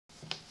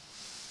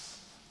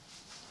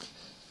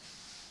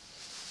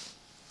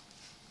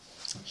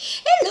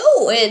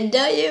And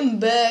I am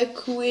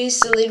back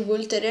with a little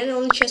Voltaren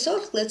on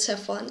chess.org. Let's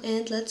have fun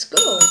and let's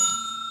go.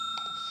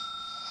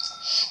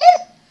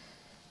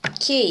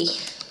 Okay.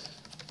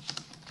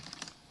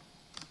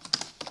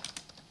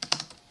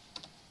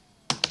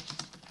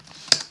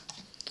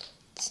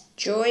 Let's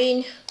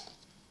join.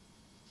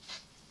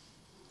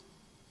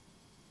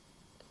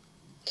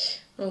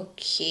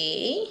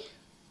 Okay.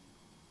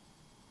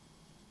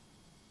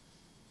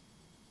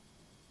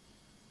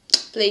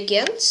 Play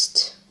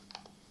against.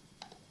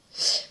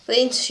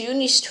 Playing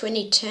Tunis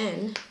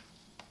 2010.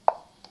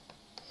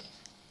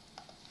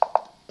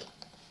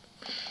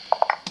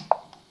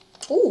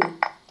 Ooh.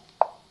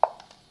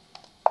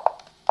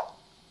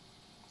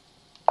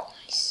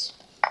 Nice.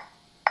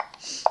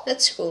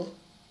 That's cool.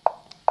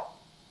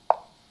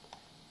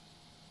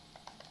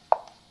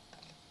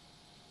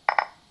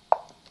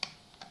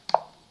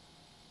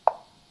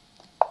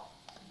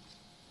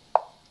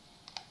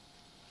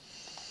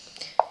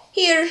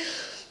 Here.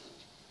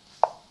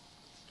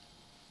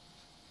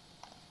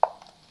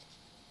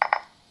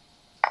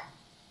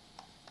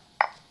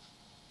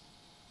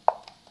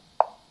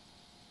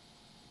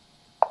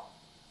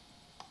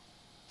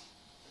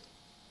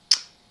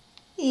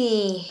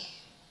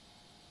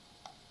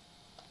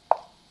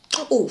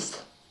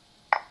 Oof.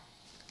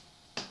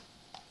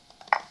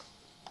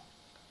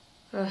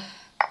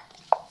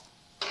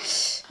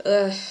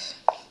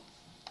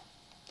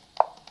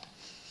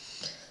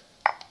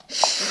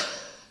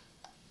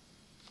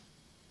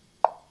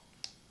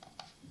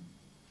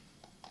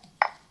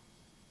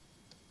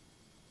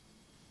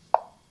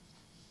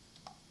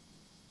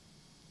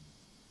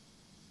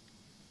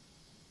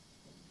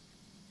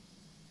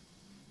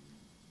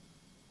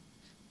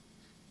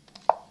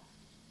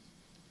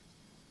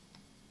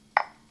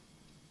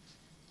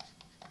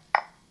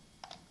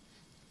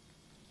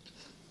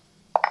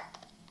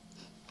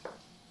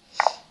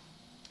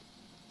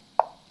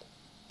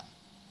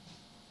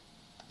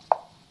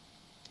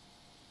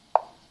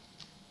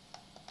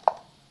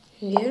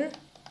 Here.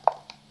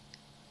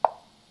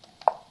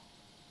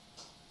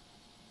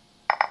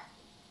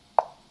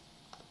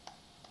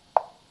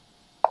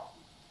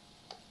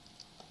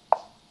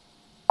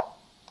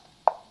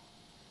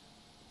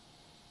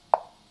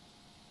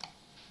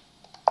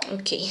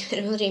 Okay,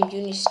 Real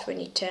Unis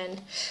 2010.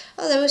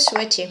 Oh, that was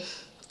sweaty.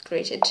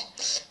 Created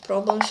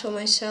problems for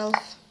myself.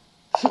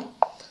 I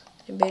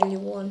barely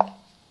won. But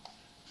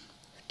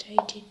I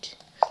did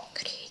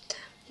create them.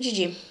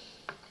 GG.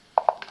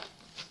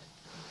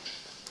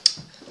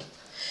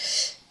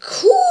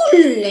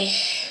 Cool!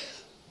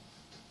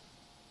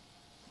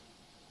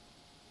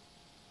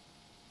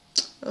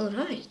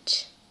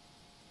 Alright.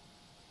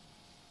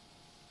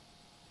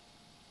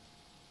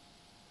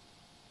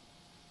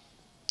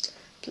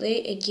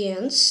 Play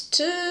against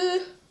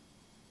in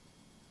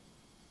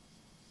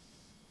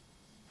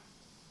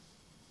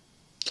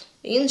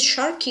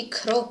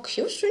PeshkaCh.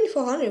 He was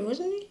 2400,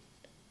 wasn't he?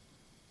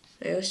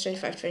 He was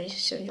 25, 20,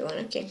 71.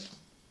 Okay.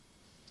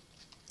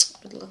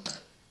 Good luck.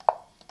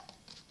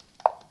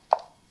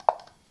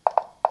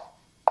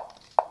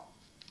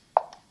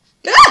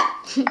 Ah!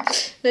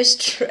 Nice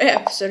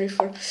trap. Sorry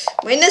for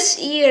minus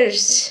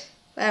ears.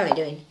 What am I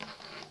doing?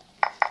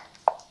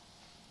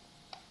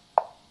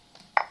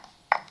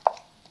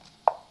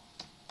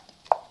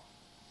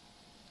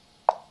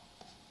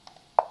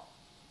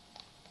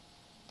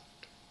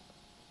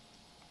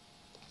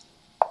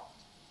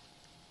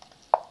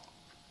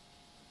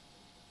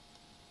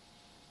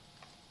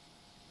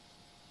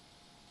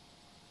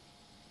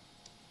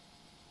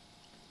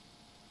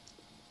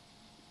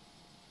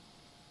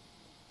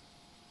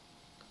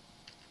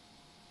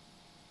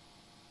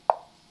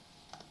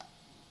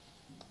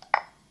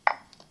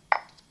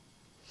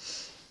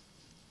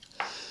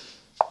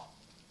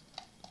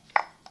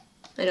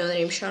 Another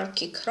name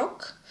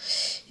PeshkaCh.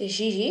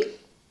 GG.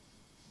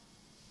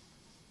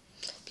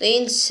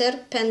 Playing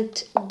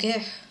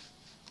PATRON.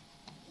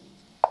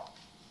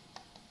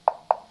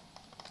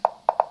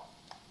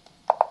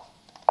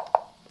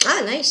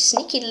 Ah, nice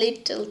sneaky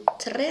little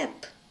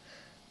trap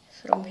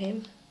from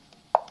him.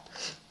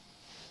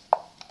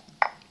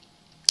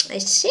 I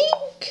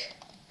think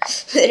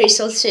there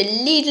is also a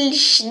little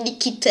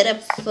sneaky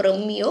trap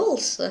from me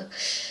also.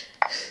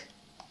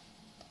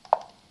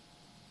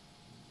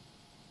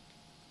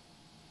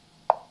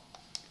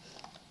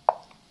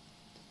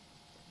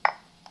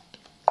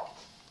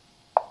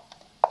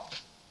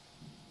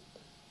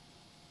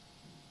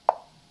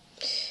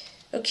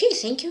 Okay,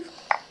 thank you.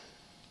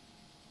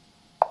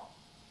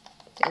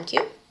 Thank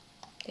you.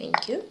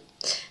 Thank you.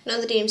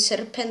 Another name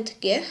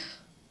PeshkaCh.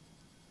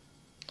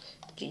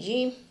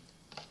 GG.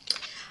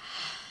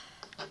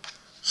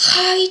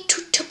 High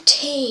to top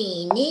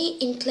 10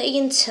 in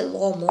playing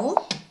Salomo.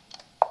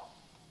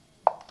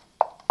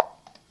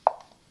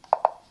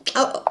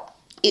 Oh,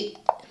 it.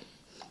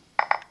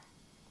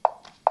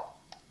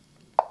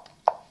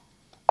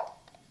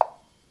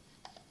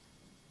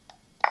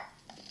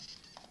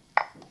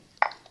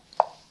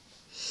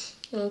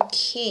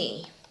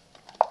 Okay.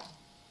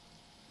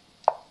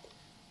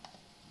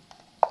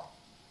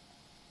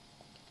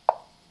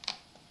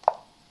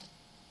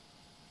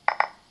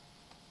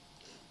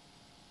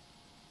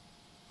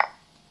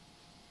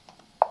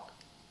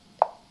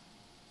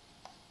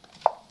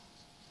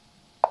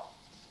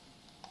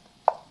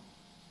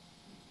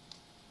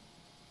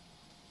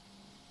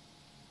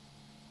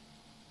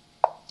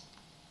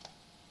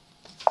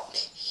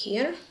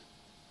 here.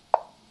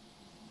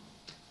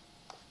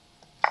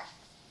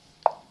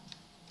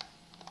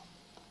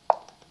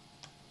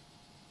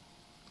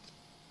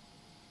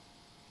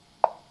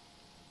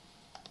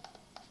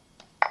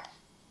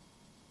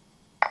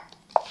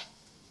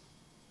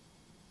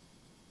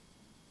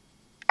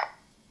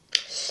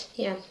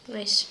 Yeah,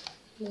 nice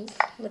move.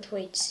 But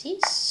wait,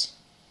 this?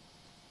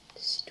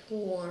 Does it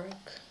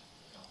work?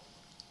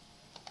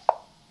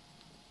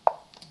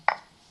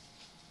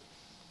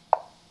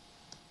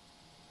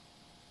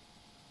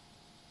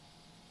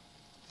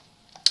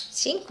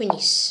 I think we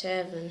need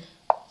 7.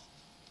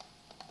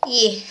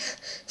 Yeah,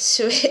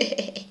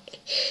 sweaty.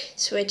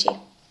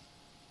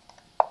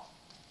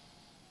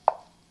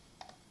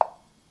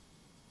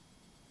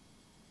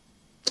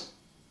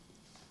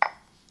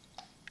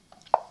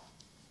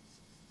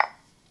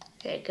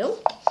 There you go.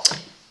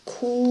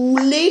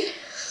 Coolio.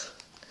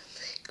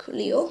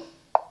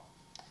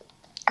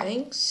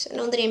 Thanks.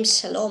 Another name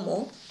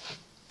Salomo.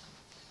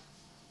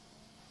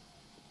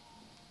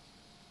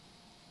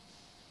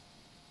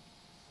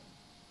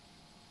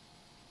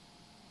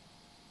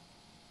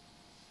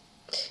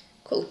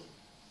 Cool.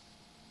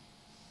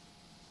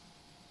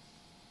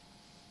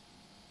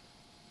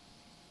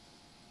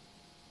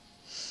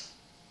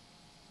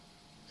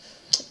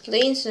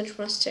 Playing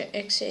Grandmaster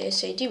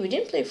XASAD. We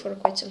didn't play for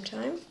quite some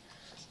time.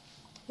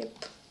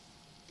 Yep.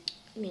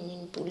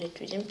 Meaning Bullet.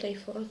 We didn't play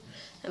for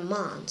a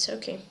month.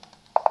 Okay.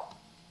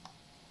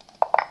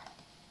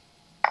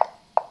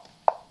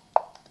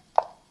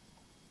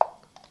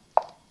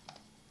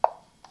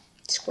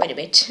 It's quite a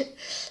bit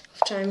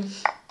of time.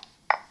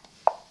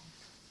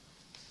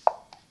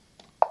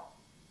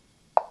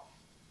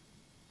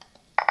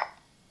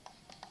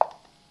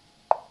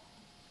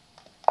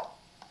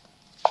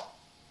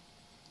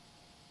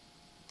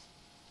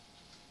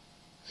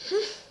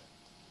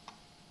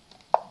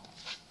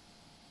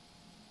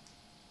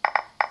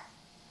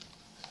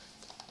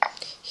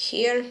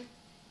 Here.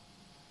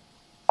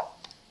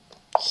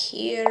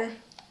 Here.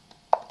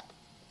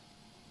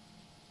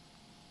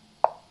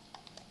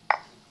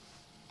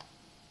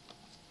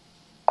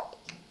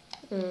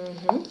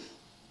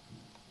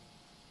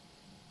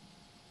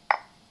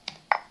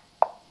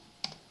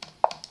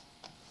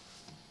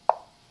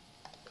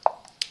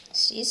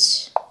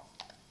 This.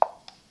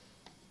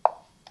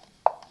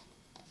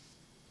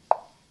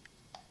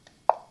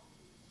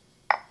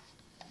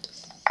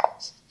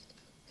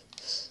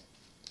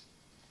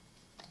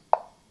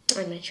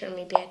 I'm not sure,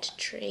 maybe I had to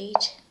trade.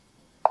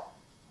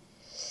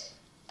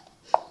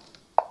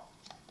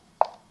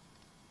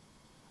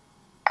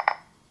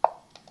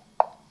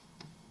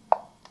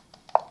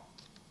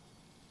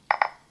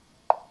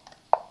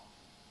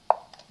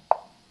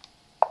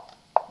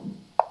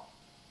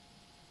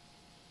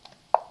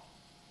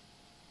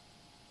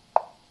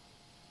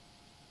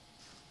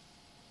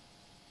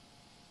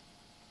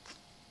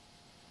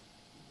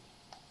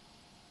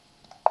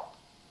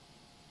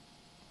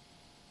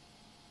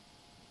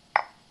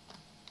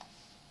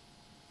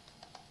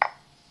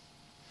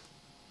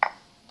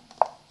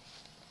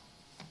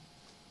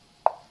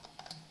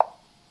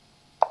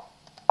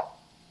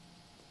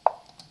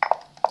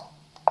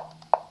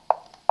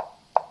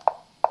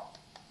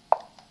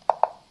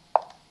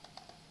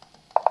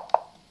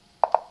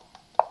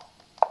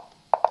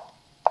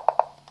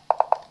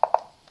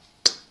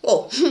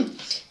 Oh,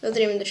 no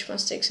dream the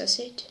Schmastex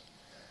asset.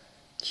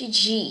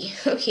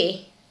 GG.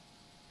 Okay.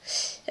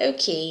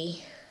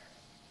 Okay.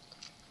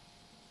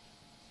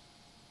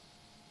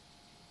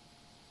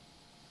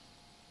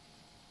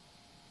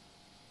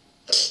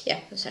 Yeah,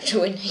 that's hard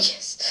to win, I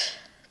guess.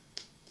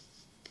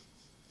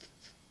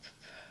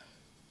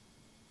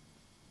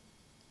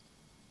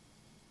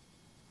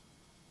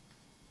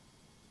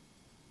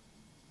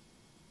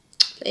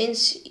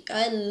 Planes,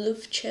 I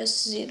love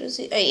chess 00.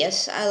 Oh,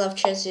 yes, I love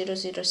chess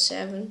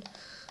 007.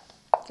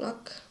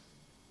 Luck.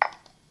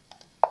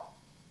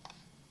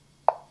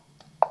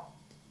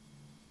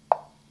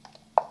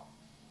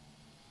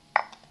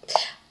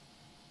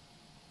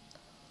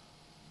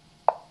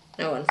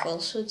 No one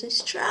falls for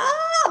this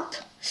trap.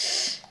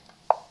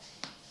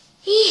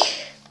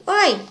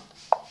 Why?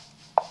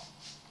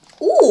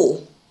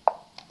 Ooh.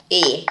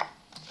 Eh.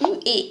 Ooh,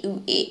 eh,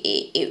 ooh, eh,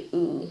 eh, eh,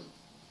 ooh.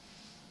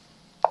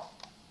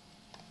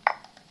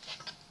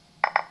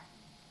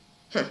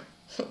 Huh.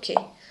 Okay.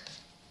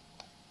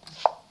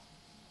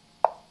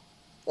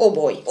 Oh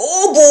boy.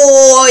 Oh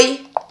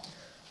boy.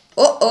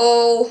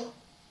 Uh-oh.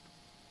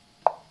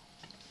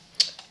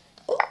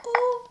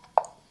 Uh-oh.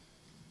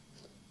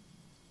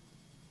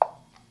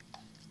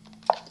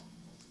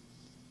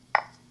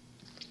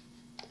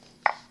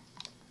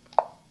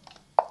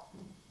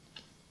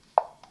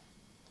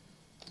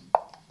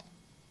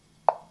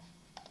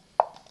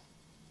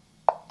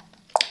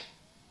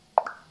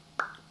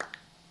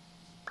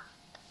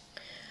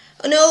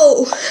 Oh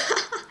no.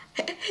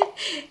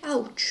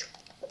 Ouch.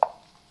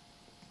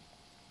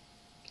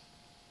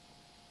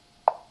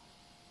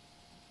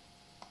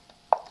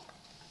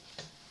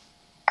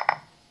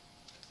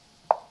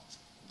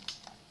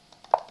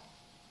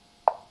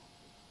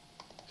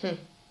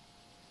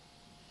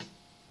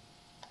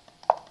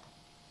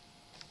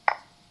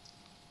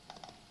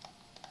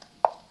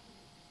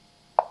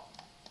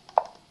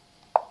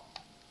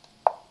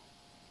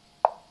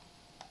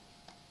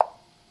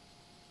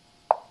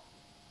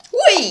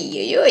 Oi,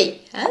 oi, oi.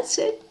 That's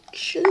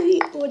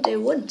actually what I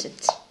wanted.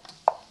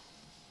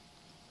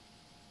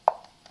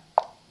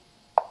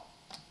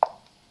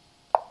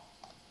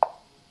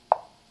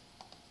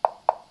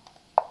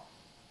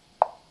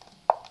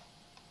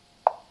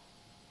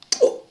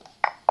 Oh.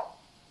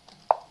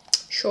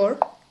 Sure,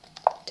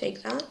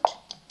 take that.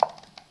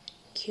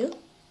 Thank you.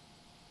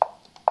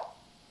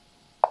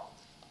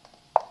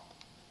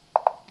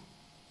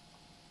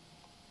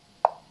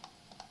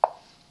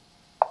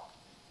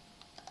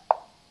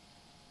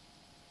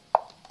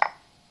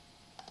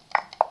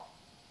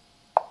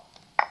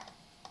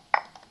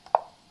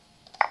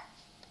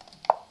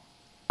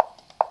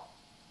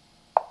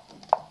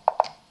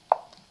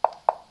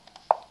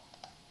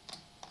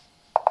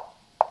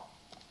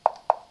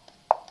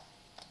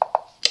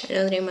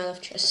 Another email of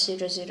chess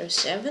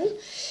 007.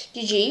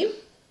 GG.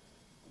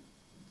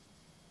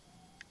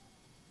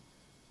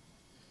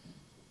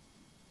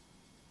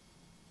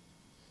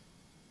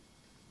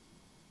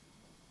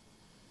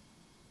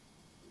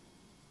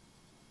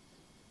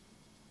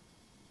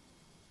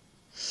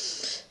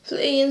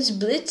 Playing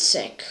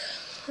PeshkaCh.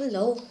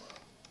 Hello.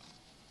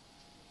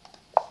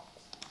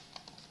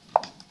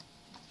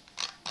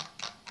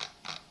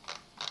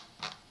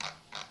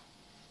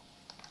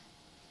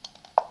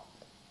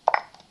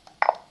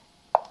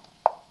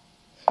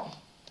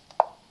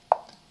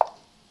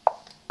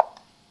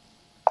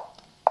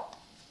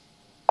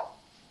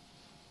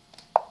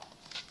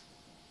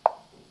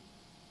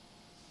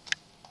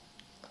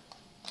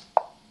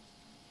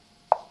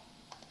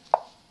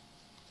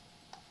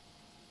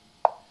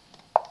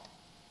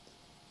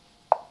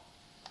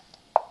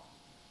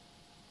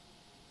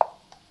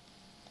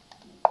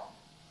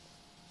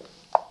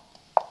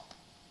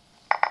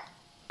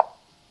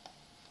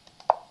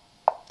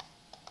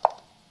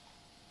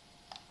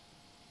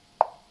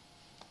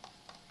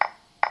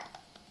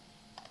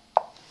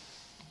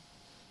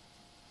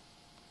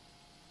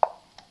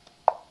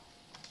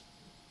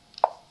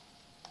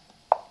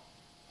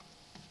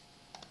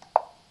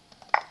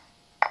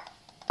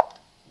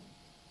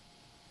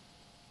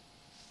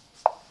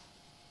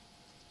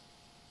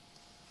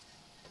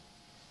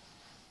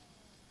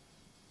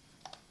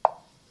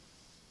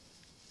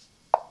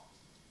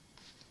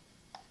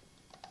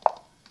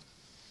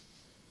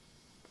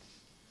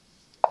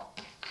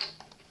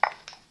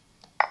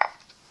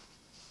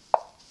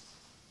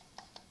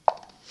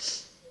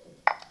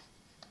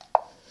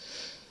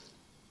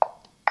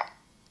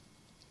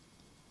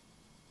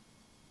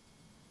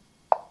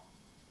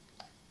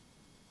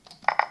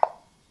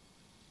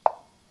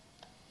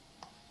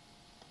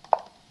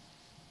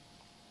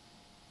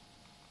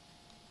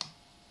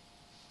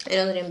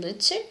 Another in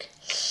PeshkaCh.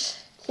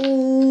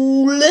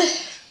 Cool.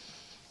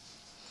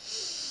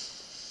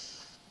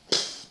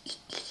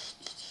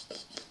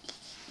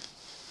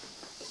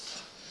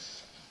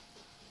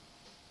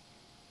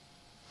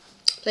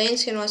 Playing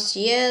Canvas,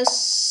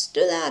 yes,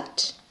 do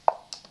that.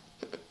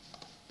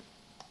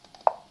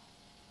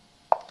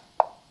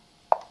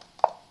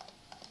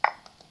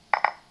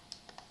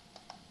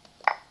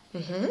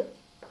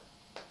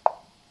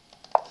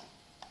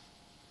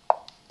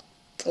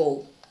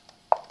 Oh.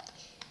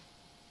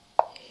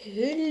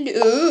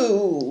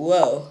 Hello.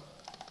 Whoa.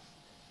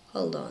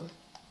 Hold on.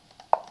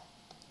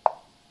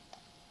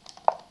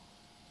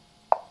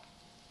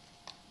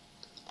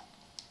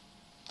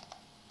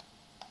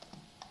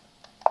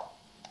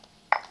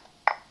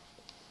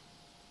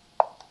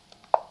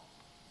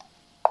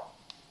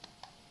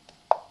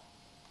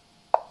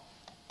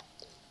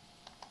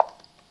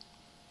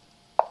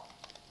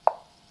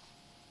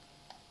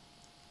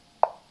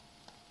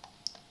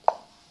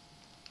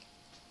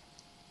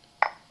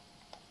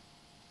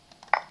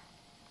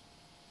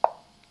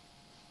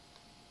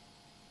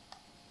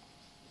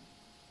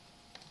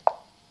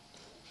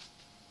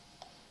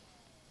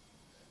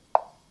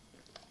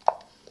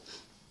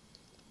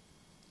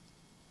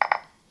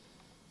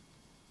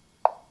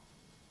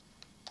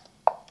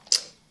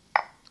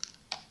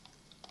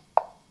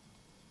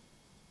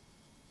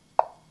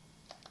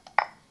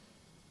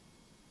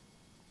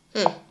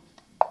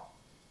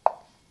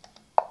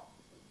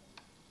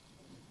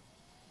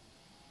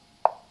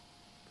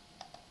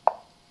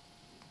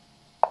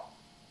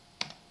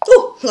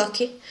 Oh,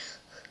 lucky.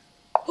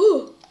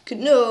 Oh, good.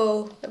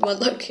 No, I'm not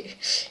lucky.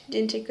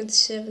 Didn't take on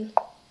 7.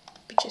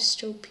 But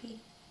just OP.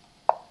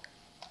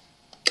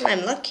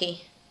 I'm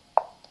lucky.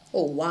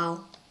 Oh,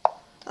 wow.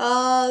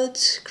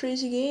 That's a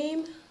crazy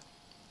game.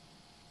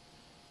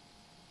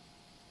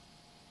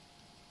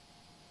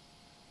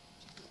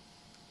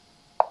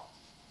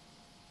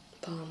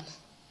 Bomb.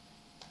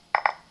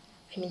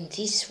 I mean,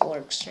 this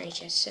works,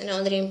 right? Yes.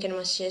 Another game can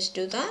must just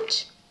do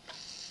that.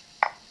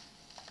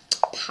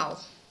 Pow.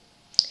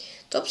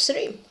 Top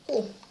 3.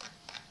 Cool.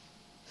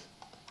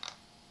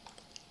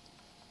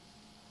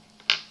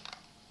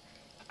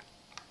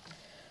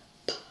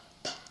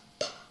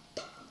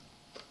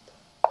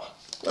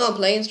 Oh,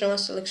 playing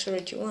Grandmaster Lecture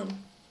 81.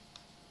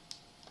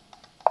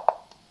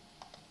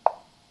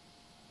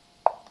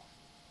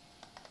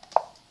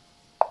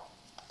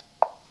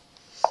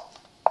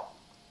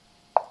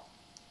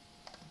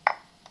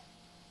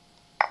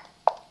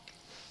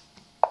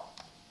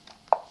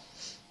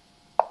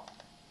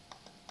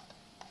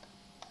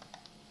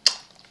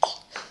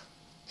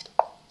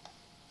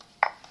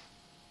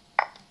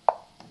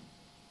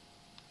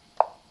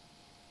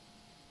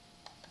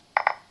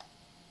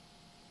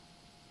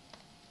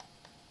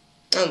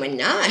 Oh my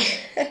god.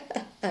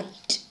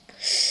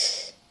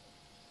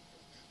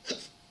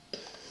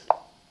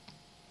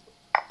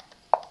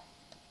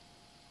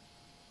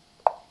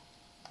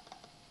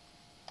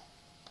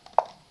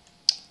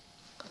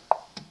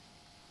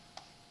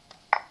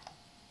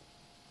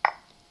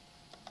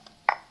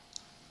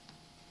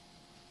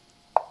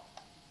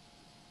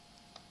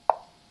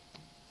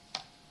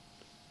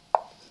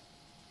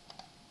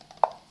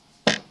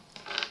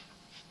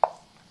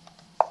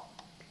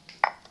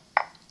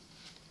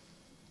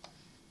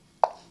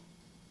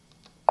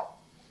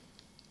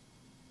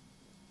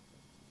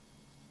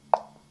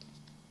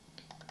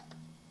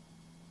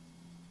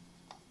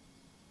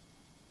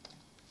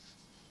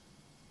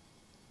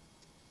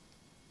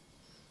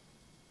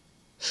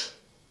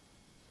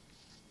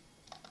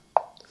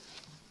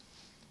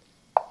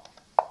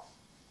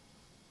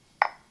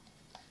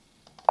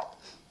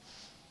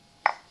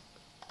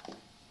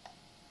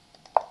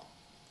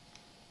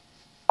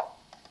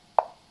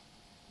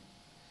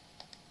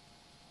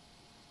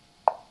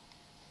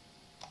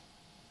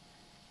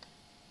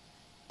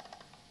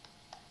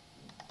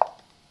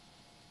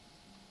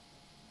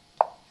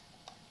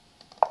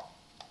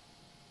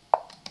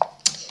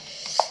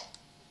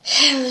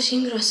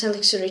 Losing Gross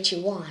Alex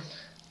Richie 1.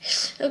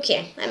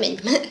 Okay, I'm in.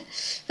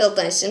 Felt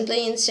nice and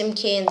playing some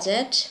K and Z.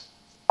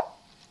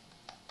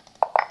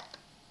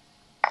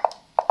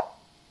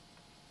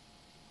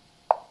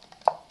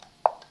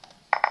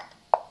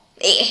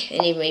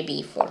 And it may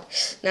be 4.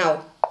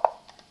 Now.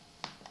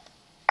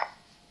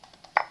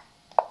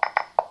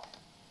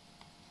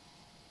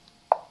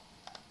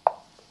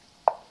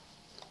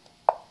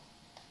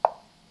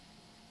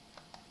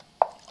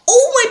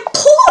 Oh, my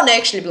pawn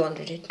actually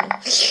blundered it. No.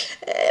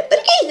 But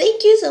okay,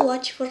 thank you so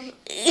much for...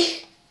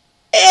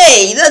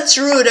 Hey, that's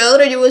rude. I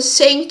already was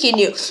thanking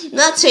you.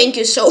 Not thank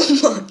you so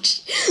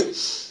much.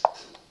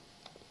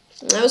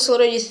 I was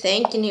already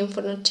thanking him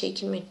for not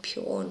taking my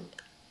pawn.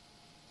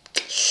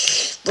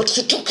 But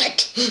he took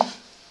it.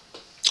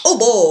 Oh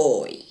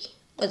boy.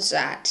 What's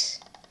that?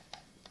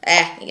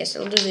 I guess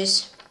I'll do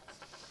this.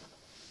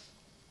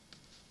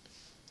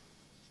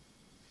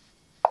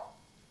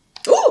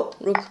 Oh,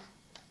 rook.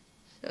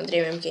 I'll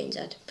dream I'm getting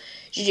that.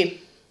 GG.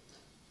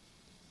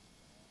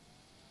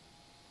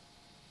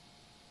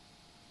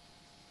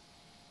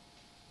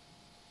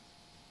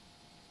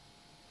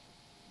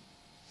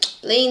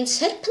 Playing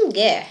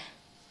PeshkaCh.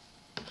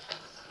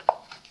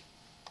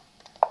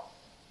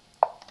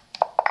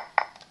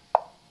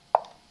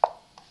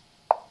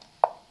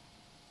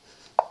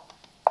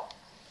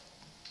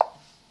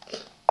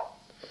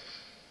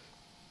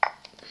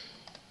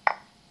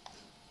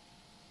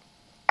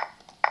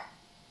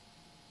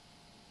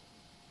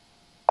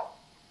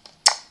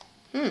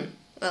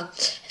 Well,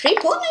 3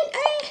 pawn,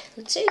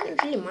 let's say I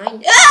don't really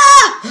mind.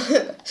 Ah!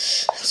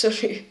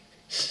 Sorry.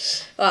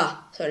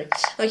 Sorry.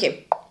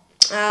 Okay.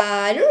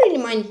 I don't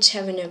really mind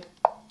having a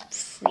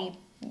free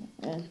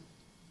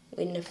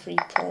win a free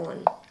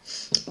pawn,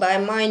 but I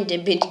mind a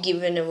bit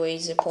giving away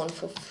the pawn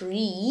for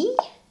free.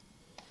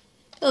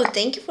 Oh,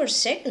 thank you for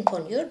second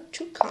pawn. You're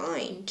too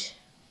kind.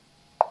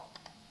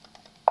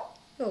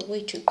 Oh,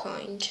 way too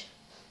kind.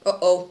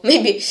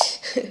 Maybe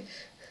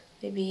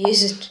maybe he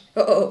isn't.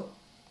 Oh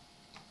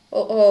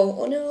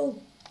no.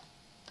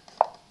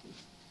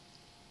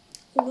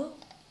 Oh no.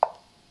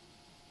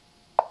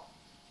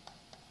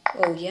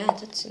 Oh yeah,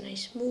 that's a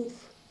nice move.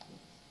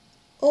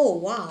 Oh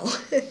wow.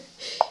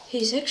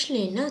 He's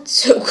actually not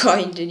so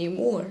kind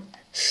anymore,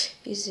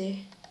 is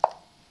he?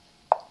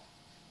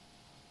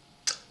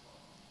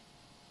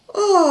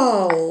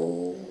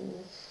 Oh.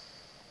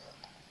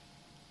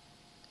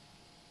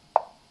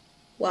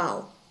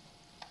 Wow.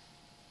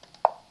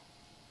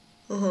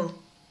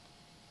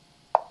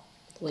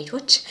 Wait,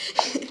 what?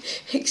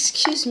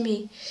 Excuse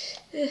me.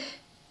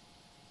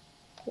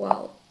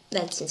 Wow,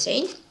 that's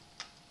insane.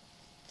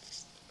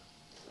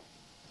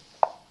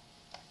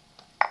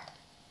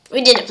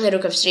 We didn't play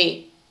rook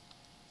f3.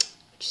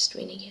 Just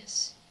win, I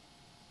guess.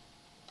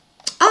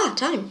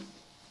 Time.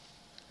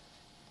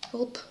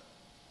 Help.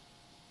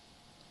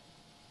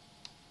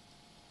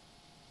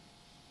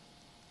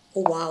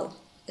 Oh wow,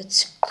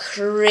 it's a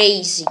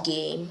crazy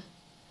game.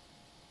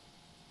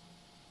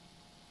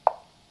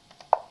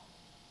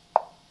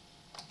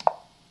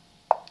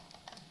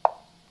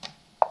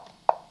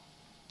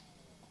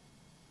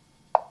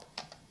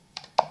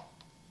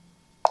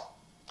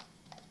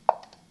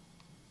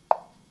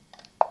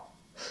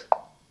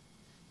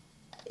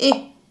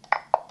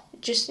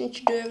 Just need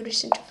to do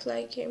everything to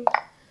flag him.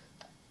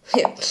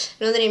 Yeah,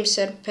 another name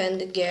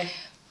PeshkaCh.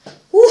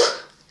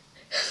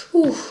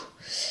 Whew.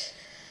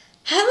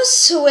 I was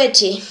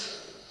sweaty.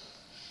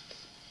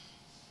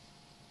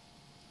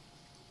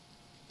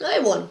 I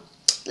won.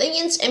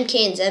 Legends,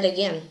 MK and Z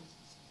again.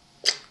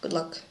 Good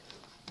luck.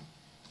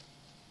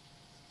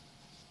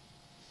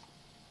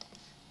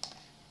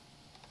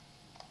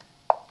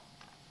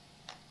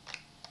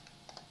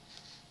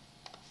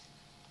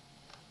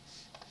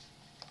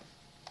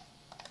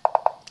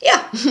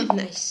 Yeah,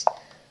 nice.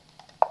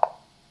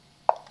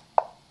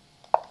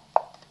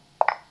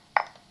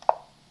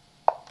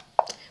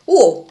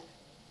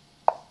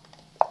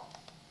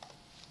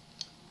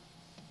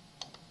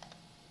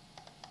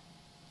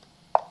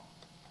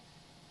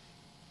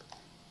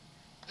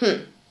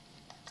 I'm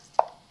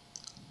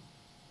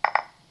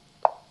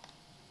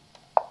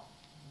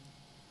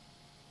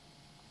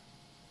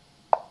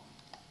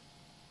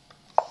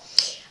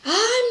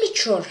not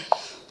sure.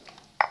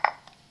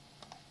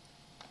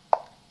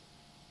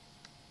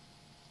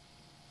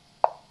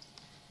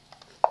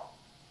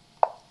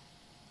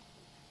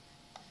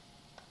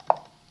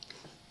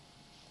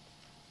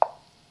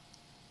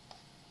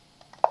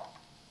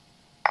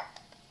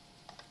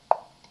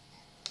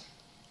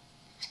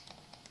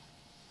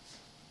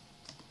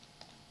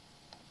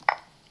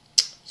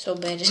 So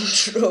bad at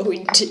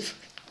drawing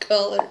different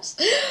colors.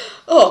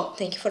 Oh,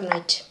 thank you for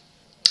knight.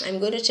 I'm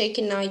good at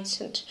taking knights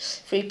and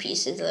 3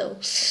 pieces though.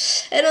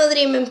 Another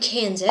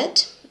MMK and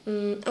Z.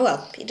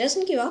 Well, he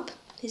doesn't give up.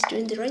 He's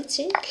doing the right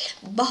thing.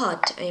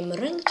 But I'm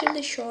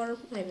relatively sure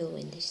I will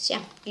win this.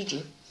 Yeah,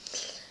 GG.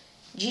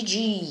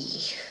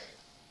 GG.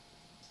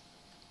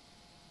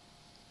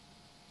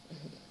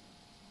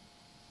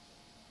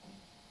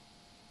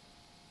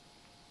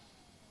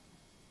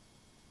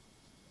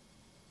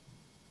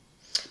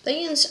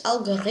 Bayesian's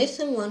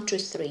algorithm 1, 2,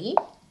 3.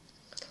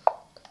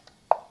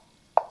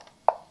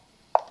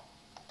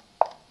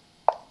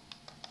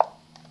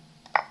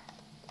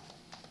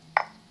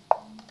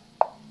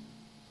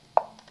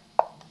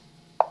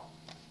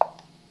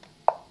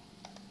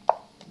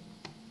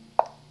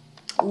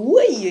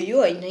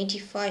 Oi,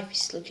 95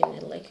 is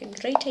looking like a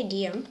great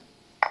idea.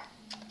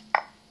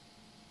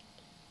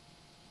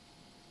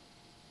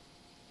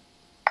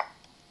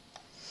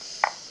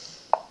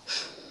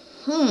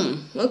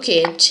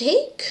 Okay,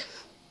 take.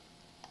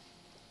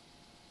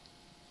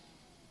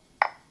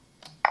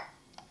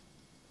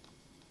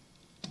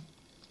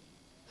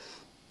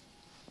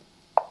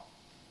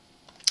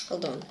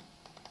 Hold on.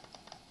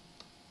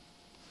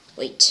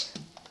 Wait.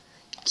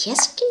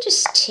 Guess I can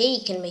just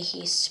take and make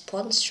his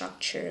pawn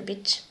structure a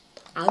bit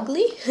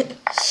ugly.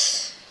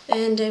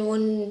 And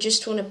I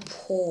just want a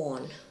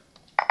pawn.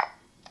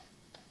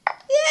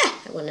 Yeah,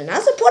 I want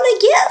another pawn, I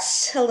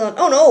guess. Hold on.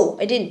 Oh no,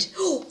 I didn't.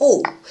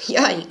 Oh,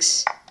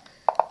 yikes.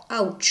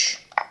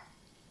 Ouch.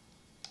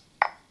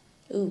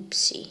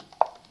 Oopsie.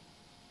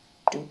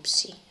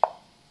 Doopsie.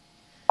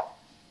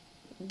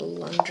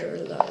 Blunder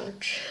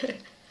alert.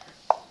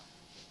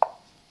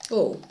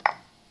 Oh.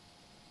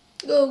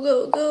 Go,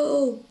 go,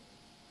 go.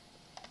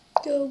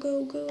 Go,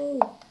 go, go.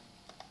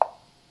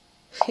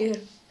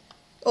 Here.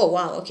 Oh,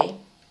 wow, okay.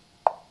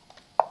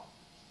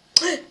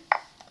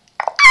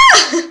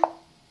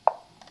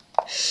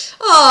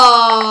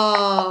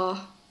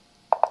 Ah!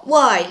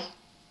 Why?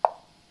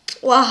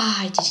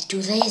 Why did he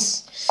do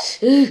this?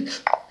 Yes!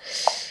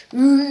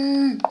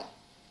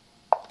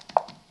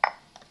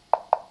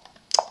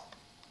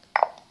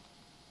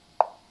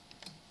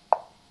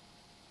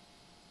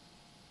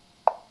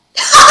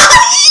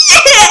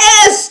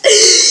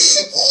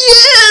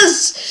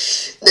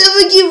 Yes!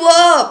 Never give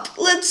up!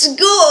 Let's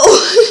go!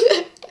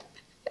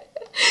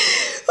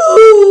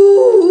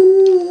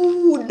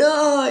 Oh,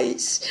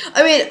 nice!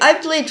 I mean, I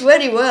played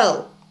very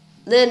well.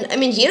 Then, I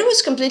mean, here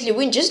was completely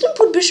win. Just don't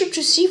put bishop to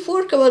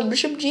c4. Come on,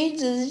 bishop g,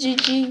 that's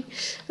GG.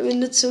 I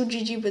mean, not so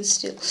GG, but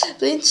still.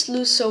 Playing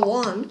Slusa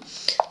 1.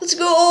 Let's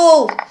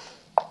go!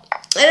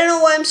 I don't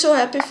know why I'm so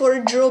happy for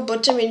a draw,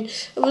 but I mean,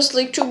 it was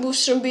like 2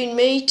 moves from being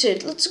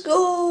mated. Let's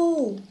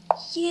go!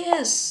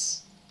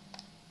 Yes!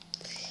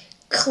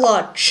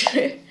 Clutch.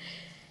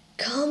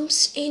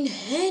 Comes in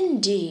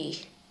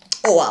handy.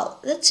 Oh wow,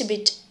 that's a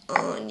bit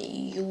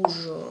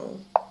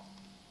unusual.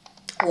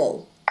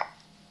 Whoa.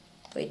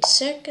 Wait a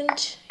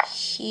second.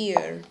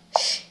 Here.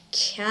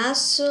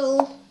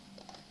 Castle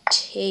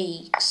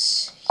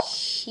takes.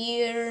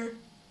 Here.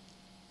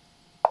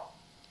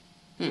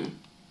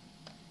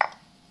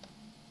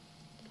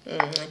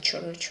 Not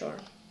sure.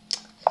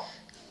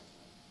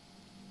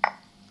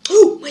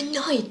 Oh, my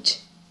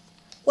knight!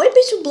 Why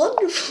be so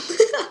blunderful?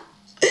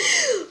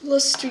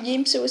 Lost 2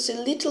 games, I was a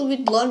little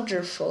bit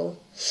blunderful.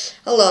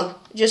 Hold on,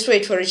 just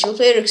wait for it. She'll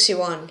play rook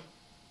c1.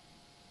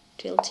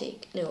 She'll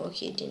take. No,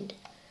 okay, it didn't.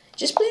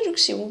 Just play rook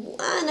c1.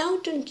 Ah, now I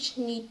don't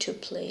need to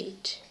play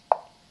it.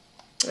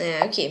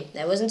 Ah, okay,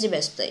 that wasn't the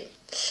best play.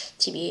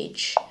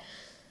 TBH.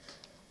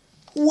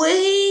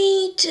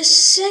 Wait a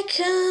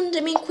second.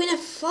 I mean, queen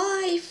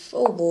f5.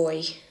 Oh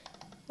boy.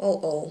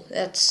 Oh,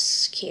 that's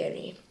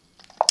scary.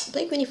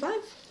 Play queen e5.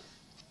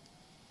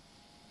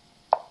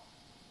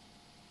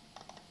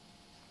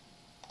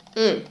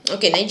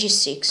 Okay, knight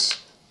g6.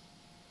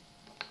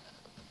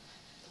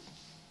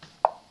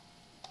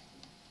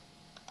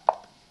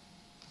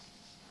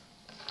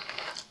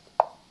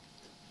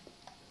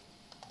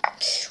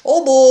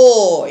 Oh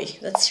boy,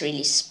 that's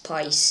really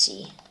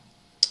spicy.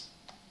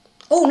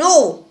 Oh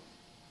no!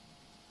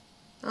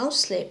 I'll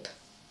slip.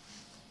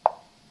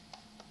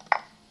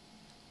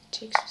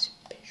 Takes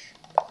bishop.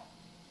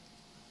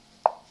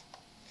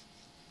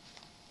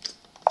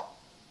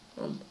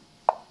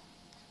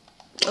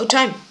 Oh,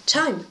 time.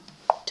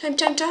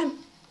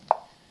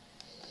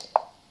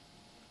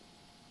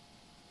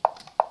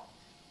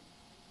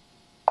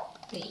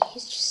 Hey,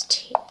 he's just...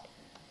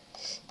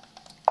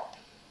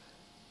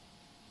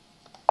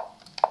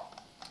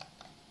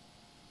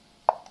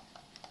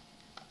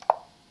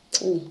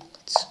 Ooh,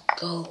 let's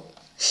go.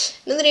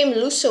 Another game,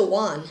 Luso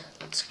 1.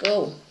 Let's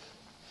go.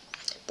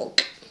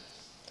 Bonk.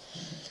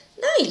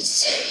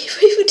 Nice! If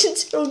I wouldn't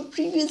throw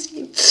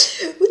previously,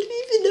 would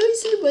be even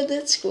nicer, but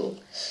that's cool.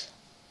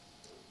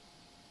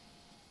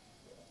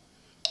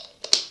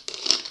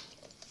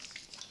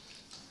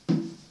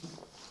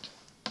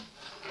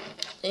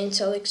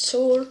 Intellect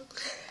Sword.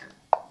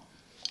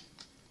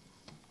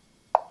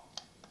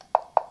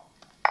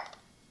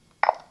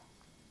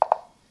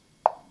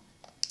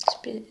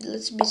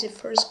 Let's be the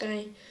first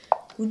guy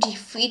who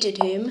defeated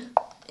him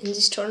in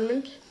this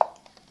tournament.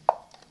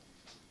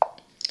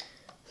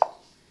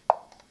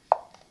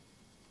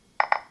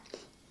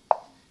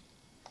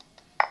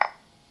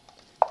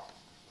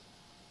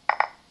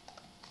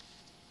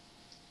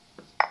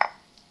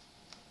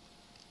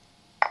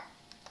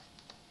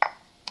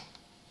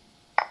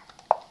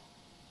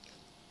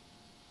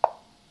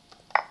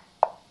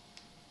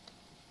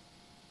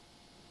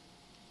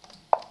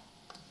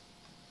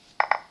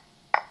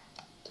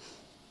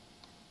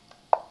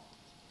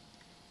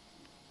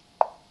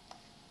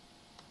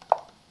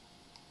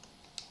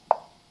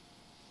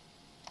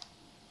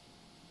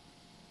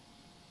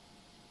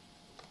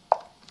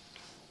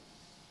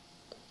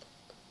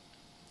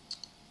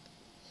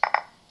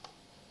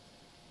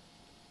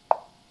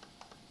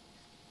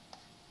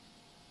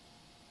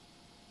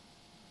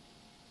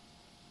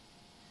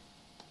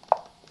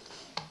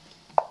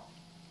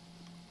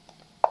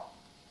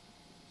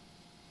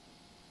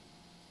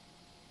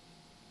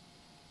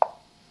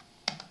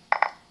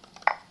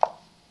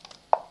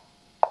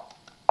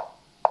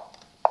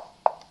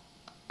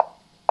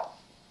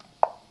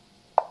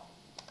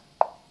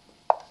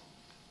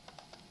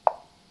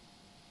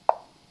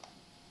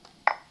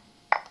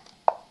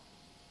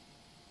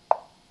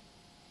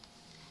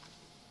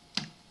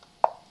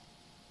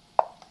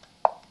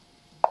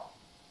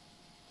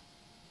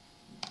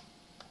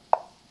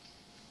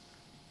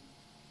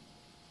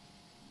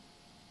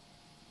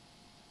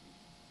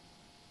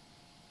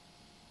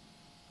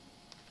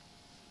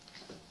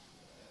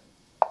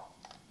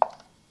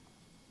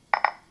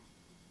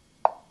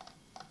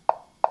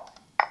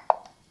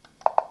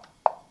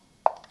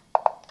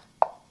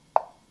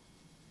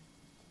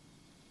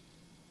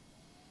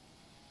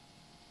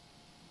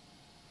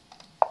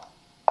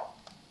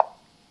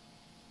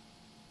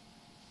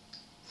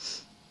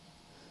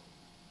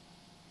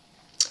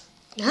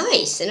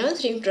 Nice, another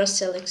team cross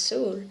select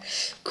sword.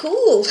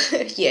 Cool.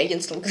 Yeah,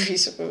 against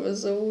Greece I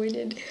was so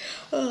winning.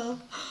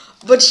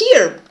 But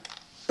here,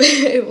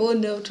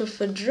 1 out of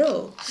a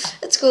draw.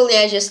 That's cool.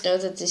 Yeah, I just know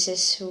that this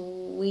is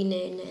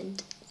winning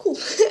and cool.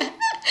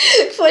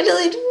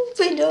 Finally,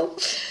 I know.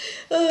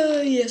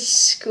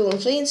 Yes, cool. I'm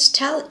playing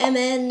Stal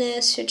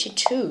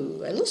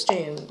MN32. I lost to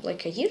him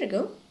like a year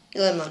ago,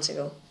 11 months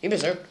ago. He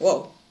berserked.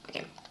 Whoa.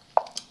 Okay.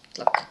 Good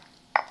luck.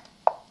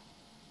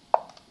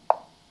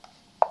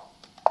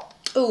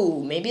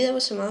 Oh, maybe that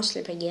was a mouse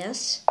slip, I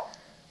guess.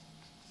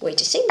 Wait,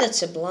 I think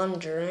that's a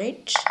blunder,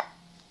 right?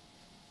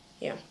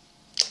 Yeah.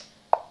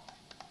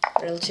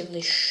 Relatively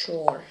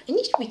sure. I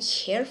need to be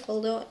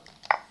careful, though.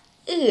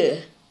 Ugh.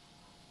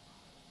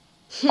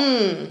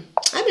 I'm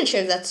not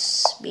sure if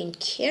that's being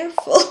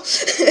careful.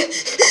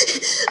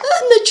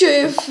 I'm not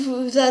sure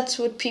if that's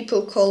what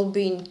people call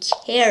being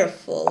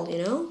careful, you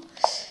know?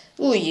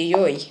 Oy,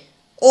 oy.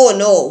 Oh,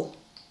 no.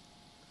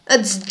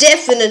 That's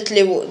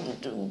definitely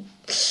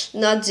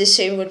not the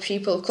same what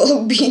people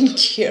call being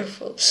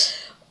careful.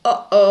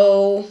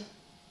 Uh-oh.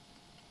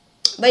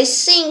 But I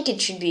think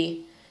it should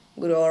be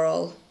good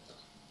oral.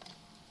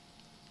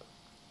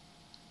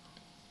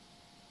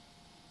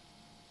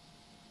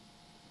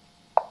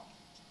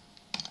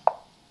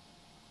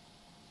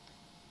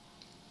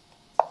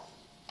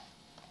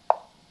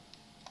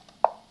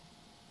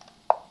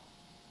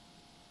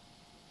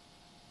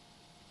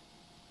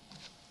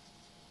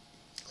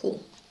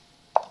 Cool.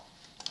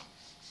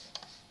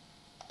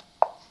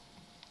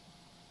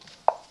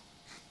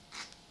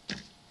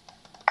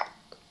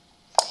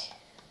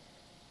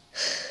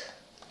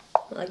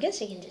 Well, I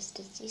guess I can just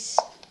do this.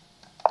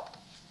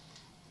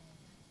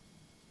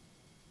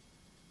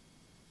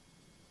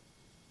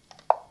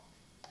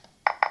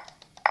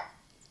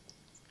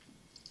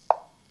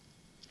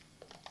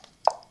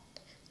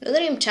 Another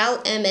name, Tal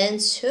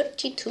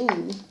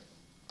MN32.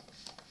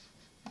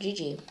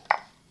 GG.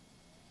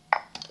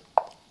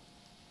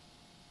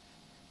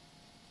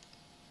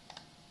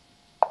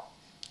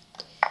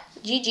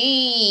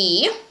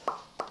 GG.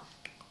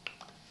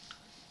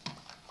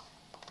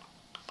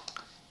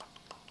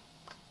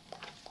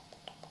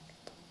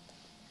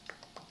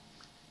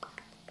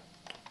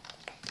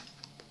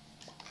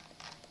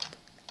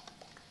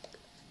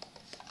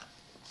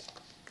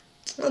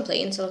 I'll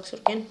play Intellectual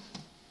again.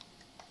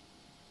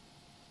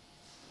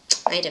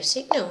 Knight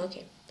f6? No,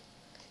 okay.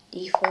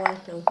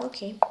 d4? No,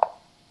 okay.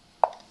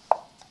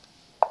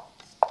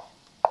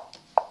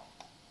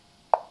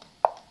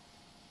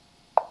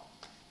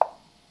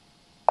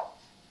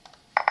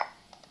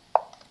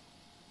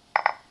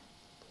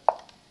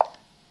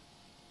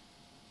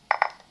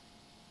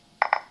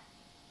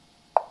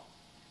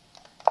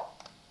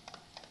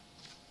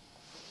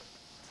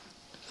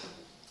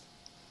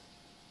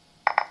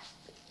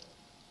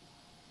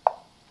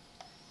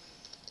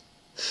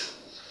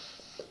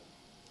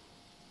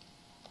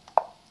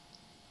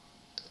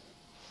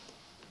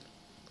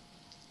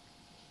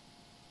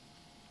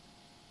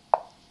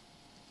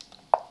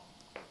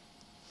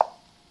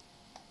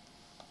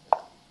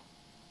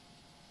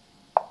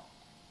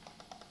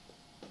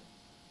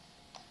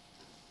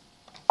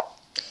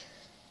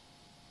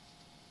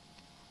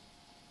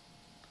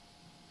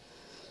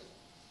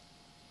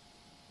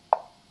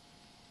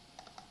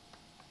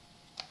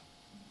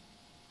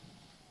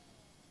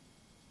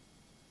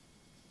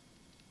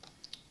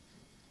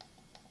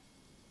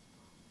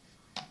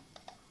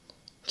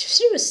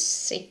 F3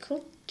 was a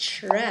cool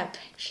trap,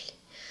 actually.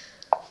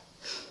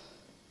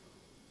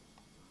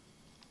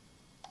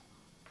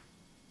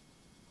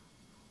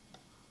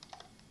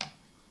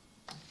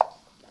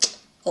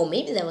 Oh,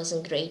 maybe that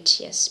wasn't great.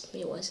 Yes,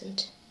 it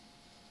wasn't.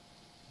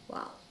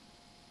 Wow.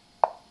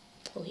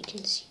 Oh, he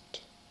didn't see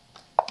it.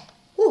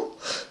 Ooh,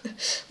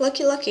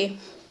 lucky, lucky.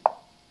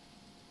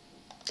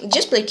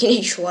 Just play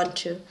king h1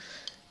 to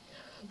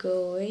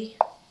go away.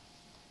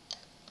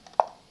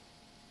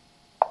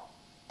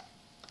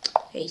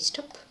 Hey,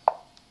 stop.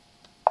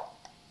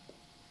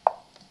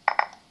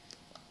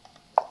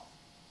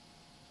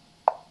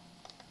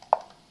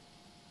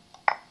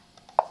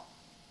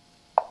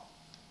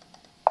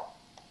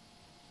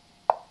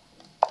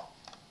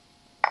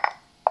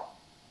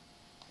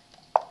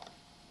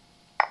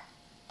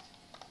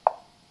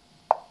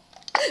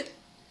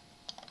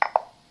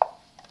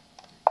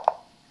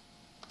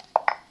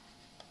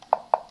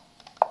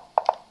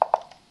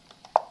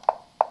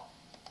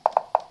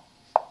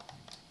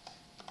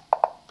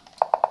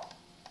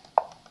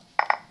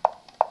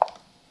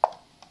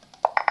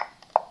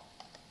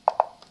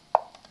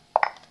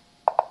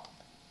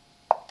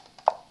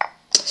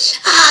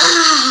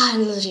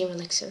 Another game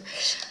elixir.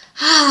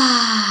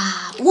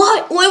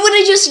 Why would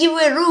I just give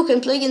away a rook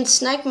and play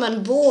against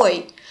Snackman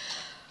boy?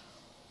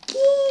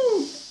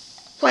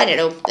 I don't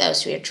know, that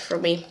was weird for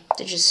me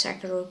to just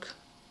sack a rook.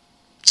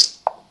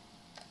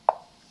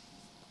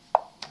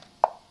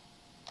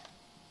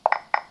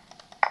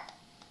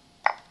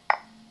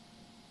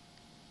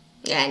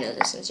 Yeah, I know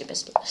this isn't your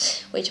best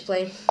way to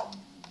play.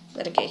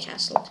 But okay,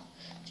 castled.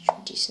 It should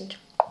be decent.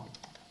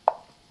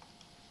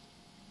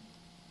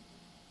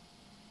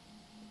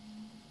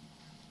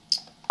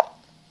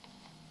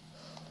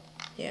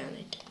 Yeah, I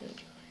need to do it.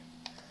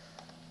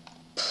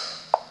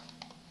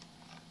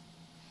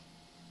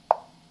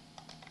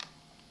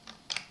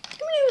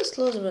 How many was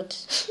close,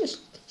 but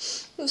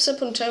it was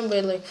up on time by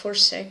like 4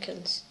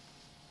 seconds.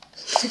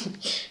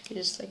 You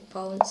just like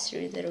bounced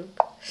through the rook.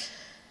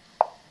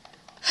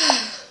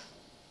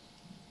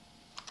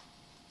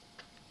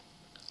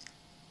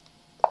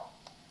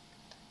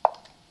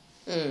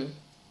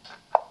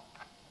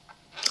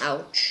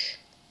 Ouch.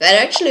 That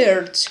actually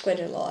hurts quite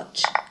a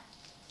lot.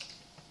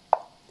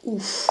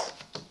 Oof.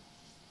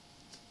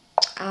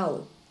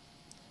 Ow.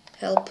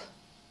 Help.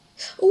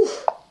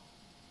 Oof.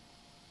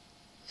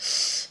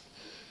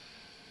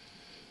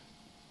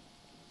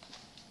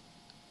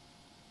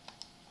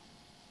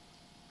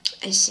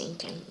 I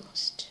think I'm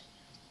lost.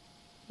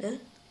 Huh?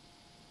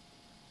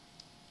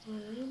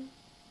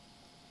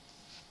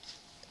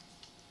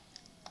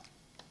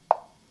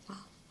 Wow.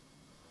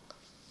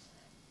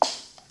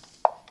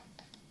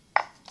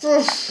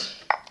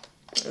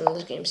 Oh,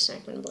 this game's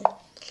Snackman boy.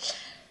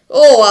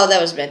 Oh wow, that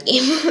was a bad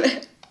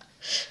game.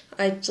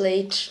 I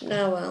played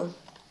now well.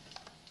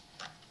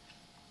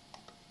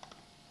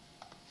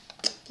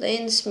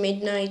 Plains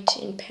midnight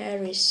in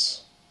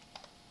Paris.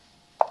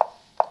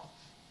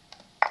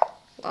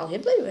 Wow, he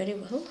played very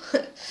well.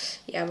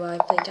 Yeah,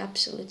 but I played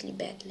absolutely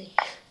badly.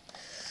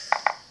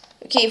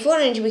 Okay, if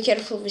I need to be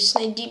careful with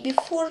knight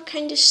d4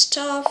 kind of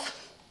stuff.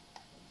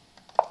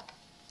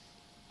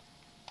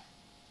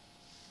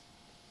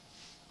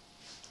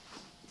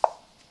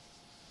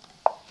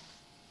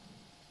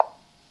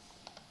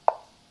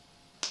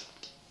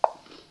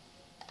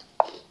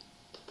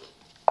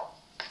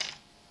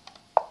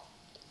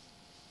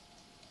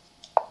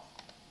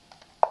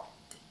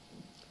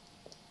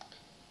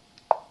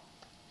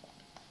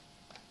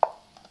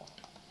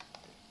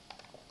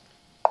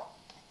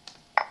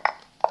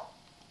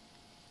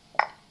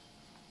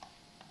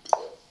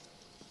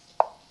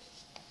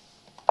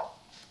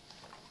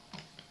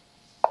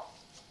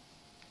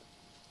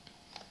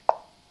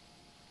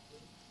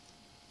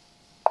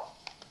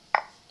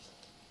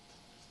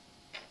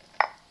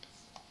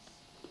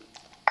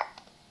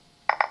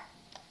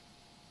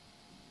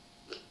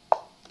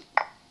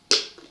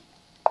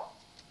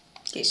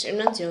 Okay, so I'm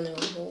not the only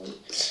one who won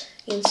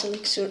against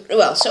Elixir.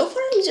 Well, so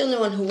far I'm the only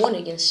one who won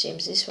against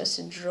James. This was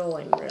a draw,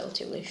 I'm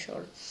relatively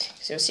sure.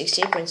 So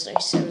 68 points, now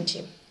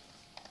 70.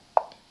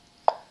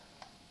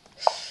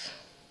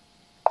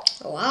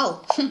 Oh,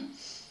 wow.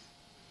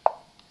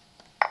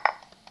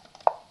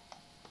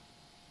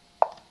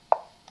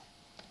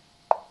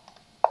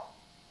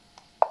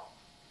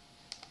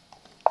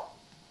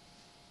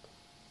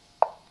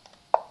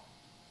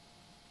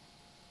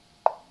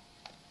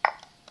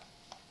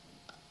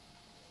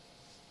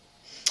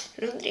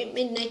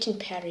 Midnight in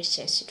Paris,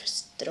 yes, it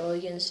was a draw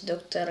against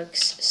Dr.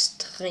 X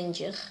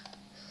Stranger.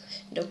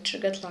 Doctor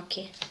got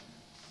lucky.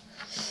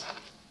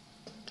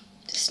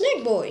 The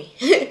Snack Boy.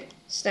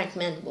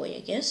 Snackman Boy,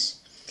 I guess.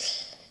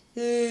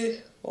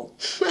 Oh.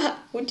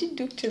 What did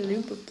Dr.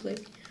 Luba play?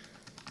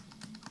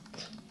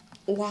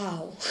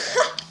 Wow.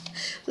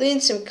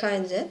 Playing some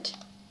KNZ.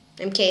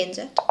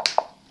 MKNZ.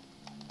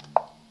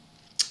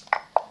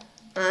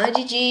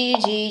 GG,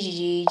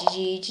 GG,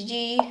 GG,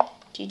 GG,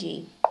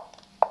 GG.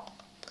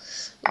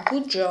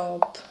 Good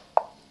job.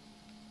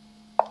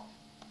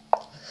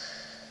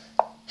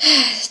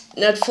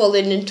 Not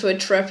falling into a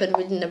trap and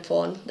winning a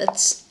pawn.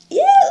 That's,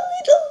 yeah, a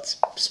little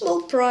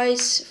small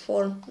prize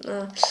for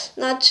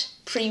not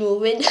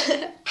pre-moving.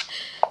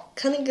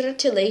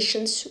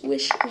 Congratulations,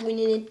 wish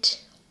winning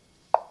it.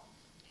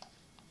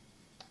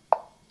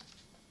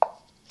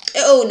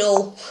 Oh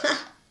no!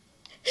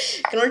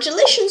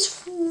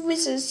 Congratulations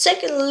with a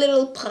second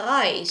little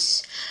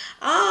prize.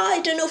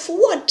 I don't know for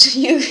what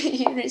you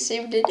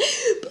received it,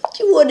 but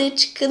you won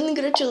it.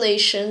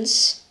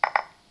 Congratulations.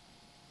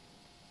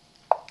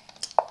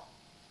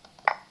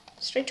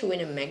 Try to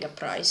win a mega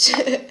prize.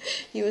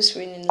 He was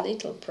winning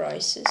little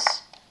prizes.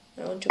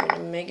 I want to win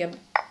a mega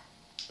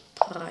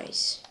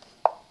prize.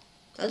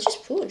 I'll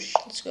just push.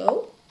 Let's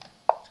go.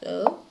 Let's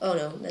go. Oh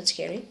no, that's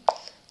scary.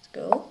 Let's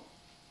go.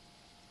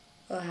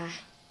 Ah.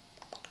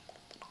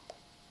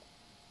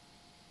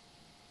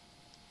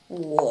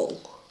 Whoa.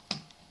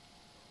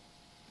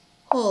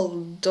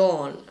 Hold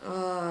on.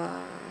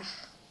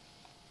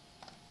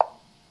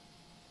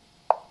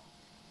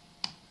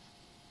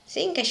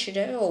 Think I should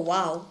have. Oh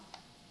wow.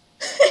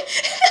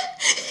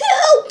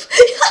 Help!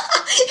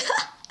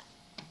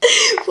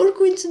 4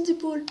 queens on the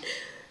board.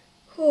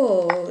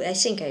 Oh, I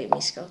think I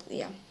miscalculated.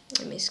 Yeah,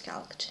 I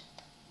miscalculated.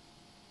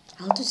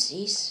 I'll do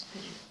this.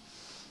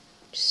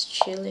 Just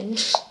chilling.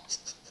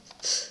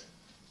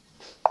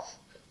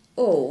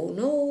 Oh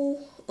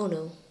no. Oh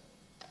no.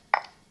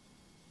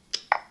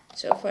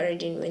 So far I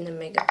didn't win a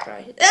mega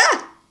prize.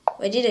 Ah!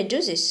 Why did I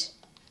do this?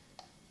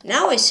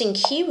 Now I think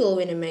he will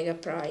win a mega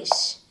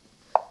prize.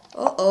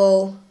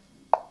 Uh-oh.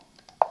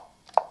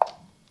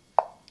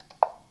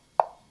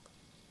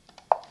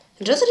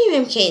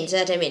 Rotterdam Kane,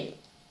 that, I mean,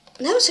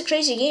 that was a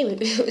crazy game,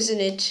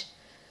 wasn't it?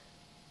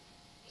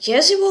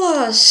 Yes, it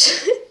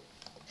was.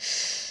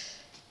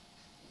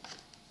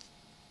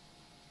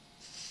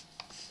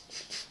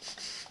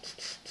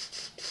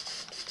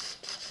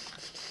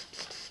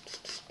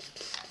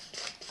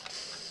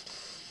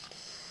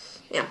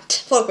 Yeah,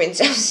 4 queens,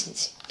 that was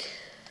insane.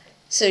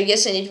 So I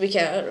guess I need to be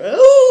careful.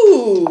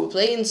 Oh,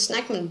 playing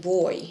Snackman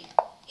Boy.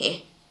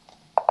 Heh.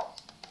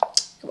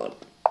 Come on.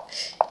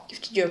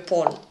 Gifted your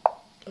pawn.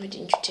 Why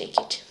didn't you take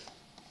it?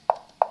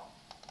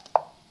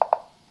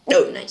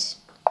 Oh, nice.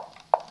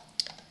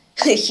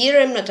 Here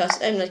I'm not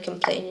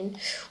complaining.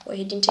 Why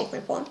he didn't take my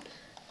pawn.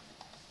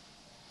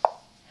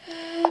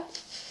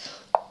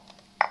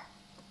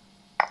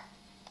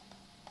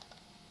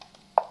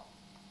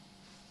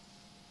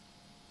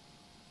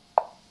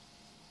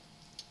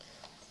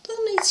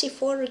 Pawn knight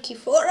c4 or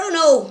k4. Oh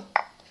no!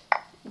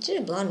 I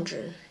did a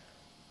blunder.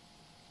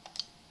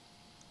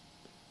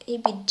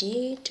 ABD.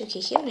 Okay,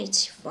 here knight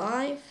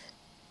c5.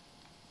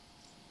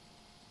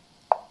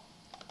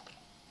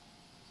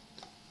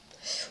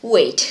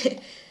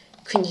 Wait,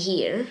 queen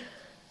here.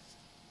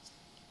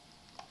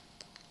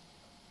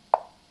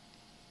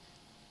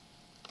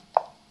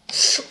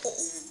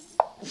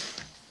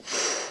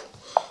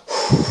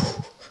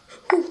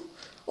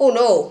 Oh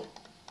no.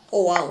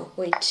 Oh wow,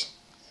 wait.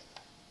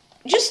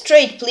 Just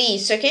straight,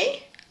 please,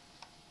 okay?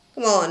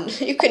 Come on,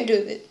 you can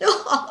do this.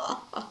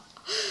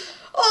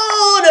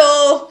 Oh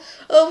no!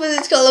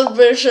 Opposite color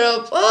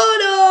bishop. Oh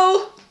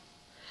no!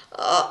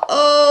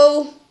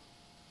 Uh-oh.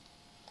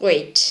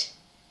 Wait.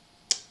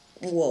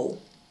 Whoa.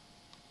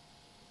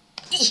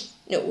 Eeh.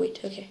 No, wait,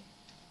 okay.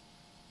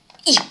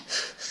 Eeh.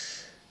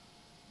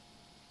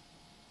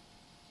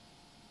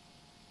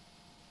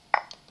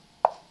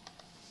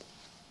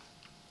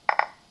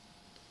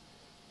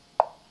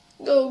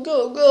 Go,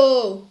 go,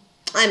 go.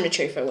 I'm not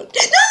sure if I will.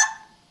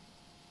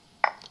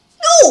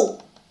 No!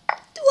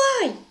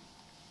 Why?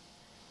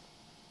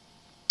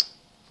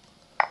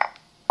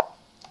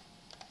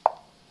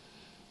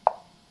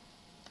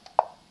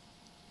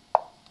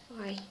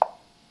 Why?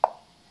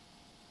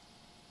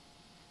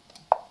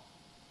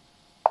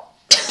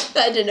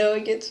 I don't know, I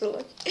get so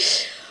lucky.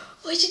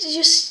 Why did you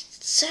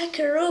just sack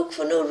a rook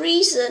for no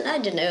reason? I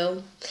don't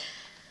know.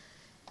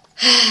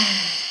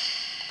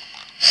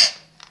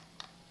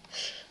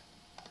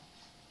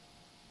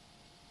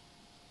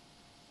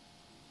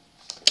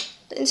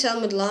 Thanks,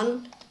 Helmut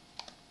Lan.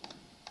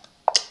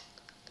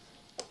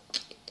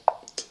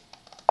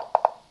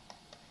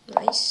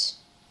 Nice.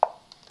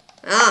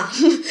 Ah,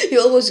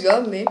 you almost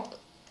got me.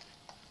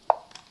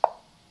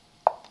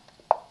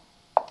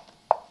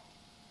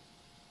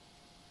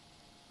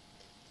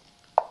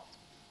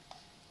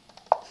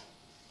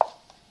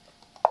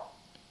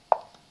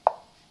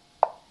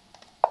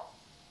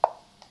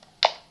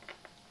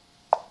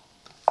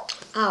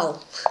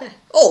 Ow.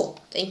 Oh,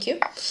 thank you.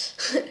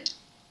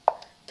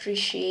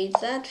 Appreciate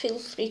that. Feel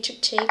free to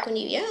take on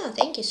you. Yeah,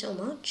 thank you so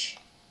much.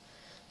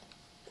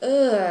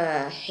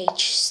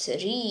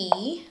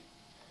 H3.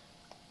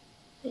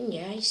 And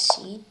yeah, I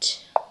see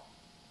it.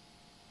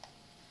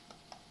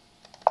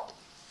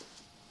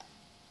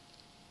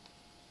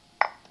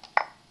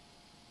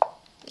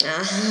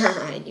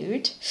 Ah, I knew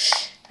it.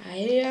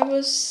 I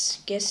was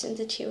guessing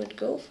that he would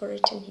go for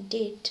it, and he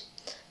did.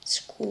 It's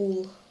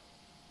cool.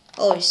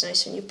 Always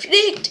nice when you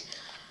predict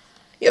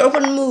your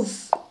opponent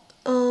move.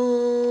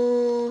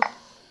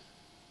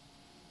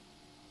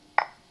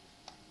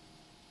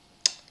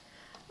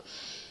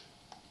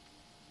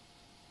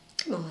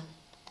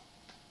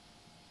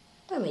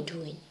 am I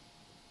doing?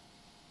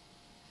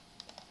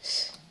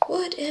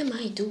 What am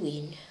I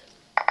doing?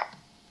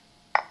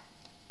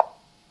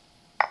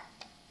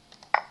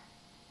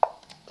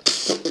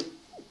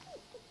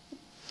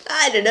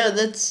 I don't know,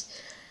 that's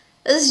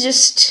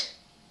just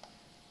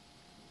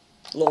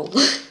lol.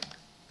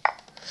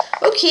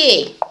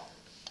 Okay.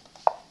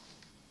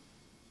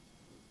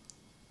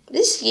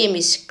 This game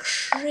is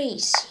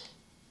crazy.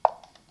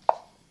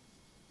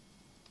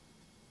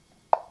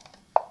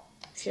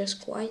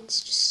 Just quite,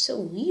 it's just so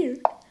weird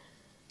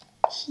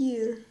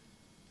here.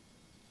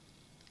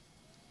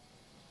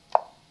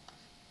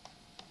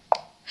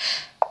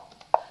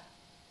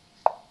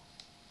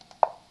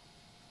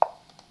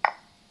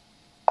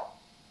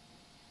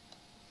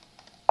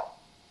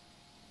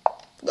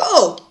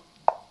 Go!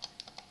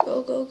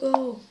 Go, go,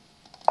 go.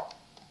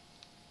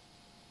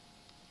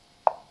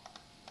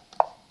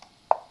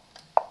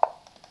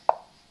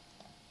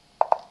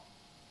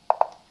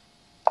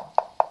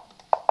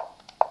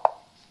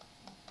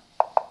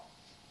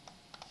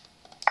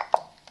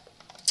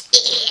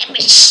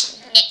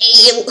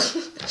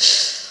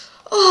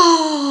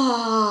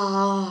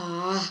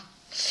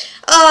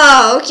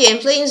 Okay, I'm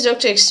playing as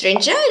Dr.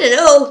 Strange. I don't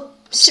know.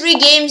 3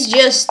 games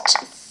just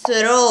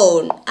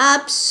thrown.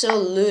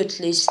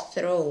 Absolutely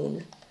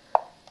thrown.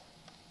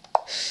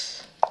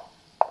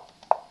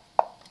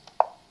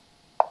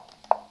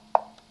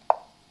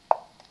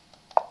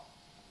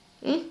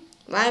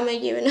 Why am I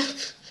giving up?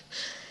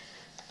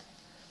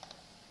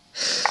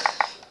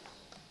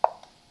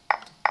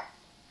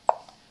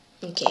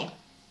 Okay.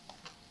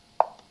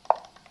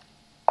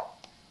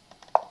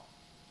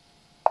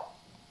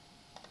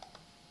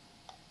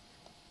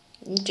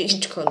 Need to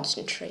get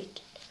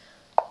concentrated.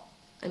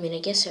 I mean, I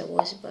guess I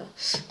was, but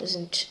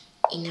wasn't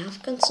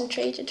enough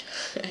concentrated.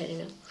 I don't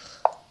know.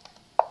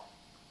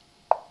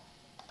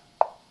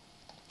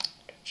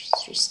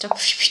 Just restart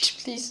repeat,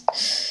 please.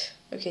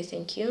 Okay,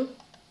 thank you.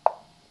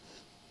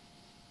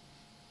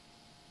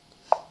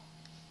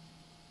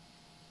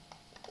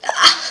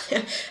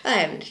 I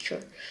am not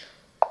sure.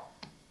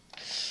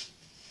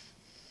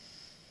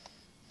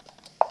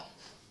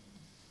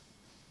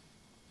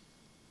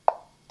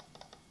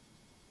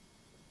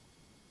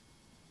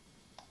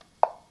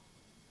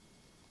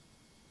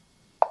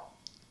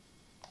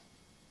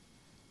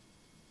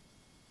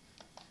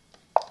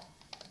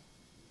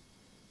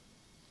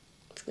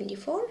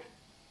 $24.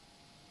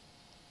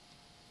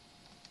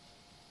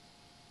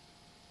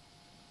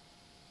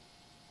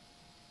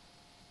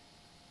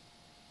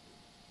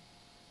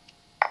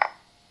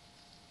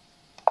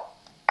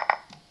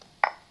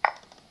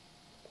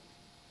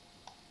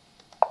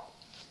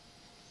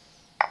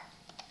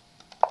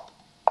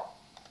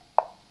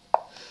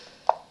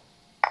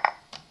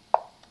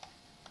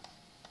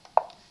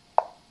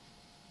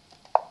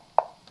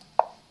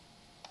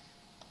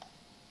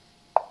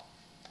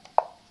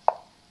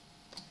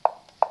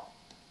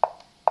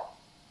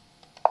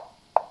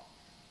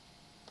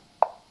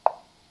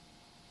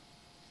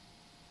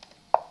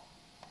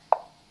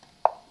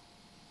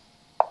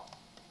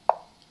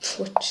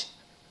 What?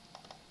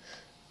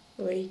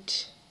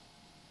 Wait.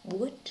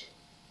 What?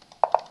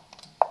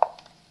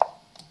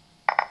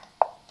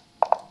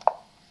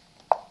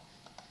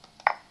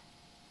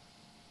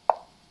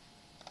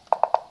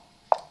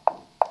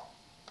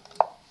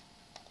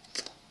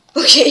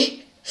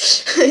 Okay.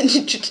 I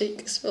need to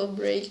take a small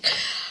break.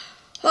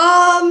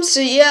 So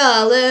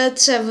yeah,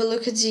 let's have a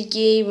look at the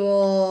game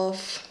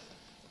of,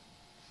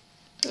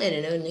 I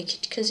don't know,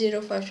 Nikitka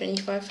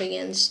 0525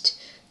 against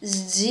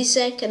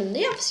Zizek, and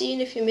yeah, see you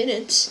in a few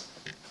minutes.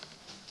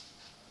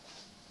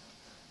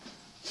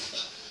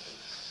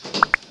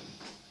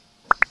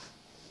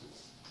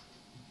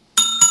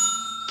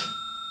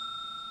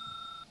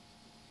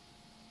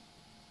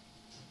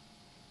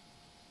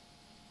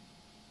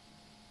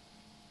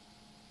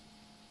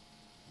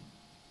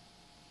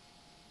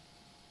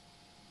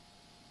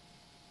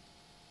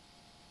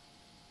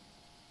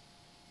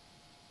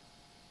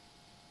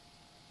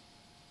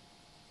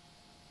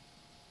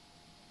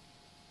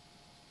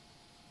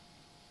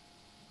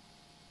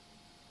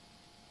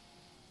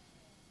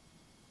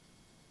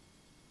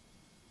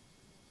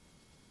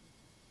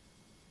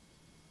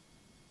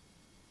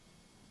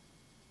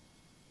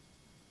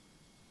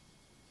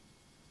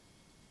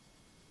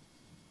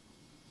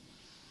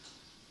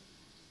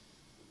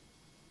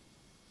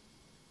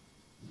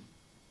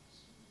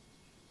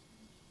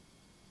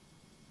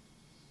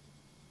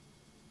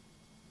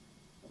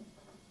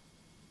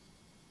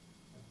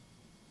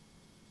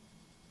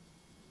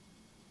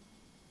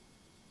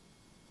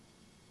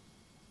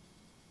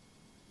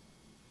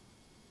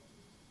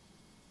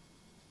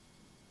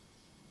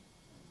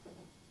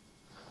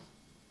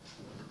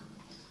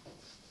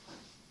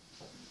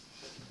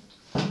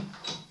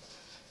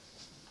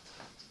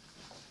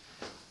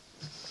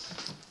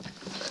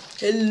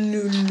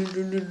 Hello.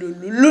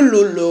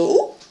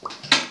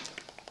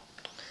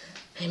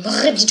 I'm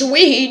ready to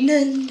win.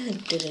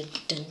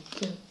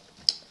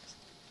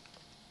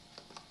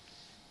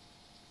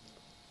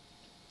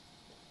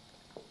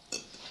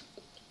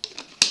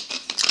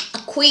 A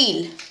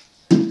quail.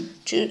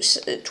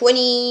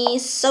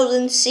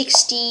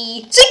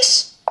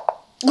 20,066.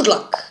 Good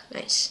luck.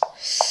 Nice.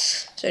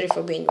 Sorry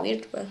for being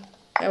weird, but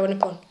I want a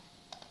pawn.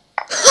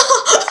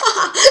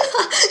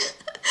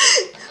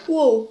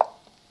 Whoa.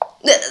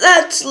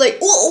 That's like,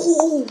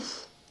 whoa.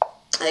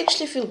 I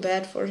actually feel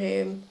bad for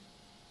him.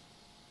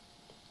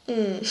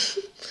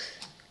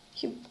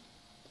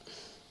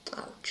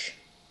 Ouch.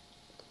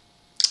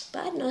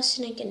 But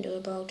nothing I can do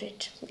about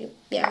it.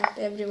 Yeah,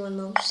 everyone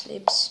now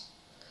sleeps.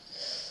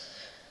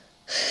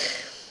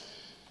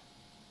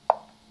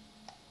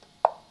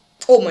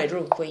 Oh my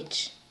rook,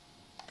 wait.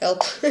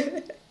 Help.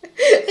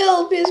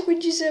 Help, yes,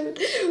 G7.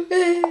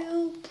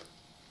 Help.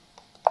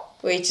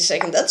 Wait a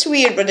second, that's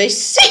weird, but I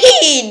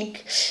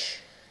think,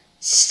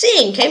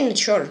 I'm not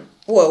sure.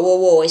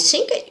 Whoa, I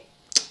think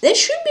there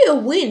should be a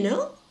win,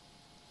 no?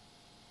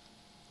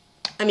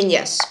 I mean,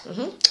 yes.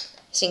 I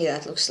think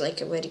that looks like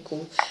a very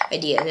cool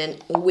idea. And then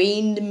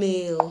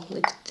windmill,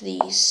 like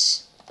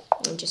this.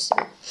 Just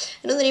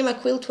another name,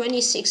 Quill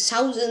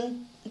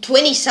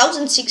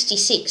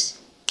 20,066.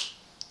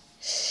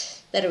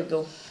 There we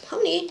go. How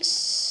many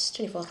eggs?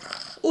 24.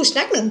 Ooh,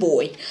 Snackman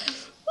boy.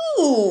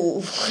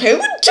 Ooh, I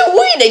want to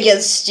win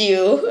against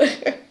you.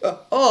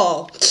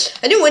 Oh,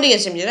 I didn't win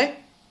against him, did I?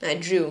 I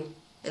drew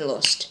and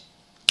lost.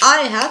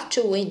 I have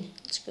to win.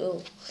 Let's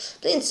go.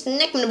 Playing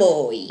Snackman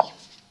boy.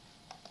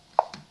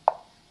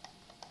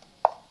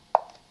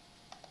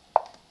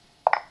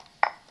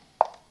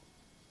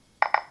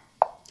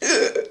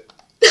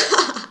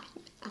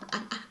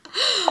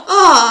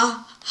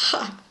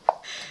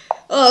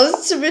 Oh,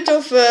 that's a bit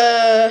of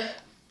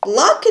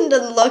luck and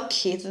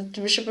unlucky that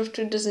the Bishop of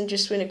 2 doesn't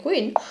just win a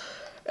queen.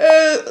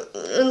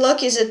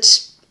 Unlucky is that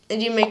it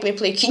didn't make me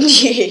play King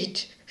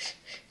D8.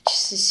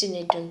 Just a sin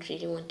I don't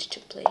really want to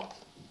play.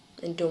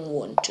 And don't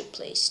want to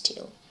play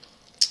still.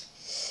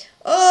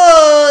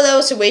 Oh, that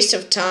was a waste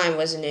of time,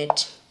 wasn't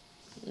it?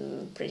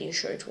 I'm pretty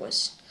sure it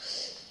was.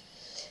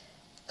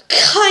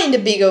 Kinda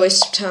big a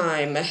waste of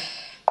time.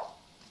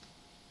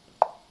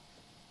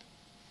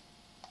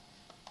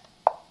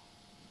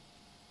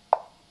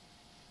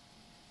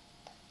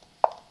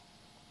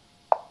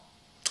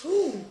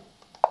 Ooh.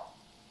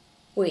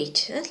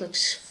 Wait, that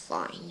looks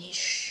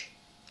fine-ish.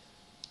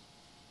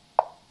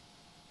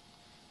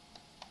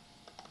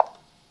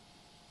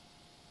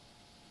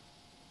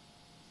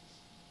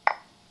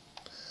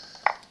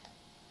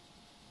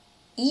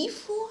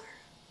 E4?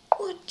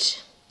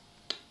 What?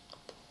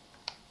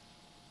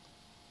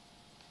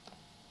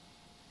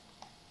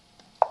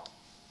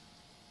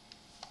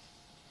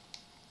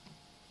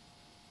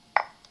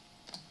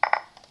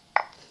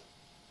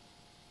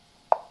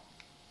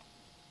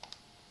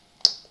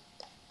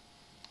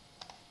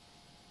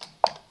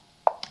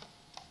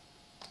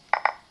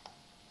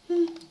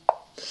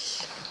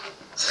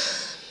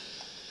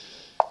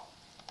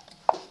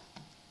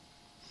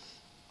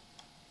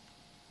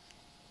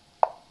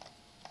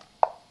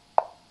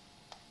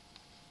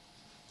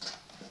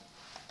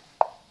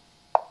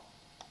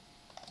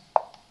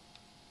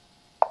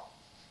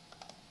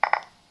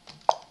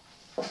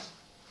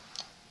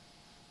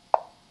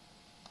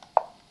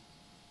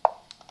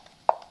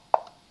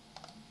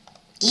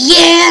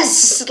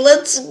 Yes!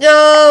 Let's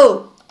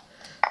go!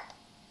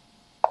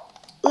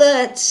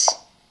 Let's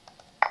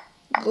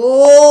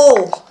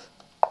go!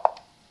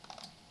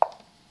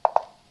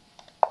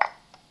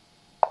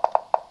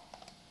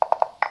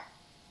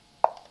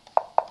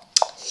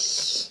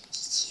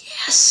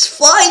 Yes,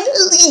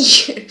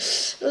 finally!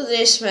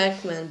 There's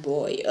Smackman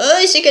boy. Oh,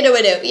 I think I know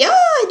what I do. Yeah,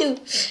 I do.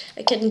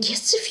 I can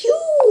guess the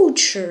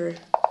future.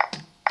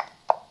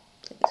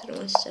 Thanks for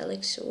my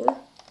Elixir.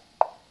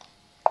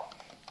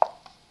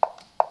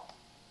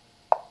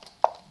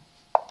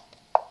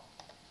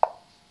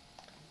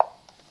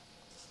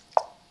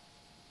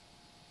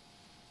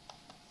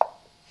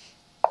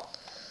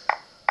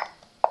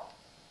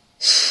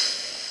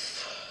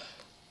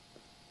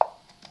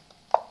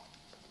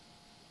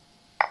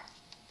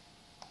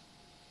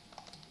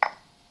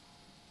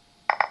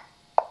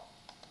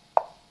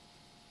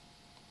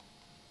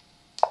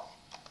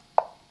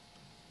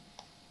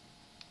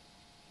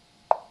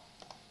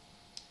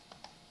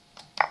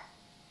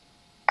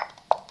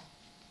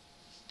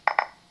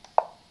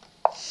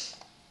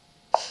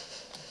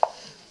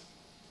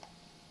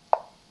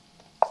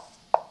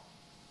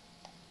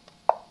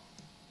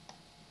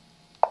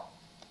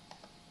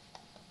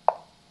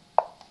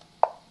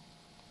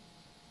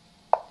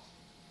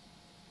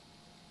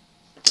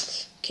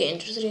 Okay,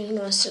 enter the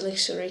Grandmaster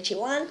Elixir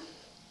 81.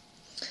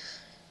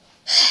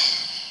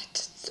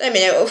 I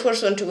mean, I of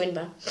course want to win,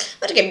 but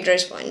the game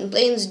is fine.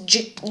 Playing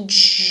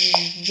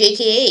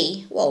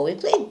JKA. Wow, we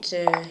played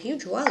a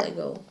huge while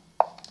ago.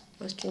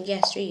 Must have been,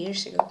 yeah, 3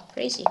 years ago.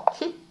 Crazy.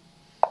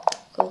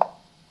 Cool.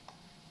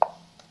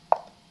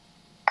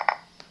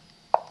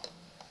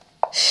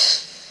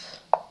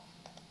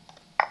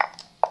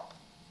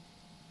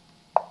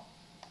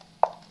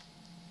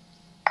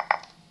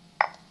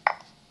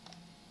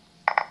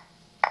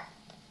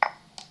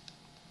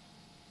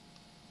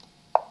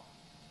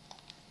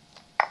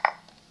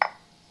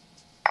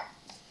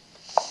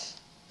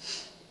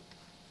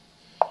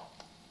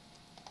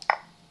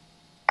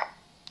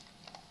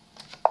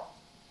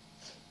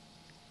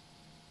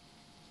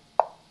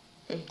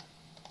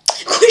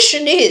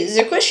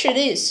 question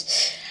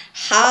is,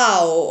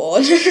 how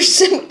on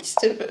earth am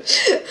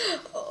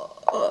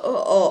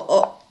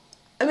I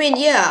I mean,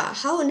 yeah,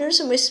 how on earth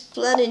am I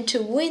planning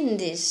to win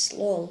this?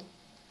 Lol.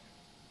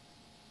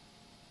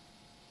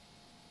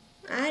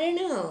 I don't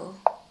know,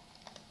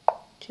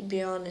 to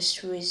be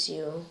honest with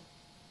you.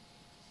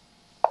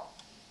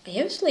 I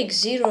have like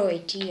zero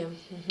idea.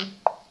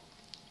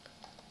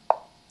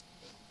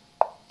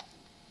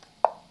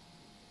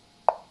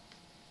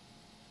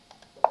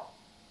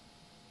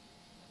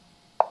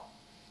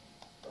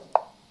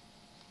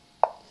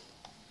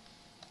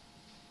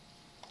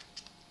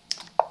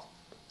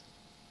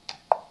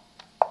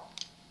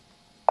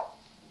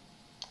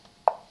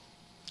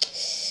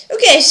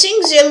 Okay, I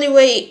think the only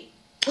way.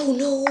 Oh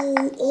no!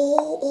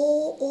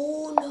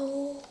 Oh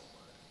no!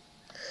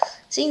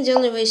 I think the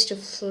only way is to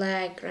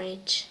flag,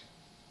 right?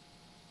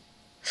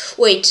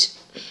 Wait.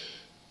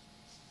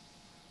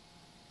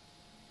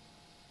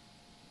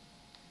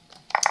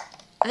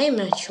 I am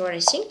not sure. I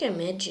think I'm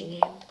edging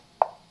him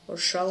or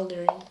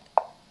shouldering.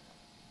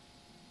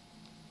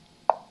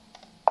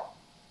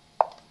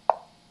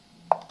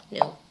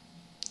 No.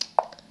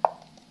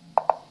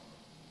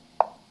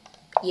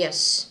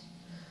 Yes.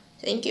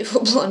 Thank you for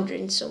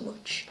blundering so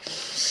much.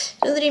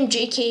 Another name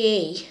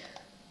JKA.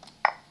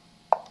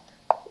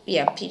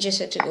 Yeah, he just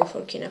had to go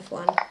for king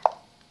f1.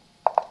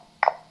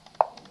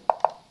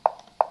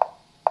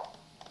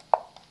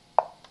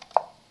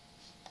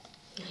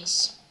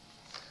 Nice.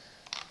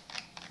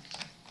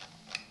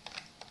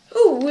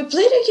 Oh, we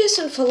played, I guess,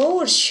 on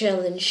followers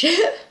challenge.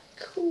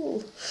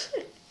 Cool.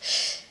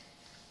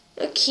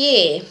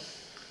 Okay.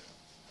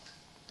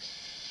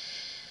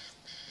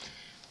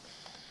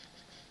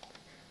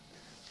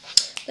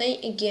 Play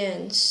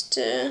against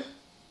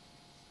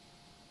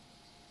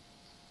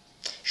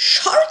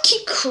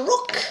Sharky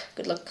Crook.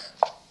 Good luck.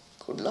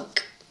 Good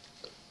luck.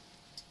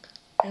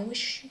 I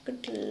wish you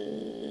good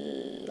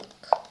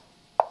luck.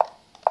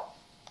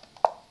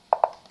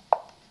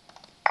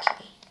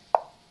 Okay.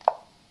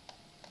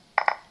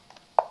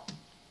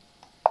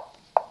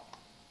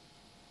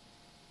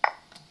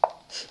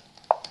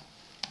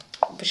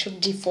 Bishop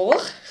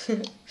d4?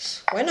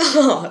 Why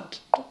not?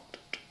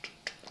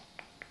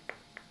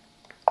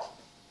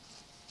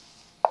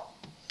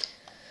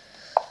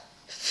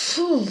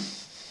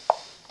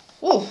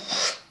 Oh.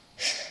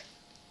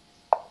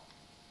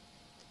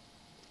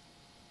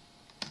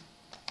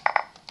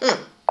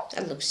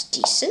 That looks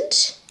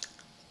decent.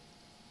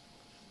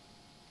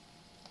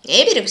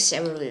 Maybe the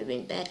 7 would have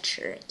been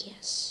better, I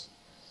guess.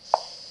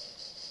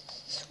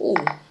 Oh,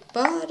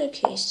 but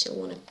okay, still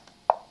want to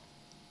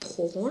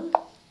pawn.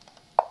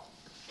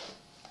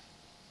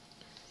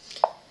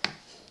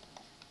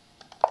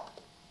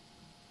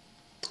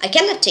 I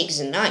cannot take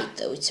the knight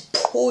though, it's a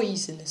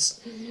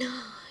poisonous knight.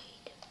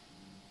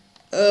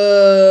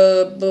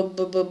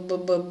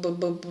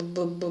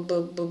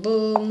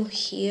 Boom,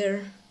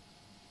 here.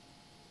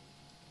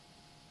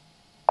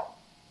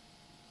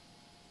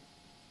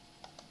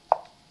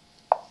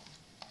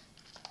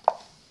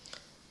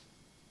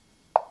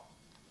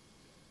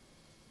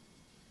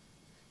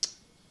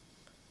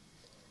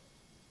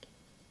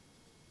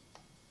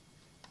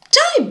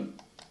 Time!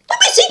 What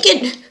am I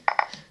thinking?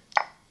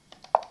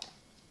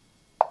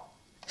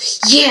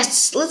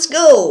 Yes, let's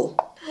go.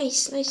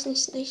 Nice, nice,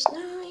 nice, nice,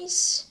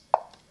 nice.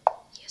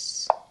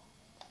 Yes.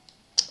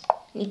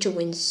 Need to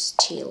win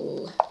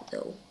still,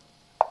 though.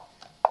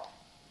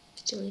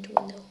 Still need to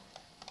win, though.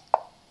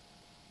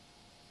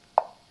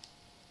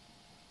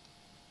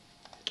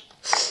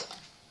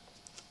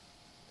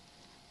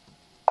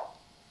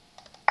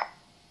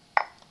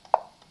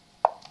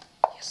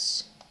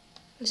 Yes.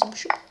 There's a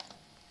bishop.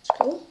 Let's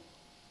go.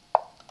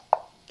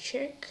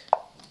 Check.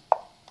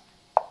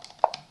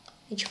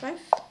 H5.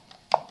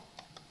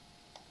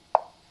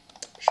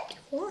 Bishop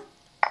d4.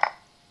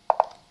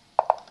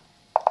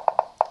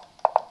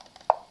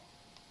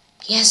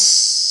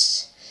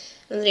 Yes!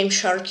 Another name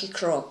Sharky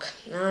Croc.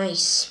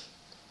 Nice.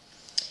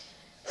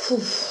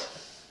 Whew.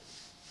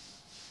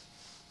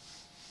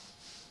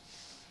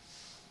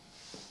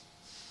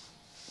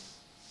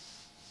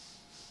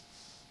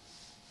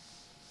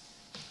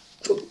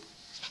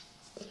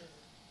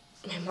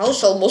 My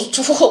mouse almost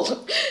fallen.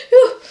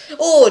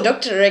 Oh,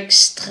 Dr. X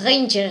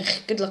Stranger.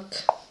 Good luck.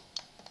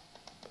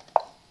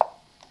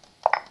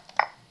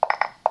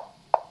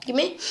 Give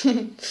me.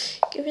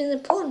 Give me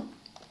the pawn.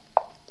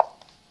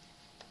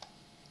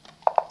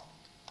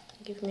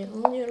 Give me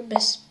all your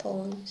best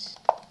pawns.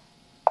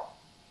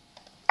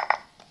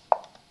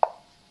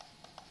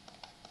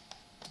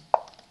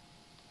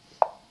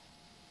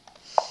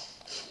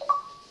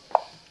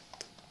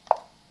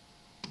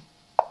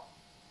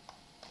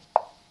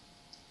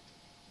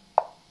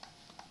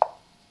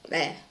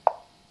 There.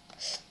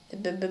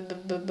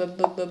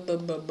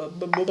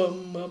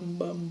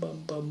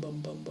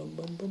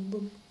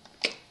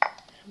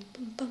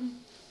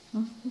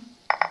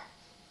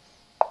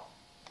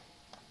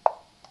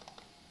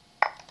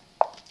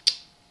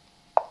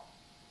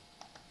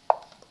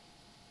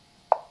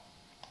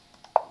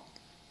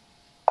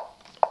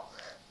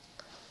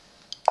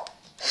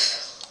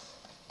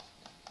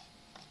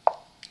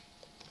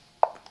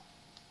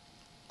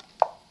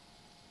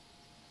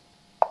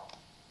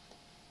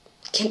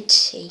 Can't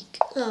take.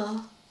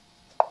 Oh.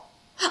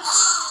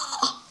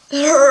 Ah,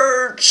 it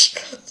hurts.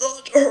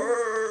 That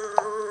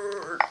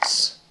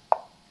hurts.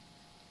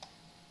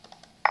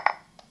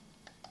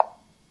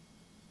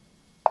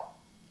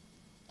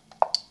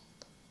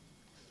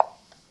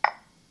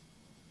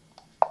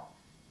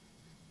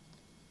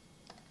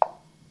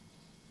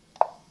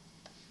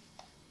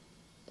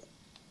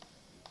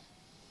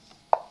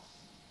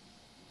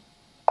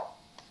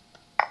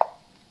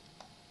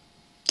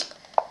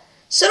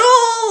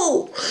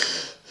 So,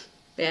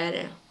 yeah,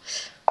 no,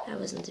 that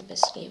wasn't the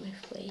best game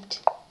I've played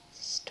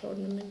this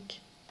tournament.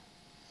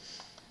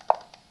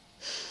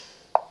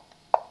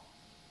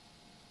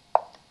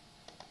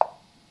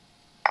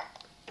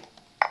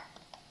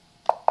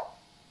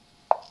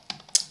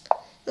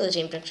 Another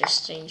team Dr.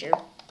 Stranger.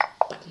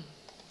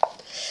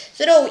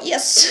 So,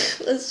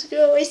 yes, let's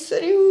go, I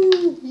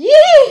through.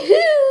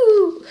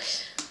 Yahoo!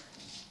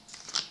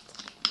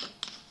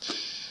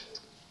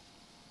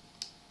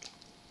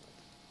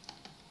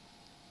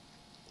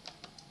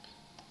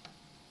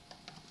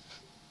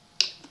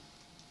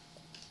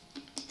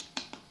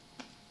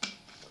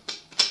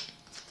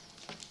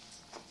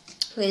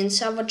 When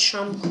Savage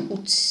Sham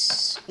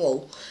Hoots.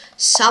 Whoa.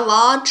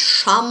 Savage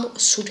Sham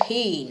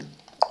Sudhain.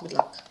 Good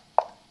luck.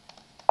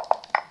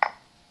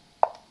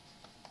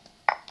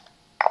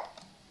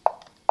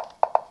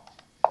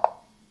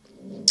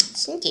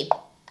 Sneaky.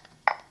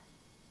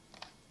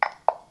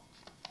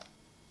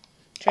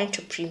 Trying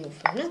to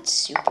pre-move. I'm not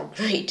super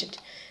great at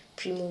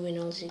pre-moving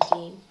all the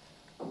game.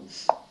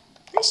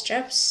 Nice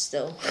traps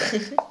though.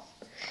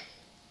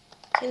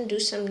 Can do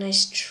some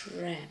nice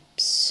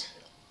traps.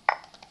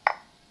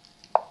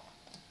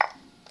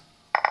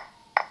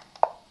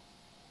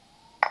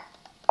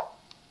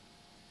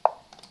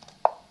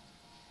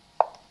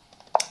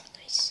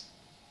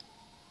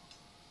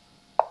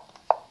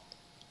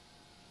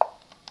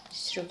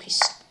 Rook is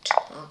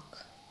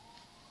stuck.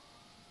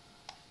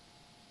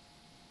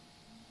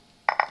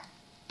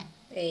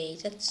 Hey,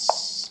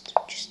 that's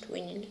just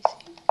win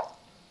anything.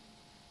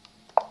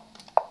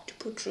 To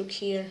put rook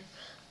here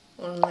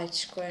on light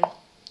square,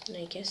 and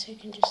I guess I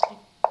can just like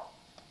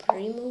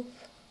pre-move.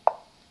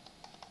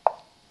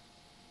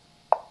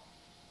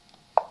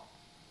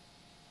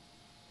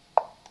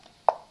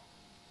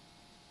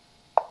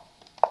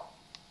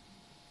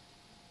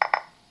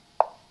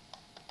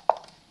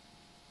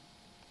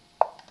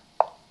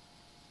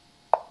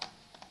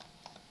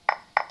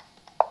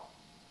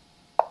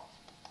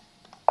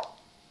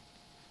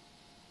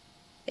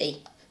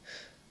 Hey.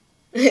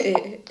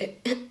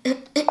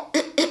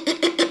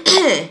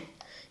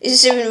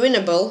 Is this even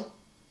winnable?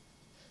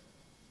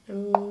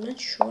 I'm not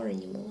sure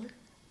anymore.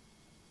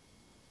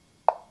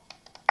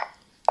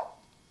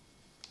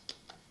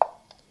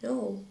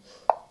 No.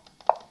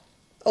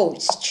 Oh,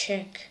 it's a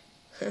check.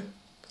 Huh,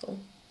 cool.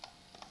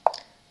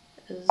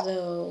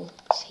 Though,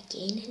 is I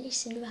gain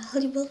anything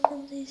valuable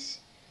from this?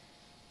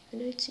 I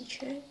know it's a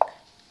check.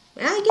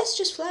 I guess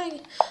just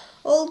flag.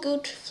 All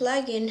good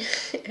flagging.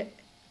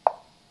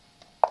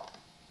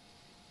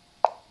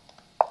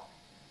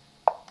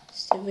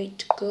 It's the way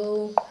to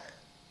go.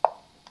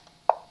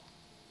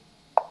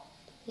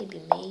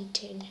 Maybe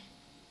mating.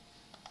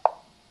 I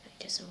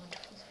guess I want to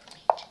fall for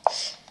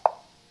mate.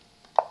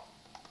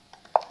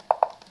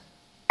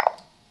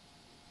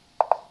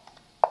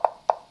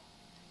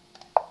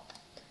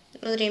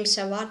 Another name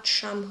Savage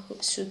Sham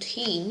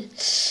Sudhain.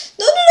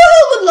 No,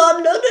 hold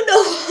on, no,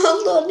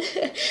 hold on.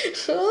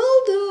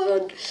 Hold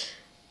on.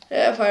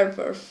 Fire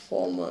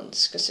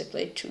performance, because I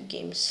played 2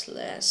 games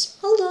less.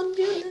 Hold on,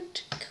 we're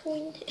not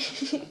going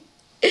to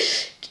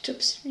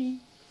top 3.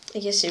 I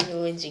guess if we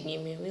win the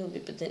game, I will be,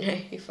 but then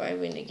if I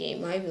win the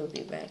game, I will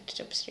be back to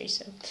top 3,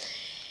 so.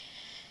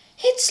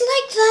 It's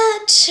like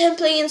that. I'm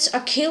playing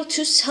Akil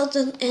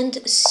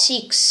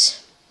 2006.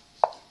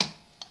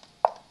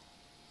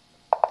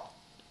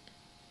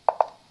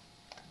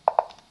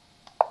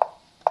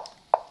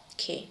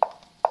 Okay.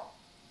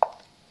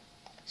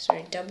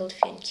 Sorry, double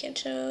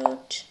fianchet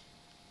out.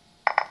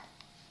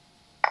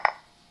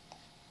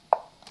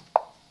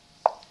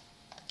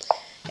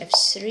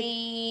 F3,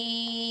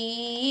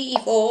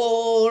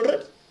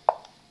 E4.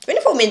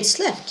 24 minutes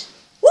left.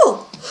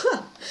 Whoa!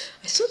 Huh.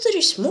 I thought there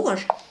is more.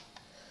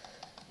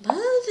 But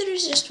there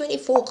is just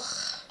 24.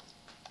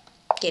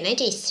 Okay,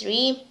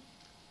 93.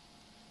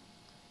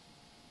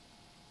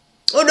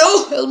 Oh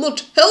no!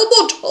 Helmut!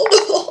 Helmut! Hold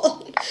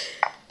on!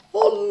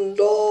 Hold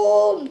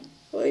on!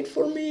 Wait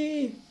for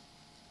me.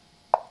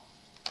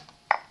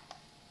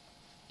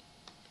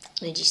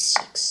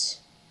 96.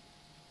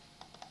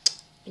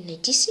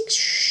 96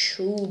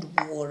 should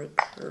work,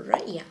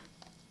 right? Yeah.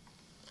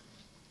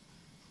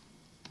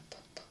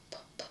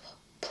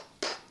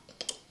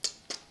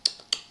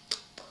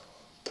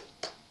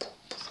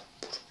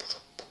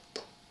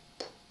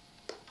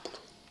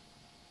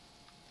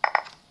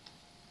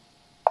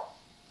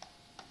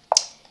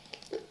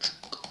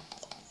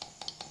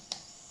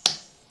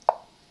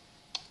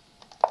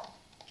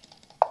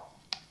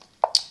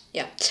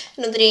 Yeah,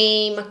 another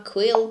name,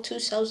 Quill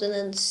 2000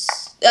 and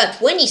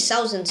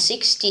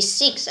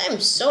 20,066.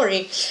 I'm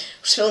sorry,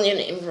 spelling your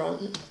name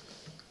wrong.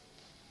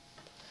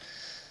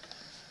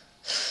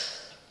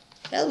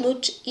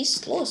 Helmut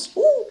is lost.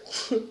 Ooh,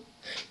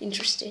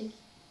 interesting.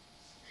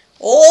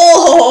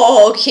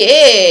 Oh,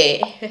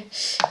 okay.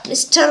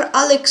 Mr.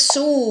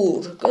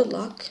 Alexur. Good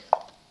luck.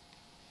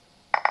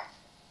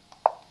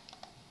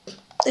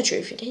 Not sure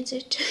if he needs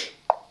it.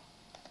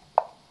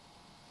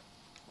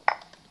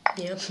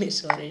 Yeah,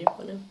 miss already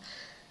for him.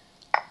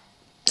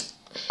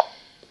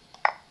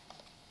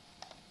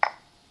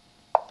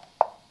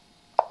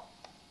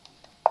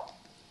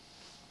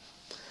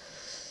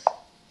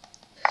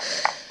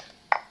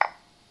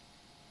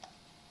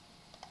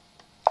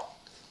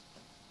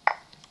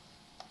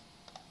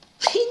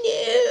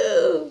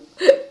 No!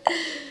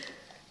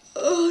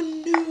 Oh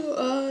no!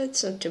 Oh,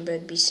 it's not too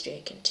bad. B3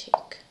 I can take.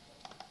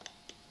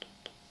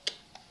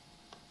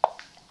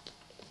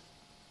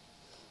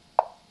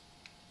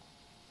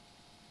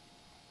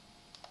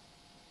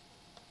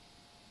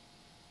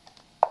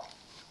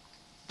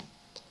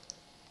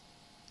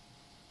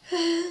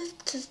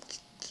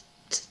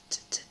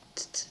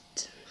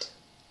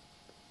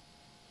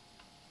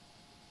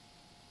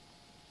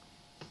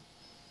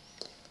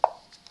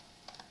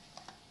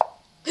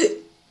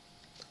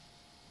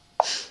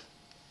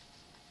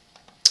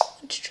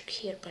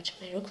 Here, but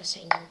my rook was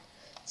hanging,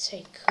 so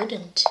I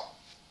couldn't.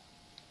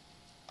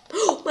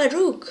 Oh, my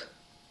rook!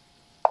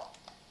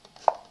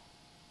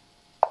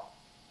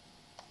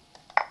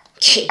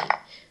 Okay.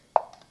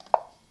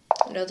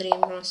 Another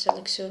Grandmaster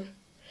Elixir.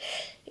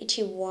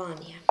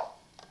 81, yeah.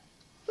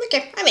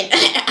 Okay, I mean.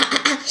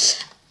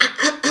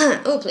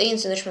 Oh, playing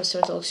international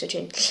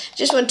oxygen.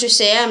 Just want to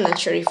say I'm not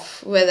sure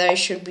whether I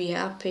should be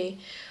happy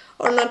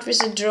or not with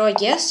the draw.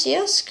 Yes,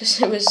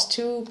 because I was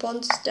 2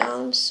 pawns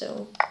down,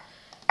 so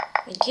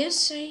I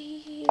guess I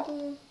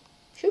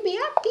should be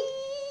happy.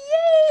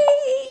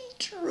 Yay!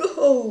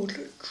 Draw.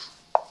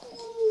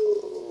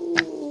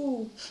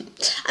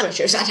 I'm not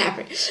sure if that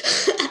happened.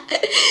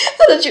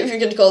 I'm not sure if you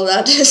can call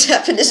that as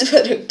happiness,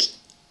 but okay.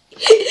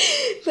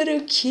 But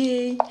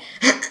okay.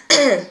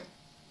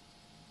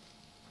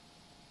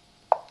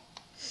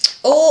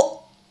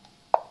 Oh,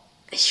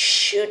 I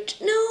should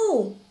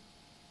no.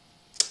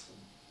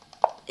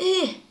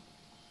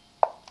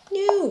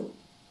 No.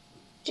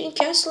 Didn't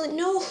castle it.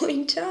 No,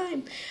 in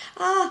time.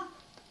 Ah.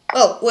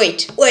 Oh,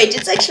 wait.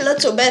 It's actually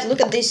not so bad. Look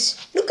at this.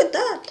 Look at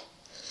that.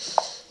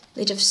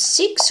 Knight of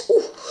 6.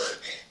 Ooh.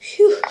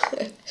 Phew.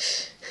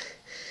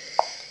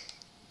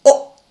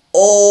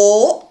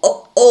 Oh.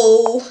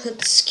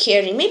 That's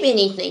scary. Maybe I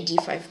need knight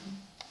d5.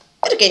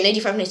 But okay, knight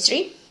d5, knight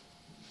 3.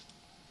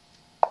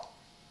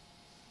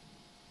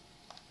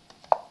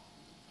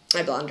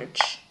 I blundered.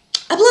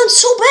 I blundered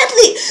so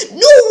badly!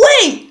 No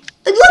way!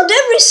 I blundered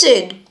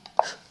everything!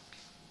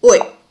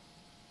 Wait.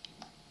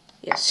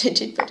 Yes, I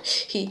did, but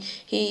he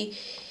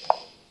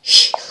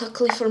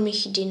luckily for me,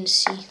 he didn't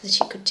see that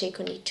he could take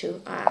on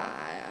e2.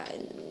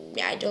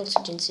 Yeah, I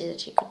also didn't see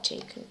that he could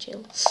take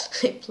until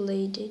I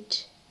played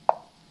it.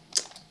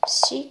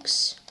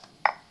 6.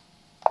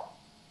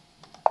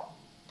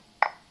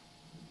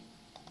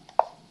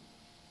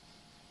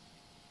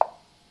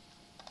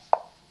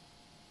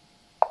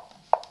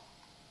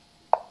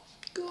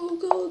 Go.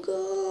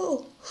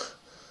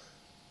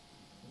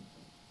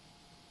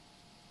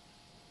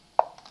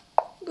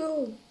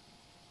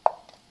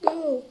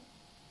 Go.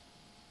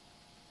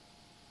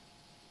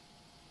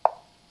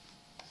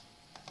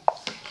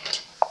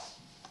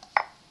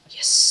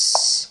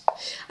 Yes.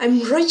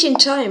 I'm right in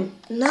time.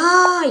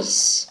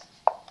 Nice.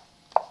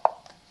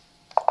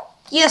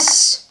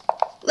 Yes.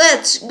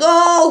 Let's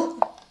go.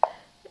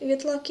 I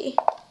get lucky.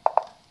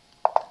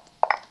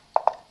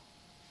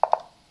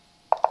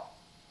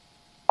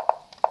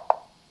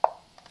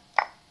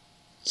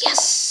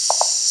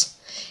 Yes.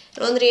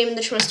 One dream in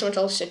the Cherniaiev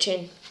also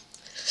chin.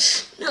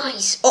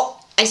 Nice. Oh,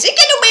 I think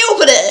I know my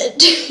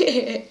opponent.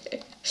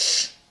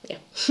 Yeah.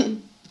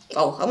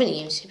 Oh, how many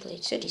games he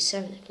played?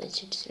 37. I played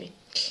 33.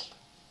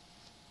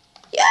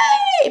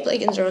 Yay! Play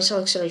against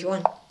Grandmaster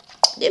 1.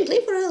 Didn't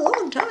play for a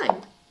long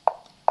time.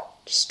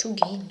 Just 2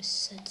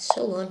 games. That's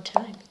so long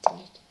time,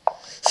 isn't it?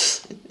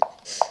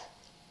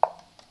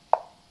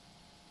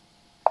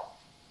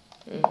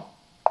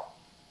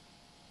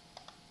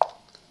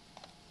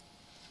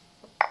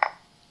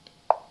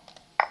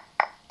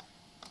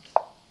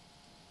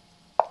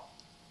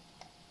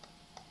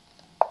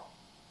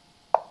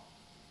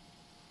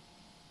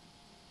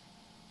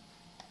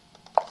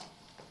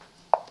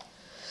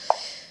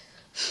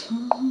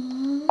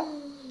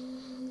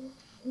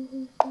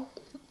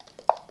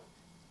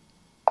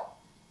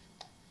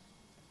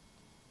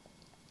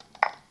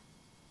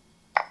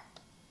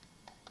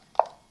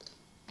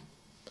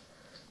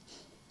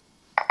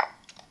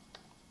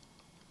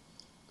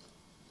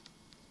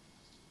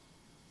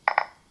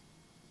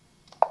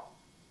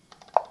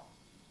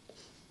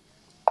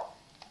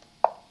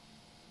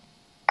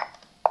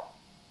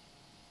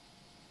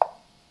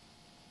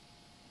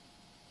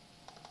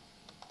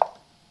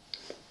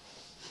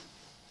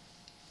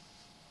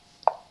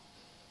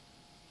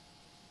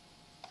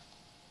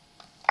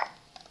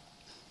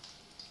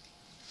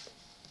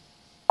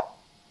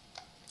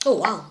 Oh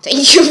wow,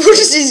 thank you for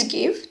this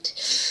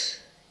gift.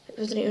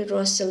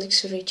 Grandmaster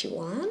Elixir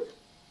 81.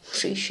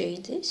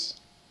 Appreciate this.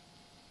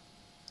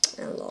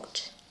 A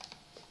lot.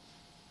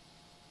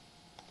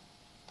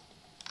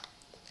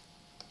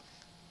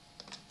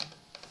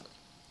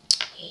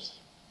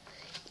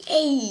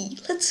 Hey,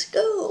 let's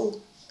go!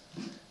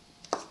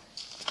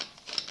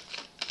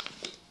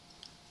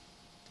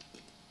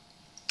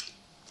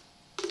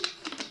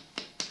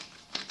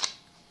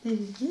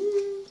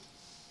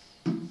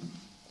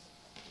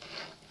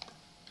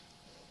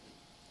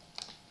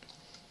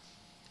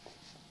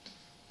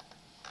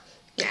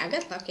 Yeah, I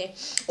got lucky.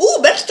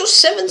 Oh, back to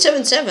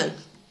 777.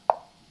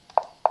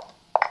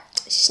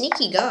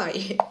 Sneaky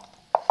guy.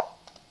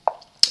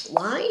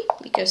 Why?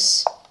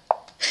 Because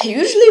I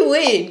usually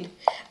win,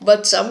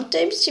 but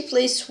sometimes he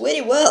plays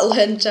very well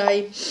and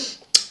I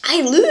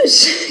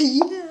lose.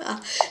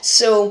 Yeah.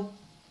 So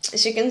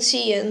as you can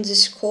see on the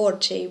score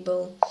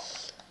table,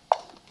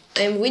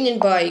 I'm winning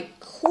by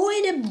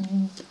quite a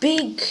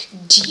big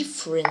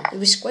difference. It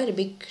was quite a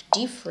big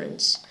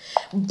difference,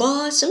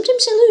 but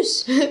sometimes I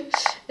lose,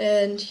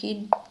 and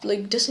he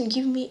like doesn't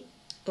give me.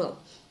 Well,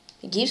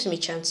 he gives me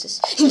chances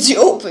in the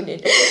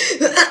opening,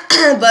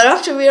 but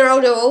after we are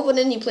out of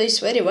opening, he plays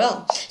very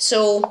well.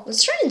 So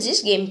let's try in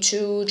this game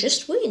to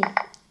just win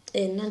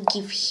and not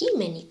give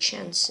him any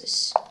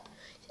chances. I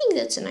think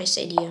that's a nice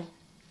idea.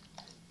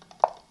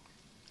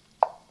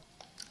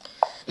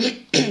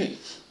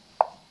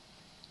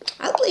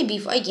 I'll play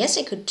b5. I guess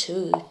I could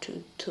too.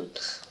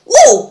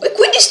 Whoa! A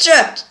queen is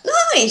trapped!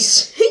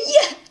 Nice!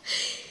 Yeah!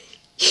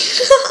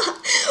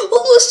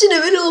 Almost in the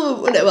middle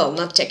of a... Well,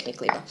 not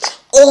technically, but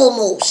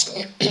almost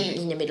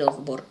in the middle of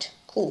the board.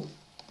 Cool.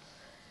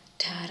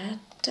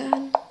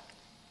 Ta-da-da.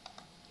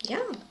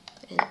 Yeah.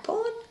 And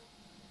pawn.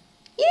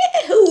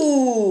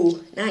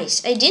 Yahoo!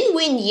 Nice. I didn't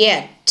win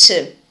yet.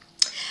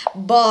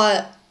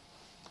 But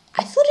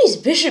I thought his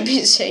bishop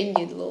is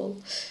hanging, lol.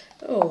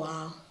 Oh,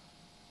 wow.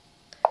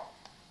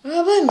 But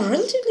I'm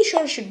relatively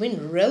sure I should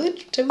win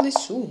relatively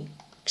soon.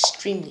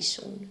 Extremely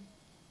soon.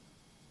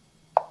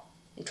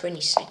 In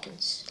 20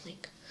 seconds.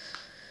 Like.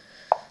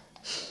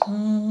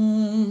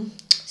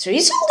 So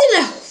he's holding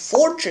a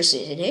fortress,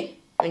 isn't he?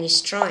 I mean, he's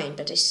trying,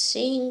 but I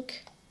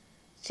think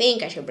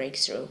I should break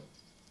through.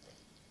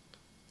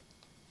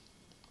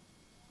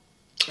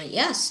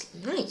 Yes,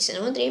 nice.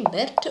 And Andre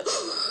Berto.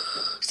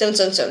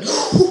 777.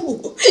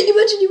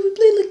 Imagine if we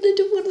played like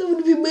 91, that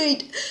would be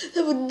made.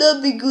 That would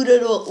not be good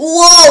at all.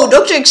 Whoa,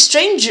 Dr.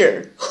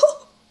 Exchanger.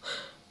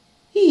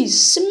 He's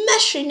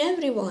smashing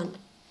everyone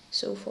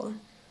so far.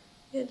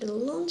 Yeah, the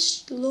long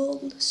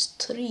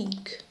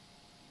streak.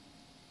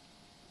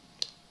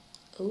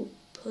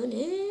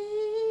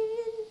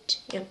 Opponent.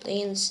 Yeah,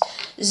 playing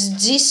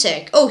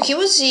Zizek. Oh, he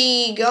was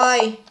the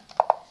guy.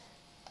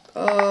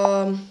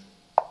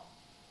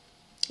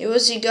 He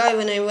was the guy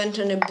when I went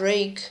on a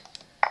break.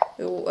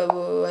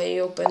 I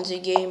opened the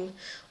game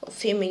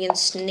of him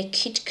against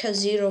Nikitka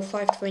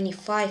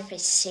 0525, I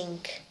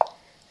think.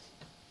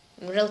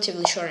 I'm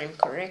relatively sure I'm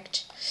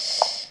correct.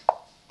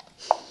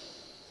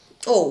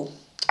 Oh,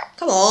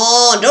 come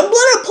on, don't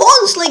blunder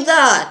pawns like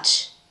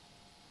that.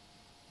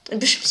 And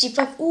bishop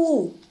c5,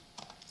 ooh.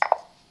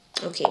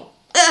 Okay.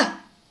 Ah!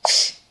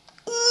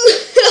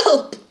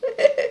 Help!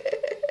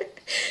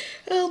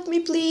 Help me,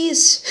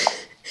 please.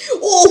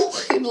 Oh,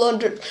 he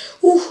blundered.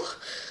 Ooh.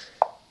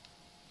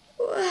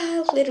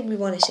 Well, later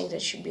b1, I think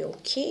that should be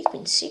okay.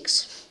 Queen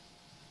 6.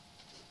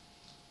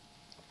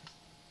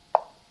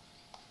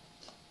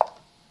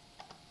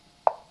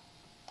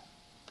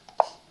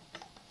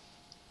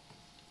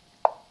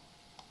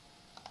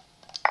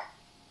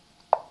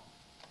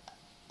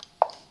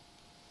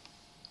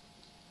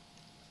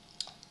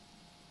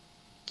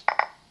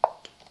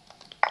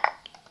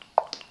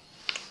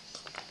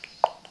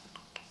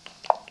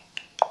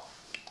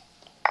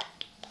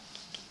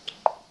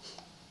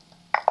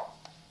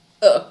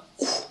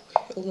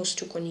 Almost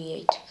took on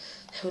e8.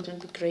 That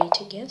wouldn't be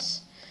great, I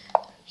guess.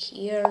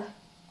 Here.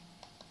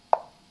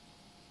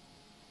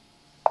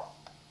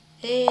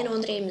 And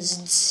Andrei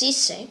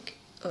Zizek.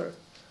 Or,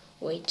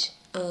 wait.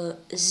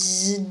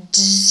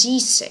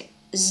 Zizek.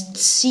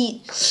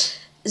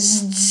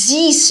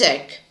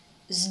 Zizek.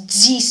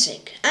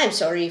 I'm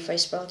sorry if I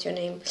spelled your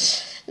name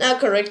not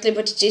correctly,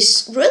 but it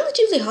is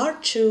relatively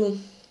hard to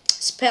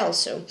spell,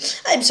 so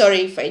I'm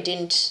sorry if I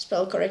didn't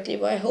spell correctly,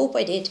 but I hope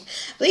I did.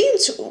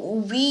 Please,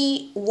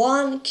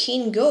 v1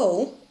 king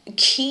go.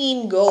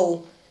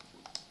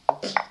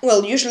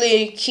 Well,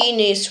 usually king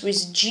is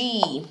with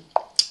g.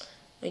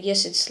 I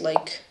guess it's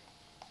like,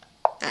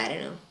 I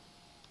don't know,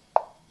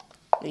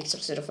 like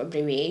some sort of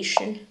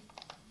abbreviation.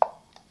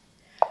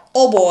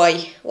 Oh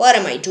boy, what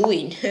am I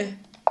doing?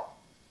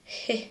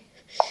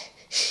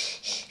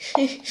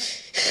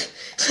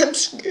 I'm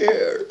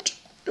scared.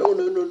 No.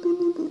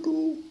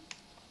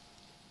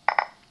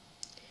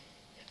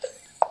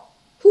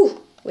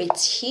 Whew, wait,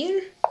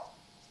 here?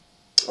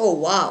 Oh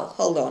wow,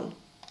 hold on.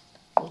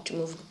 I need to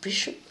move the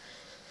bishop.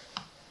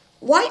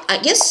 Why? I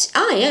guess,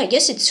 yeah, I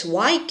guess it's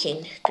Y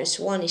king, because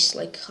one is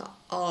like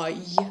I.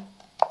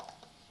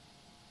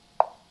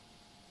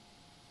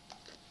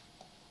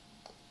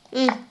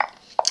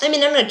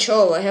 mean, I'm not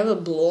sure. I have a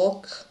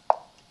block.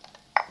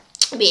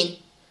 I mean,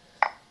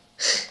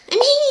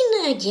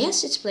 I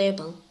guess it's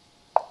playable.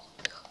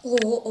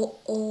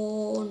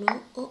 Oh,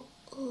 no.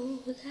 Oh,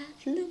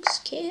 that looks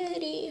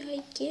scary,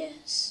 I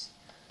guess.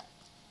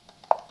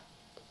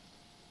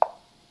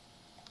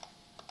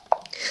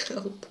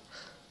 Help.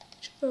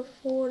 H4,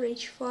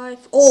 H5.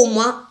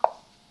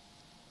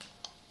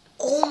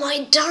 Oh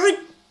my dark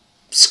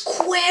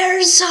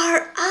squares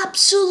are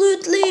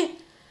absolutely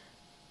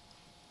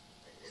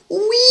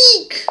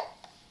weak.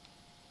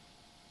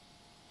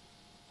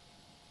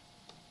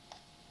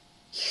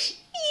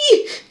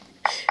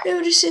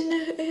 Everything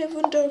I have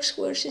on dark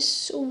squares is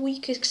so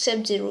weak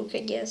except the rook, I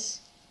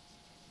guess.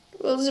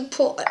 Well, the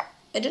pawn.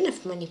 I don't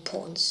have many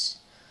pawns.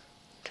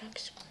 Dark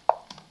square.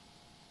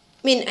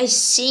 I mean, I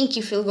think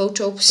if you'll go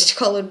to opposite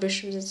colored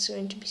bishop, that's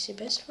going to be the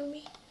best for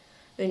me.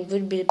 I mean, it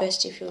would be the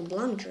best if you'll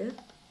blunder.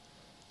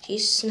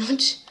 He's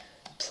not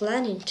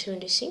planning to,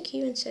 and I think he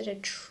even said I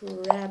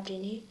trapped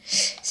in here.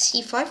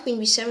 C5, queen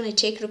b7, I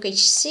take rook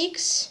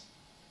h6.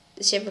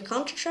 Does he have a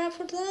counter trap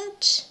for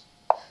that?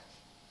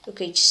 Rook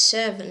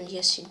h7,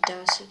 yes he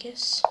does, I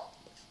guess.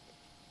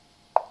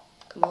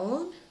 Come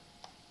on.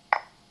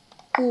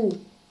 Ooh,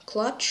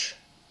 clutch.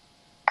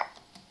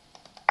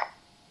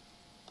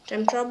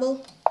 Time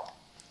trouble.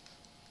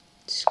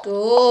 Let's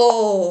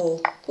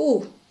go.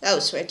 Ooh, that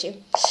was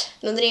sweaty.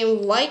 Another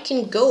name, why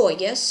can go, I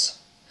guess.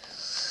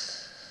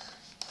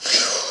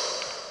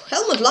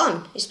 Helmut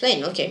Lan is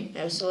playing. Okay,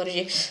 I was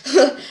already.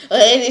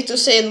 I need to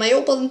say my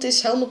opponent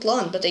is Helmut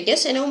Lan, but I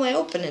guess I know my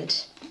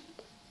opponent.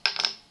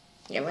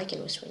 Yeah,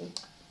 Viking was winning.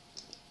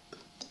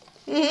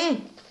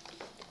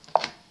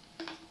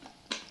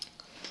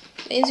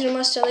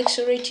 Grandmaster Alex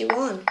already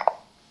won.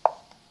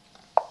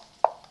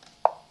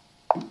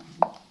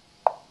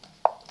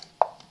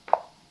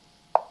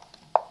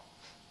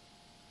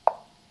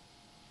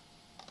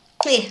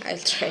 Yeah, I'll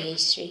try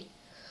h3.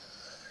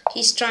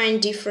 He's trying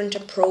different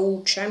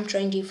approach. I'm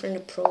trying different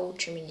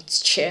approach. I mean,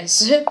 it's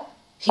chess.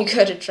 You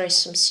gotta try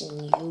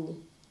something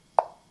new.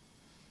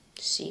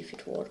 See if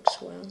it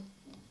works well.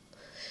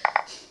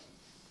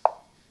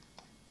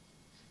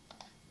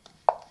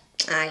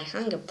 I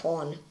hung a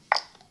pawn.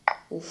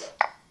 Oof.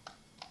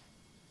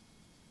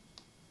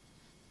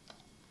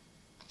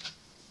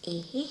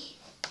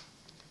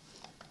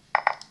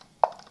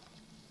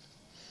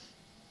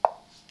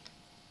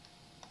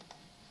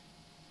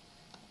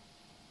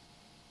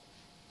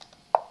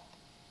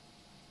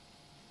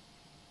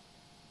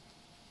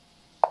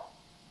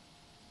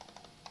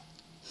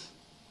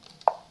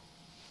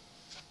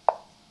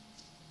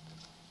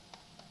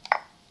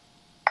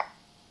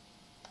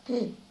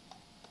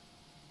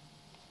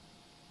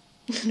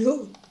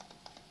 No.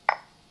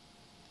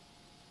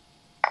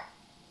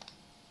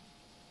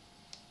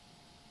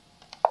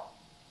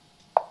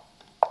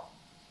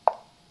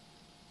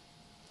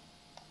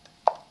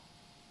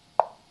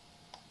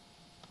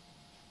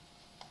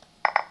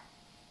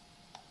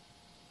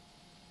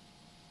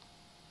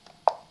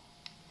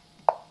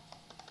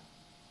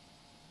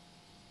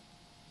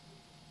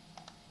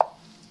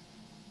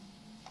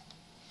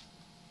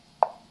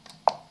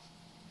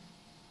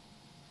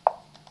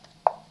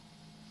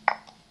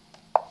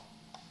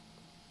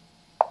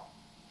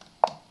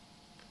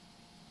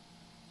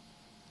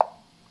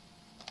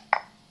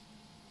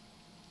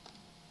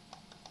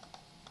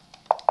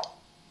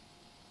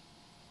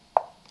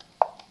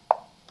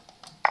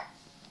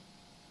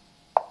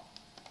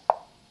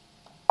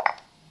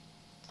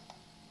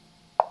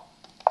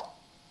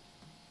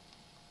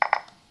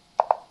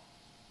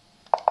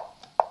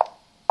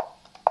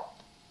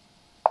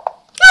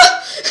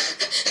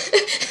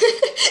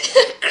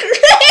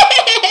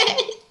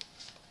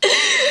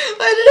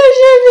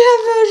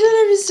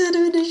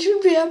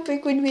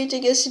 Epic when wait, I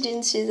guess you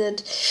didn't see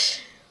that.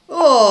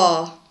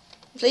 Oh,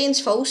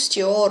 Plains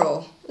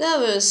Faustioro. That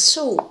was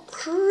so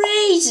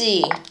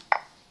crazy.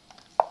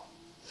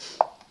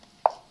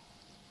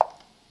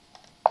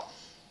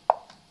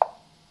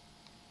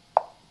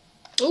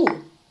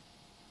 Ooh.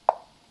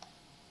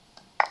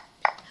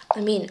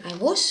 I mean, I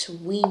was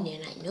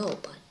winning, I know,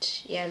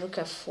 but yeah, rook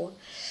f4.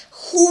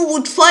 Who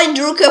would find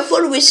rook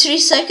f4 with 3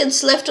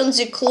 seconds left on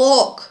the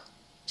clock?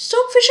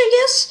 Stockfish, I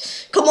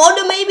guess?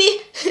 Commander,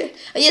 maybe?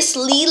 Yes,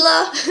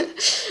 Leela.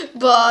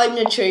 But I'm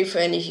not sure if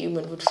any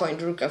human would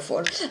find rook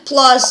f4.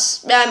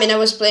 Plus, I mean, I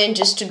was playing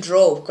just to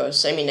draw,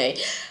 because, I mean, I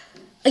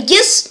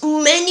guess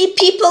many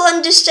people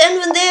understand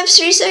when they have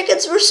 3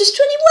 seconds versus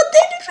 21. They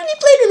don't really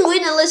play to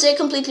win unless they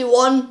completely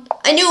won.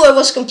 I knew I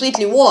was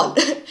completely won.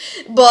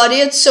 But he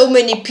had so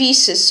many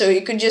pieces, so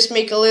he could just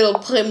make a little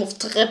prime of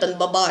trap and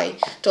bye-bye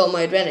to all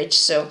my advantage.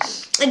 So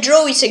a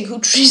draw is a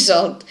good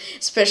result,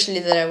 especially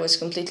that I was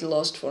completely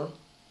lost for.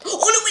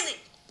 Oh no,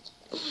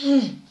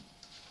 wait!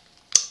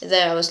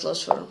 There I was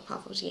lost for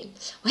half of the game.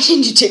 Why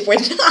didn't you take my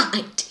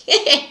knight?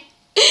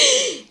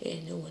 Yeah,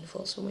 no one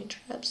falls for my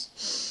traps.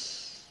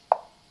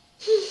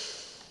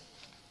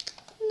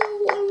 No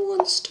one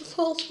wants to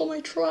fall for my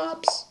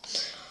traps.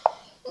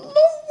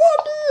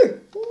 Nobody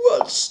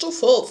wants to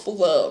fall for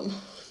them.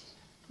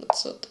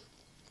 That's it.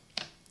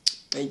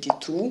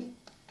 82.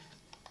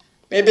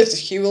 Maybe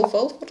he will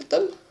fall for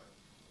them.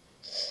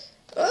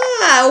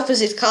 Ah,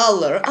 opposite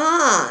color.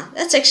 Ah,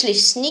 that's actually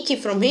sneaky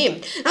from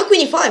him. Now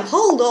queen e5,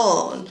 hold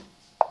on.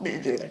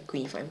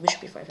 Queen e5,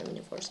 bishop e5, I mean,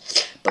 of course.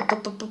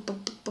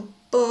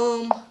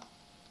 Boom.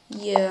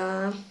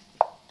 Yeah.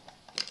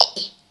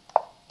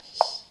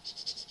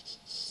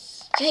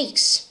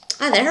 Yikes.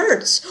 Ah, that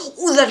hurts.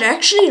 Oh, that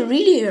actually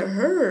really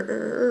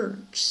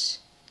hurts.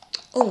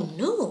 Oh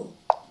no.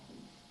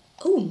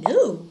 Oh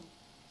no.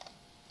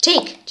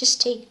 Take,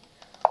 just take.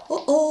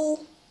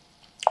 Uh-oh.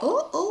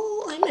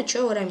 Uh-oh, I'm not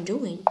sure what I'm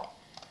doing.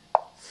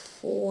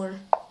 4.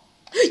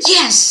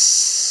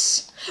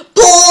 Yes!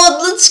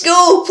 Pawn, let's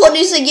go! Pawn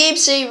is a game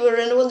saver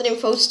and one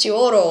reinforced to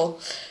auto.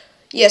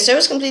 Yes, I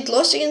was completely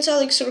lost against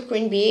Alex or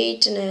queen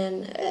b8 and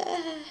then...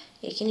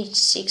 yeah, king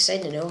h6, I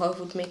don't know how I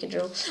would make a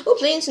draw. Oh,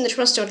 playing in the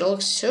trust of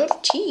Alex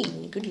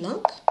 13. Good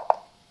luck.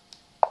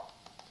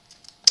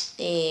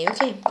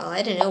 Okay, well,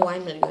 I don't know why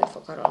I'm not going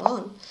for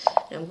Carolan.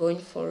 I'm going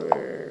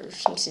for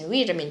something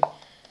weird, I mean...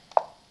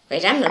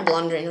 Wait, I'm not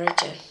blundering right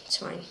there. It's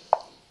fine.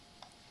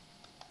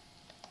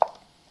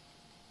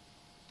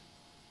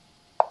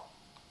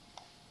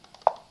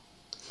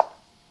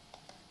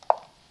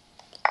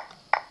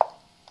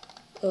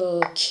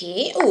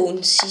 Okay. Oh,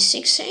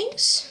 c6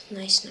 hangs.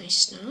 Nice,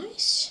 nice,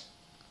 nice.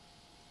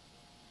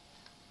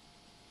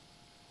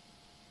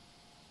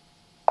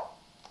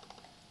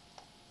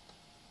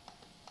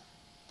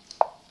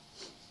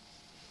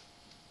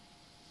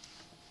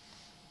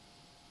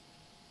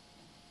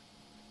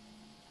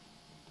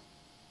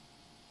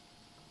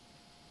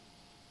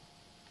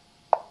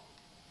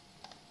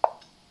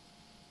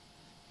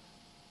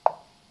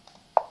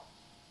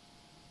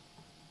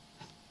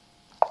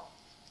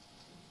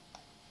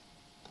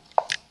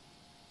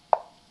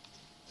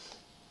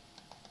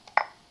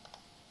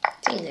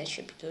 I think that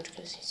should be good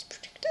because it's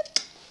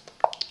protected.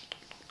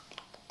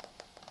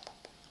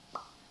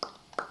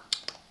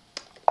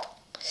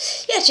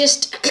 Yeah,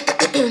 just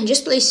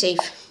just play safe.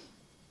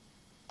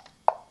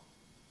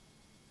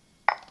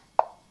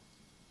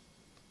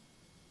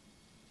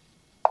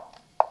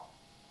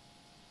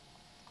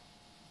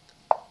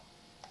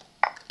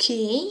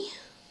 Okay,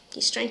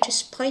 he's trying to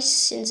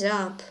spice things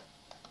up.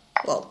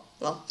 Well,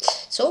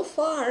 so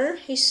far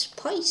he's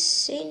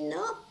spicing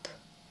up.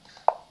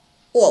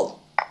 Whoa.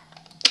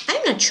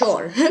 I'm not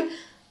sure. I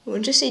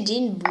want to say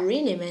didn't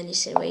bring him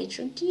anything. Wait,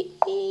 rook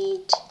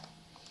d8.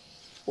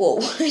 Whoa,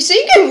 I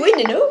think I'm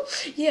winning, no?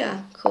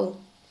 Yeah, cool.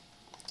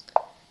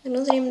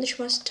 Another image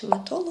was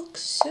Tomatolog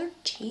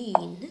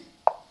 13.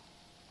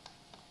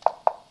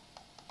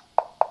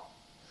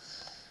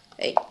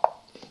 Hey.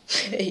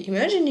 Hey,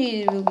 imagine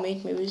he will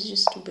make me with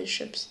just 2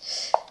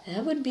 bishops.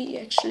 That would be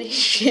actually a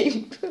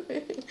shame.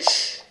 That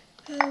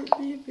would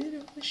be a bit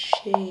of a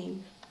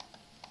shame.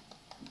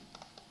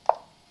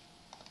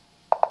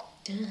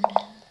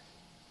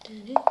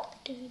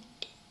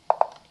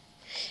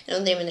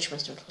 And the image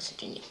must not was it.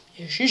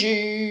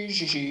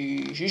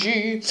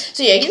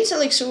 So yeah, against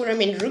Alexur, I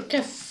mean rook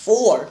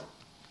f4.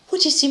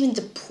 What is even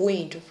the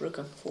point of rook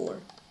f4?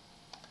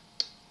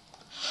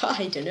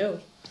 I don't know.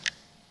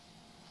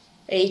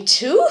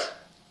 a2?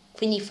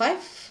 Queen e5?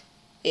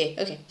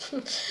 Yeah, okay.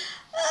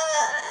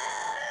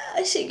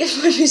 I think I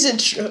might miss a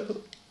draw.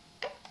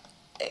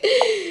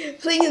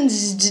 Playing in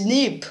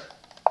Znib.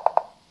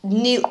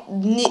 Nilb.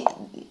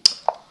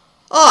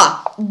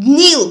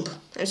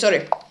 I'm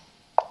sorry.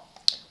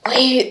 Why are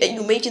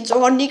you making so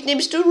hard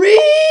nicknames to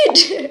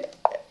read?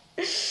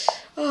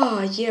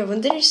 Oh, yeah,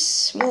 when there's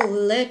small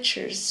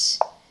letters.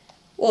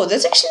 Whoa,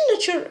 that's actually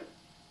not sure.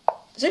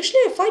 It's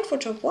actually a fight for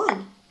top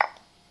 1.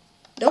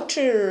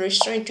 Doctor is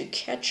trying to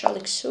catch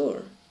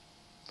Alexur.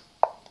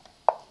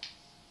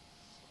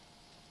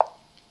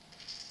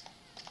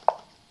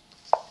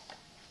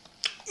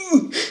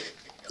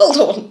 Hold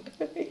on.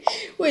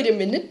 Wait a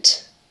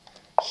minute.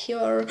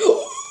 Here.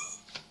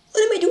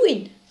 What am I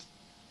doing?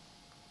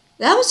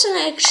 That was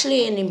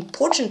actually an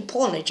important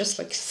pawn. I just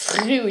like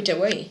threw it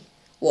away.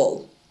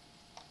 Whoa.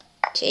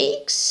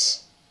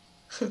 Takes?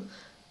 I'm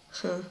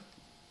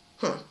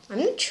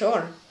not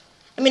sure.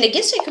 I mean, I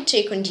guess I could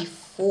take on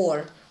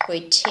d4.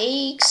 Wait,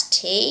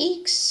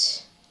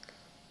 takes.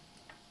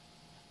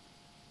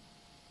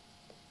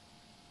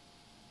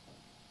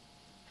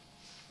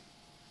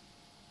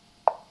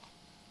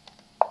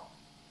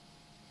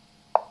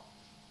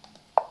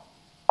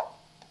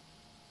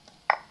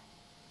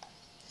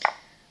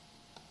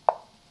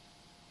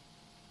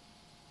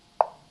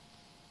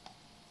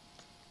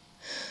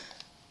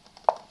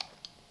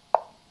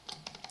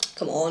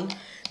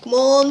 Come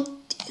on,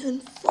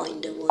 and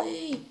find a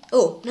way.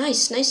 Oh,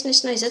 nice.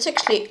 That's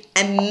actually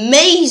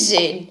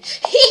amazing.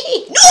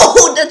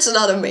 No, that's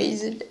not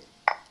amazing.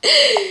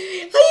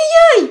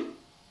 Ay.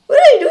 What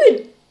are you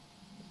doing?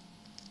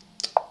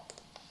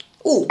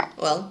 Oh,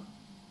 well.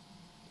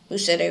 Who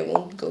said I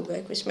won't go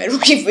back with my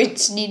rook if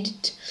it's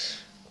needed?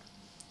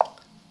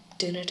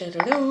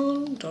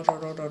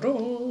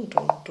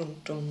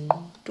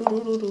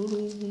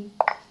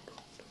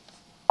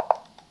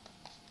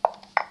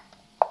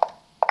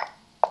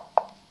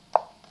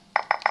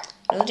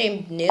 Another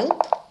game,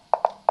 Nilp.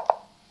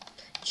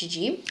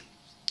 GG.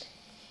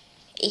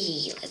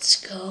 Hey, let's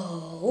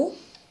go.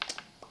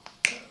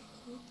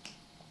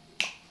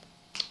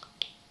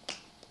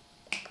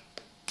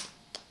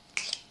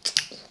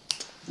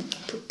 Boom,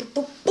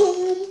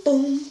 boom,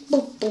 boom,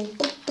 boom, boom,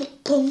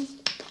 boom,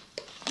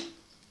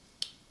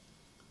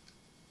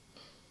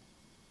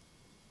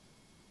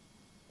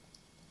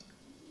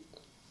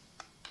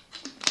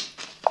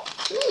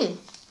 boom.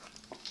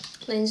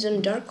 Lines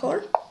on Dark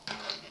Core.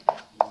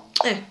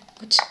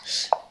 What?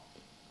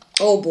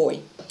 Oh boy,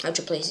 how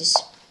to play this?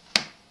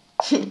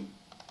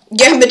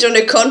 Gambit on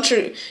a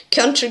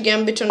counter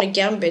gambit on a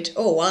gambit.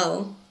 Oh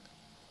wow.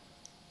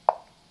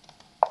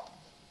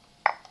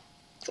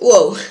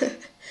 Whoa.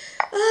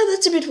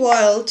 That's a bit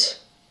wild.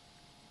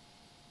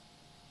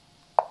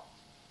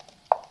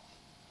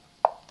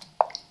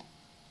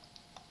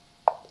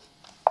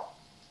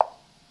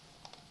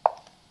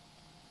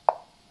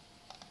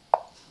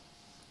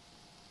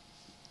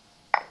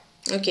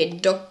 Okay,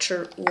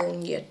 Doctor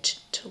won't get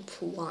top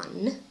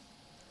 1.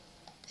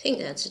 I think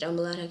that's a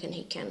double attack and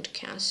he can't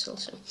castle,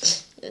 so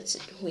that's a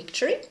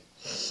victory.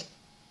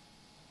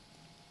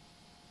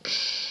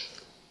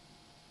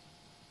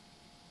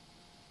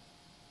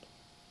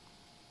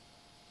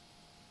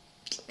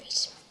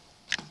 Nice.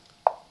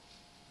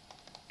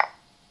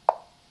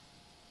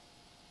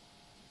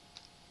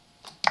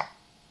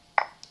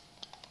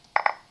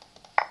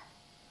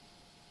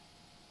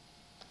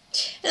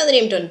 Another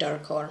named on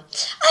Dark Core.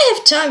 I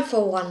have time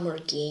for one more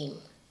game.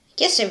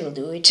 Guess I will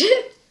do it.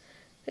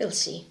 We'll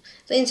see.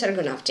 Lanes are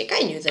Gonoptic.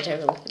 I knew that I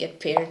will get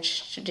paired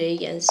today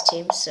against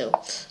him, so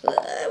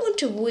I want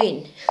to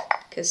win.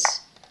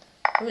 Because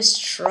I was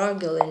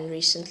struggling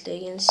recently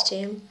against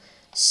him.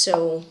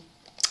 So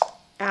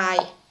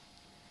I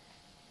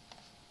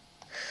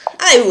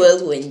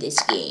will win this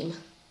game.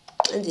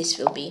 And this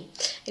will be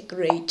a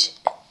great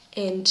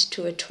end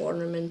to a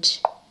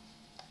tournament,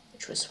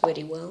 which was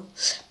very well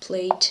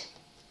played,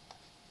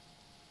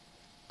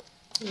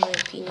 in my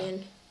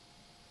opinion.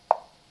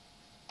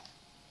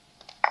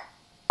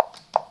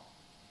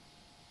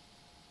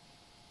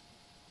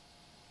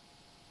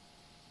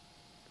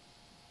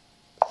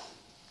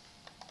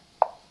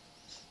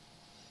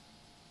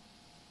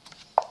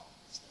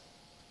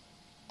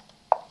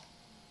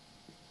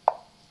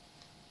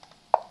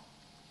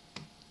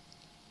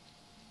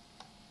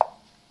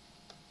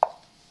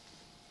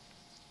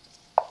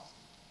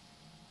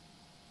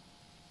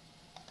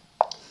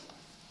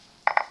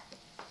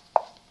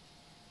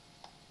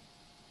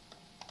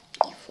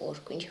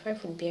 Queen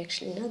g5 would be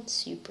actually not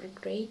super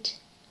great.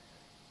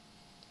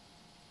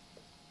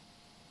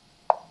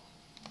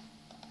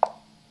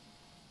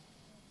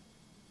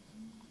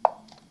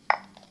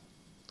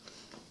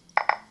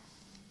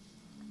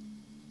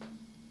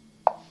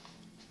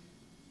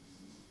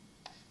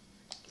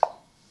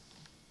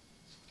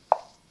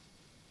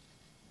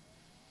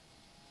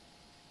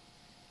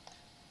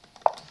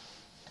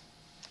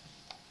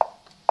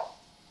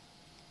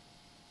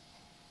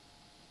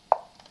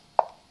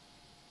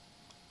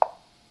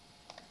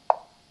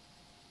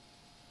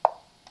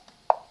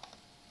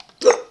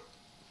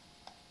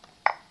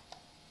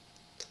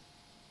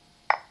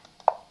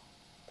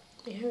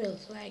 Yeah, we'll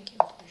flag him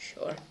for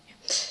sure. Yeah.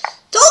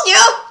 Told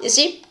you! You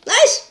see?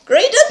 Nice!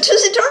 Great end to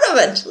the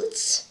tournament!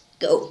 Let's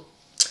go.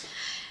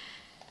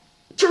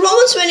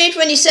 Performance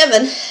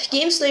 28-27,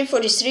 game slave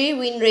 43,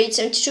 win rate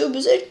 72,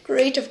 berserk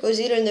rate of course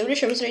 0, and the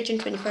average rate in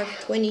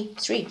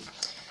 25-23.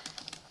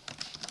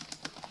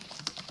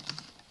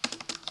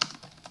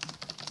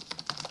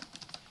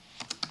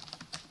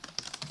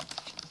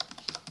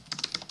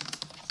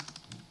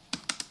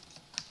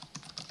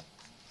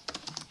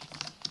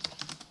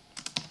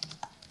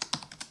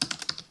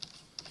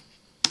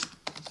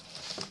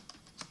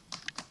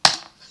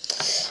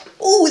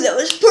 Oh, that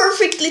was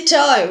perfectly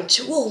timed.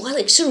 Whoa,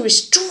 Alexur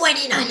is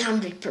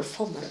 2900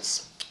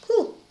 performance.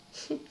 Cool.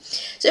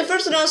 So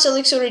first announced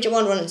Alexur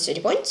won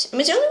 130 points. Am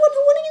I the only one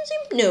who won against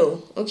him?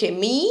 No. Okay,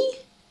 me,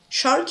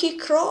 Sharky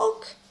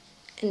Croc,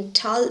 and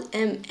Tal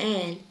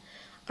MN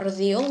are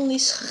the only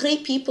 3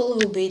 people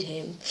who beat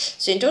him.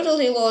 So in total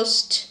he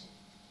lost.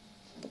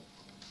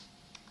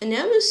 And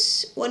I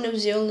was one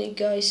of the only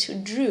guys who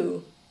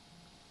drew.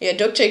 Yeah,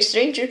 Dr.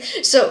 Stranger.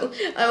 So,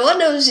 I'm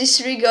one of these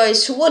 3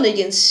 guys who won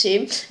against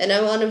him, and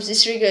I'm one of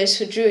these 3 guys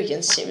who drew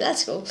against him.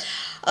 That's cool.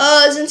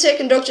 Then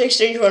second, Dr.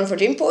 Stranger won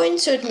 14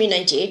 points, third me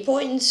 98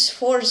 points,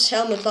 fourth,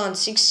 Helmut Land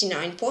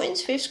 69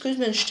 points, fifth,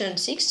 Kuzmenstein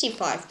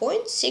 65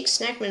 points, sixth,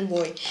 Snackman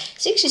Boy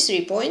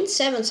 63 points,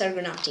 seventh,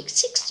 Argonautic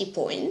 60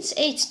 points,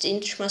 eighth,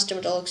 Inchmaster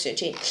Metallic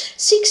 13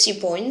 60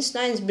 points,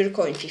 ninth,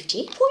 Bircoin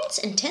 58 points,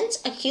 and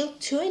 10th, Akil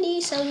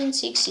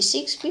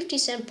 20,066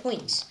 57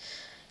 points.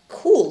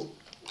 Cool.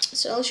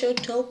 So I'll show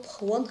top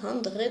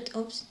 100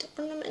 of the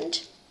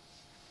tournament.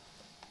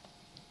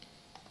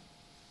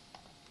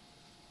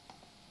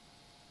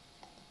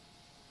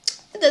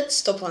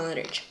 That's top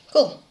 100.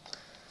 Cool.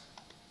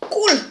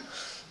 Cool.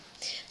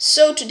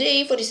 So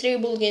today 43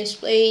 bull games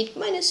played,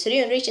 minus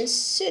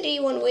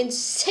 331 wins,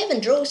 7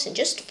 draws and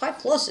just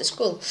 5 losses.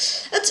 Cool.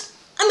 That's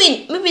I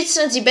mean, maybe it's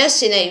not the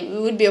best and it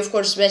would be of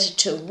course better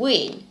to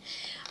win.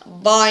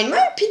 But in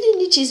my opinion,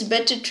 it is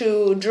better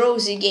to draw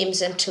the games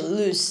than to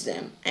lose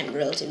them. I'm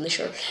relatively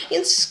sure.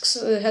 It's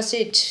has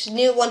it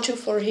 0-1-2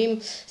 for him,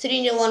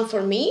 3-0-1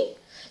 for me.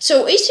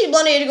 So a3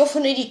 blunder, I had to go for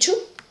 92.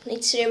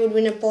 a3 I would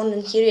win a pawn,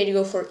 and here I had to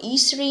go for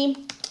e3,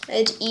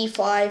 at e5.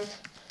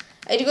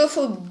 I had to go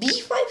for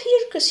b5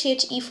 here, because here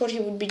at e4 he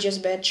would be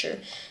just better.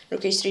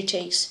 Rook h3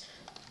 takes.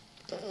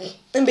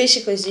 And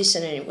basically this,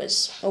 and it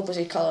was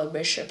opposite color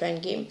bishop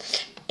endgame.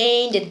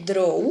 And a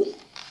draw.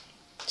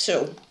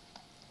 So,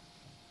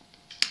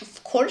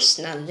 of course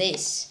not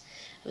this.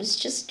 I was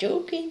just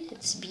joking.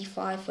 It's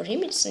b5 for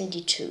him, it's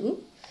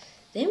 92.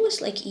 Then it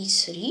was like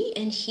e3,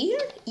 and here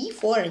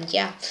e4, and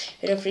yeah,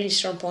 we have really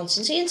strong pawns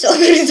in and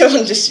celebrated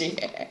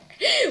 1-3.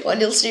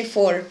 1-3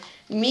 for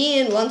me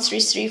and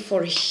 1-3-3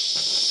 for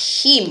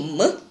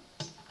him.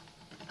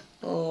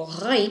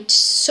 Alright,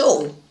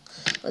 so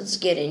let's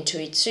get into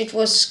it. So it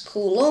was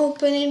cool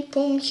opening,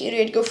 boom, here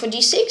I'd go for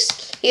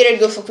d6, here I'd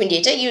go for queen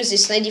d8, I use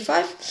this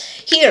 95,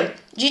 here,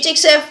 g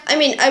takes f, I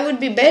mean, I would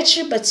be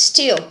better, but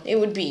still, it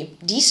would be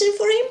decent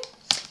for him,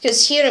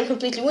 because here I'm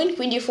completely win,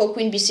 queen d4,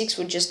 queen b6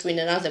 would just win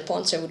another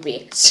pawn, so I would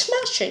be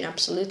smashing,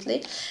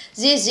 absolutely.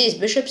 This,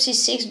 bishop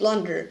c6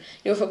 blunder,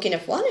 you go for king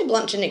f1, I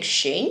blunder in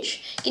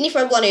exchange, king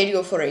e5 blunder, I'd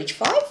go for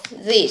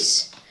h5,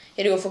 this.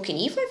 Here I go for king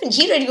e5, and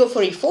here I go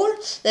for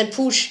e4, then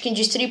push, king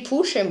g3,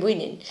 push, I'm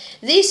winning.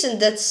 This,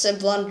 and that's a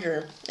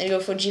blunder. I go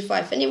for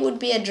g5, and it would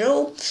be a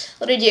draw.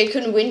 Already I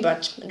couldn't win,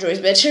 but a draw is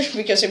better,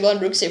 because I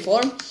blunder rook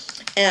c4,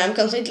 and I'm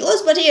completely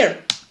lost. But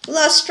here,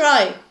 last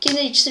try, king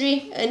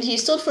h3, and he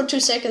stood for 2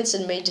 seconds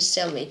and made a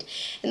stalemate.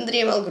 And the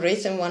dream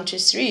algorithm 1, 2,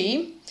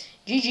 3,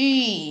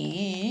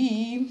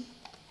 GG.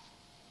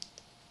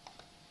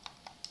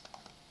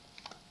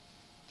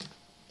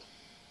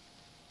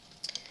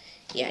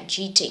 Yeah,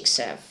 g takes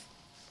f.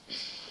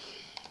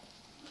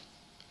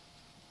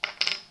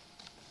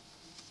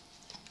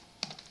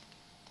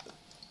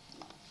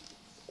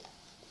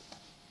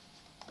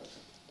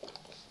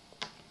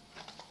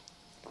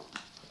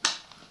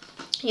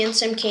 And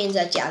some Kane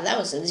that, yeah, that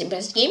wasn't the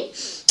best game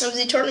of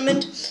the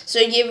tournament. So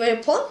I gave a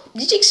pawn.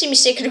 Did you see a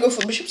mistake to go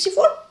for bishop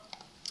c4?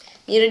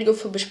 Here I'd go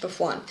for bishop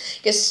f1.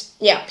 Because,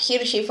 yeah, here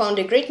he found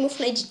a great move,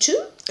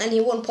 92, and he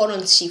won pawn on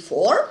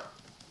c4.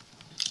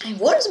 I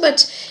was,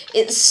 but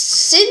it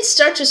since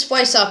start to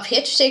spice up. He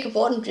had to take a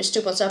pawn, just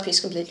 2 pawns up, he's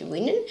completely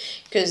winning.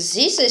 Because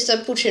this I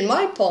start pushing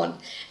my pawn.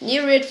 And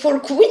here we had 4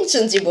 queens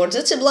on the board.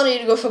 That's a blunder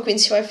to go for queen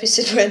c5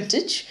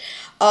 disadvantage.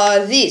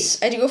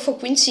 This, I had to go for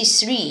queen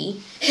c3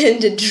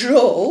 and a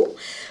draw.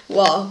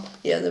 Wow,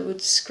 yeah, that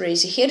was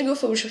crazy. Here to go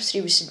for bishop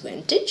 3 with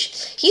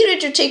advantage. Here I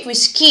had to take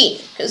with king,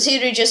 because here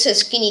he just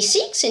has king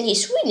e6 and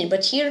he's winning.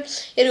 But here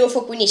he had to go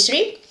for queen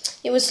e3.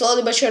 He would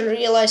slowly but surely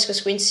realize, because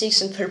queen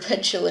 6 and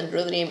perpetual and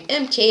real name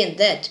MK and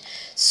that.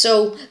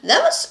 So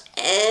that was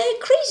a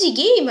crazy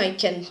game, I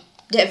can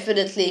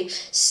definitely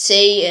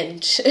say,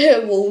 and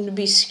won't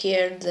be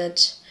scared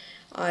that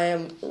I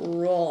am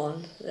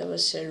wrong. That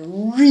was a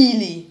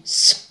really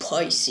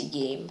spicy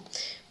game.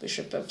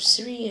 Bishop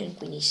f3 and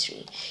queen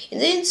e3. And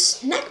then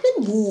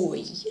Snackman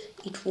boy,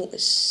 it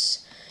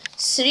was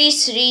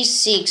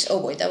 3-3-6. Oh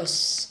boy, that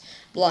was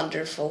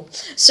blunderful.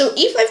 So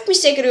e5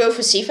 mistake to go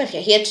for c5.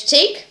 He had to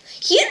take.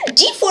 Here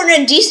d4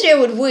 and d3 I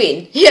would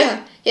win.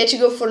 Yeah, he had to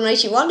go for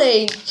 91.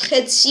 I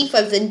had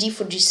c5 then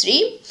d4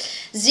 d3.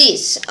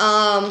 This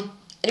I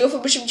go for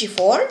bishop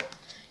g4.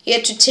 He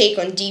had to take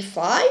on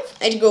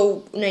d5. I'd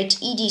go knight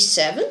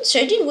ed7. So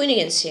I didn't win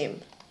against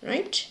him,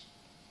 right?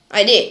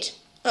 I did.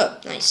 Oh,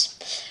 nice.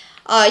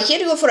 Here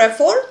to go for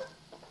f4.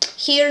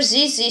 Here,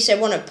 this, I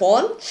won a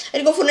pawn.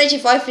 I'd go for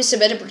 95 with a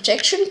better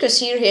protection, because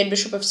here he had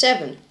bishop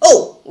f7.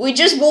 Oh, we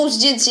just both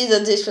did see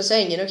that this was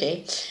hanging,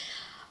 okay.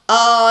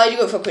 I'd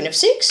go for queen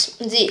f6.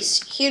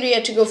 This. Here he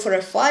had to go for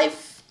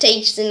f5.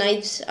 Takes the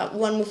knight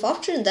one move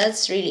after, and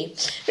that's really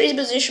great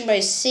position, but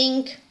I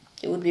think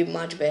it would be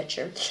much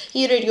better.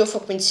 Here I'd go for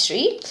queen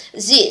c3.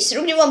 This,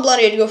 rook d1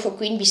 blunder, I'd go for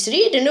queen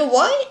b3. I don't know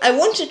why. I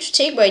wanted to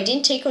take, but I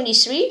didn't take on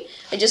e3.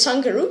 I just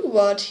hung a rook,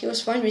 but he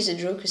was fine with the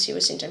draw because he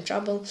was in time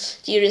trouble.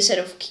 Here instead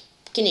of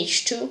king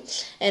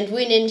h2 and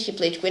winning, he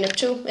played queen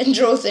f2 and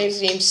draw the next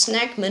game,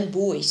 Snackman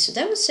boy. So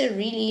that was a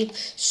really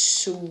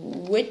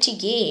sweaty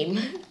game.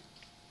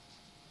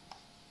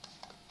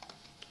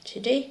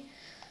 Today,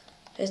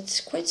 it's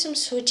quite some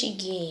sweaty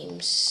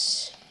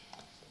games.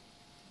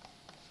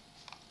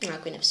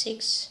 Queen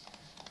f6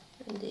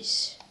 and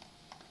this.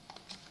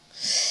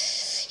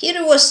 Here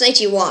it was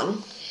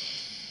 91.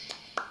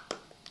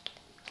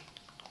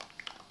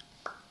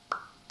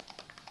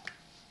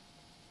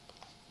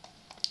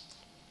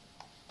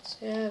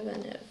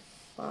 Seven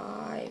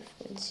f5,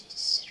 queen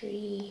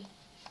c3,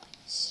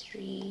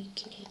 3,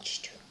 king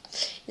h2.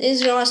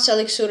 This is Grandmaster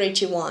Alexur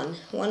 81.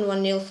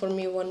 1-1-0 for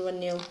me,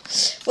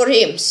 1-1-0 for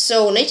him.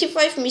 So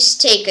 95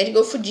 mistake. I'd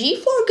go for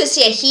g4 because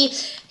yeah, he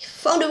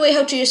found a way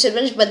how to use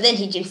advantage, but then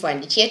he didn't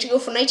find it. He had to go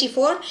for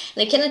 94, and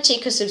I cannot take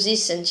because of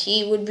this, and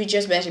he would be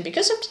just better.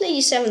 Because after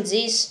 97,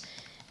 this,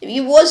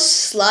 It was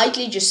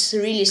slightly, just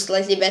really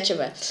slightly better,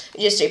 but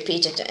just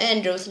repeat it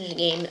and draw through the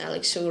game.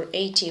 Alexor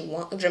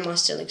 81,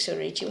 Grandmaster Alexor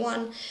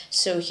 81.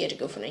 So he had to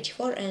go for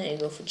 94, and I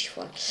go for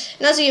G4.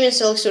 Now the game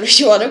is Alexor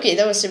 81. Okay,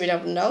 that was a bit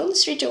up and down.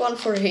 3-1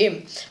 for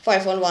him,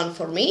 5-1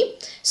 for me.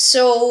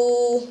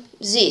 So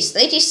this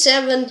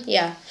 97,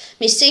 yeah.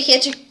 Mistake, he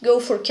had to go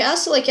for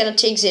castle. I cannot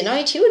take the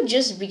knight. He would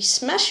just be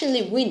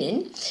smashingly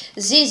winning.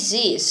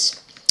 This.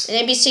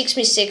 And b6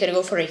 mistake, I'd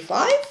go for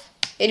a5.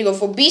 I'd go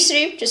for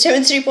b3, just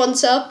having 3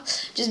 pawns up.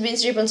 Just being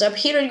 3 pawns up.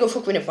 Here I'd go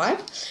for queen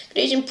f5.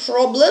 Creating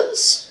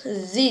problems.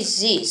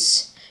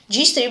 This.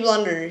 G3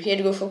 blunder. Here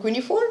I'd go for queen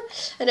e4.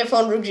 And I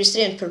found rook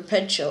g3 and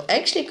perpetual.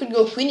 Actually, I could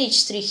go queen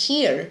h3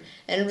 here.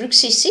 And rook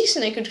c6,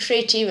 and I could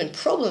create even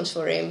problems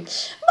for him.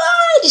 But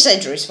I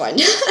decided draw is fine.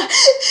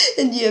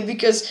 And yeah,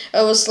 because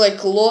I was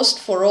like lost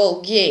for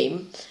all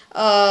game.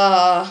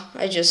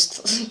 I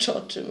just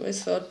thought to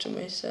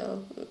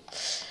myself,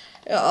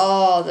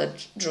 oh,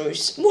 that draw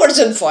is more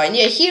than fine.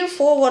 Yeah, here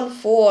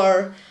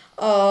 4-1-4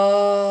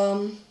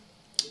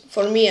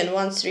 for me and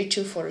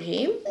 1-3-2 for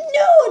him.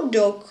 No,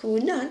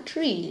 Doku, not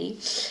really.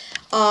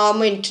 I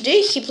mean,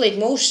 today he played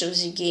most of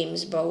the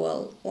games, but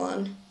well,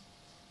 one.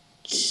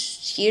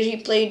 Here he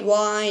played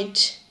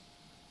white,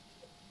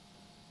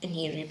 and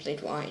here he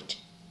played white.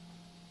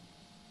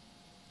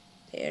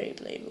 There he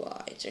played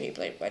white, so he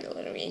played quite a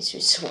lot of games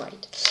with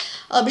white.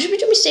 Bishop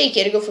e2 mistake,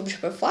 here I go for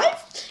bishop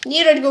f5. And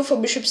here I'd go for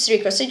bishop 3,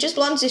 because I just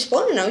blundered this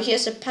pawn, and now he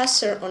has a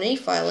passer on a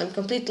file. I'm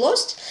completely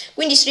lost.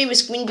 Queen d3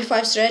 with queen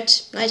b5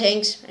 threat, knight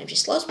hangs. I'm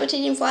just lost, but I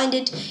didn't find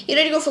it. Here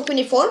I'd go for queen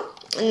e4,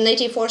 and knight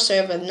a4, so I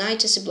have a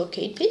knight as a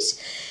blockade piece.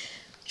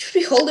 Should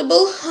be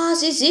holdable.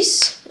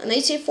 This. And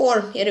knight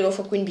a4. Here I go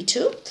for queen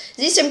b2.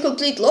 This I'm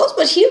complete lost,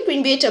 but here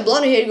queen b8 a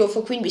blunder. Here I go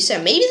for queen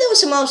b7. Maybe that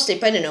was a mouse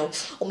tip, I don't know.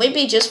 Or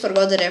maybe I just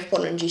forgot that I have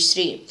pawn on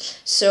g3.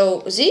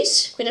 So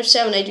this, queen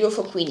f7, I'd go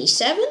for queen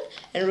e7.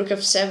 And rook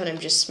f7, I'm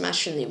just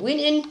smashingly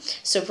winning.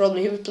 So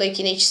probably he would play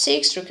king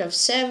h6, rook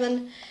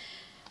f7.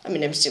 I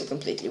mean, I'm still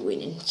completely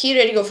winning.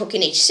 Here I'd go for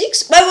king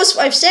h6, but it was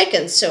 5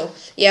 seconds, so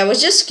yeah, I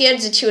was just scared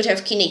that he would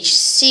have king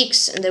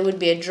h6 and there would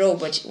be a draw,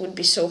 but it would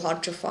be so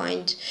hard to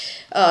find,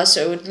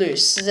 so I would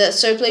lose.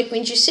 So I play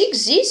queen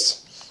g6,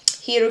 this.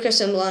 Here rook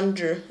f7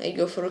 blunder, I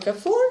go for rook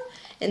f4,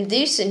 and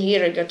this, and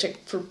here I got a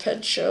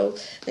perpetual,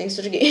 thanks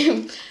to the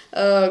game,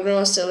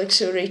 Grandmaster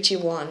Elixir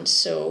 81,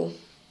 so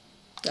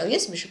I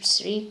guess bishop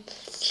 3.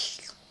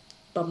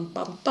 Bum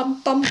bum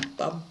bum bum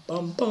bum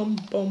bum bum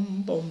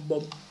bum bum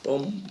bum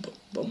bum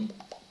bum.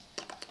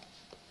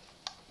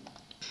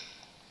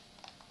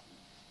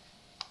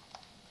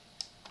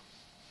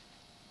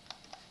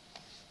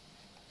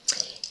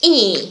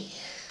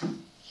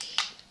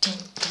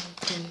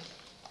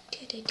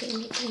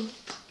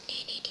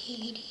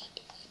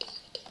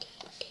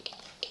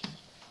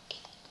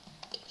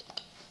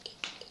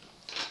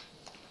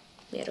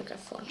 Yeah, rook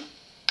f4.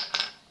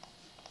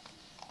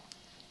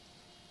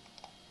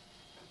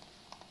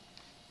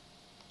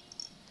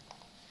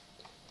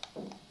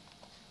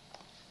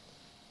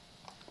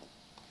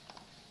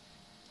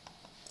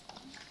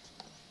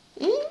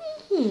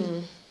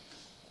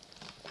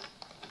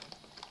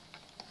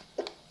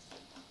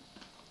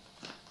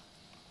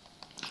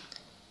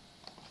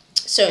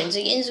 So in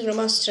the games,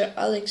 Grandmaster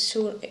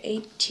Alexur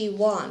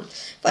 81.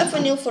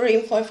 5-0 for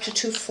him,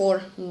 5-2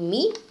 for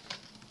me.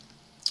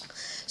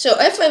 So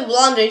f5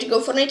 blunder, I'd go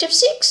for knight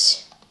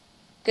f6.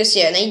 Because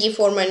yeah, knight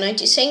d4, my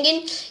knight is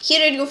hanging.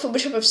 Here I'd go for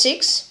bishop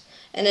f6.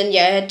 And then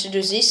yeah, I had to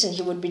do this and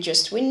he would be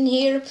just winning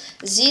here.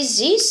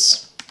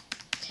 This.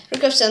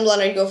 Rook f7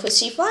 blunder, I'd go for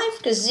c5.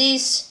 Because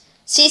this.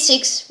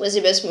 c6 was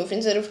the best move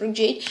instead of rook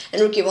g8,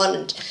 and rook e1,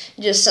 and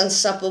just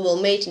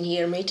unstoppable mate, and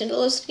here mate and the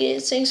last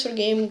game. Thanks for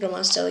game,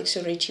 Grandmaster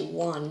Elixir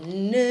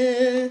 81.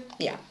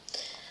 Yeah.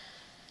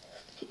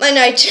 My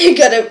knight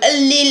got a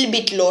little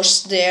bit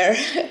lost there.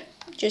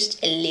 Just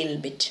a little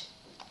bit.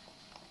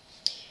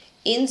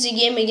 In the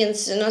game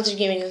against, another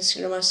game against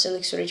Grandmaster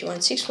Elixir 81,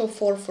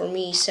 6-4 for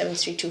me,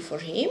 7-3-2 for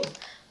him.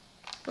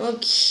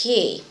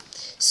 Okay.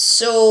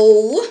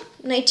 So,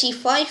 knight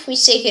e5,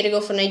 mistake, here I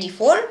go for knight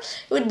e4.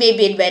 It would be a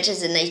bit better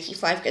than knight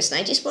e5 because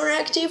knight is more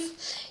active.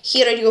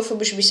 Here I'd go for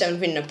bishop b7,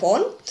 win a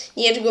pawn.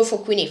 Here to go for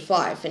queen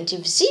e5, and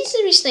if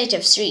there is knight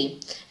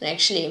f3, and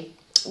actually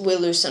we'll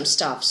lose some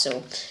stuff,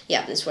 so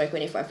yeah, that's why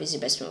queen e5 is the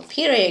best move.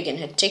 Here I again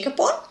had to take a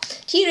pawn.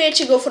 Here I had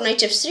to go for knight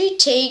f3,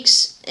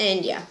 takes,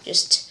 and yeah,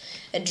 just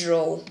a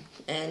draw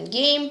and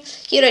game.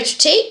 Here I had to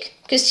take,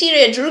 because here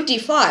I had rook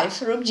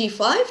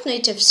d5,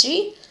 knight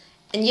f3,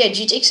 and yeah,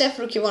 g takes f,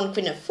 rook e1,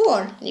 queen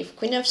f4, and if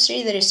queen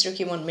f3, there is rook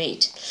e1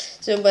 mate.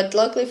 So, but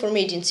luckily for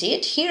me, I didn't see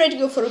it. Here I'd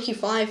go for rook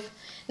e5,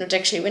 not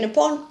actually win a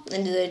pawn,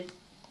 and the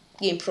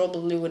game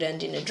probably would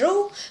end in a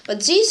draw.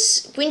 But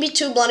this, queen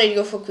b2 blunder, I'd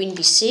go for queen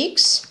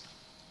b6,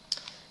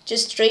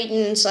 just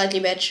straightening and slightly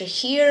better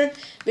here.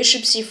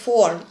 Bishop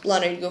c4,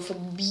 blunder, I'd go for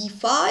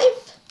b5,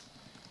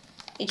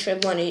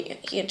 h5 blunder,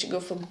 here to go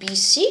for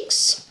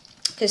b6,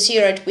 because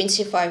here at queen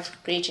c5,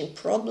 creating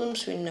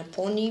problems, winning a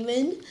pawn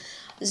even.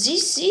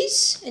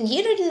 this, and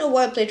here I don't know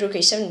why I played rook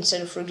a7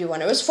 instead of rook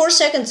d1. I was 4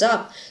 seconds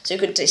up, so I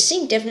could, I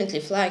think, definitely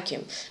flag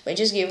him. But I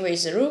just gave away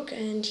the rook,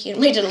 and here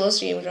made a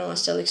lost game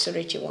Grandmaster elixir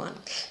 81.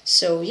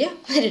 So yeah,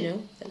 I don't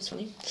know, that was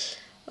funny.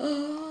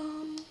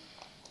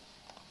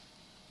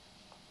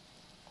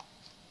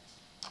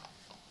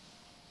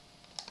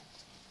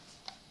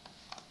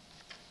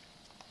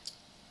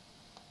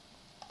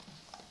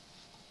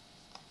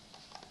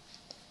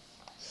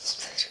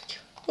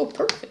 Oh,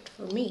 perfect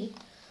for me.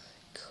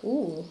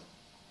 Cool.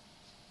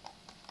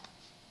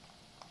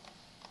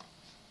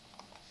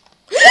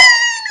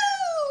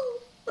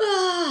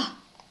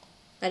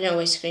 I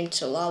know I screamed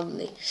so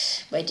loudly,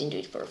 but I didn't do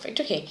it perfect.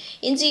 Okay,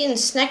 in the end,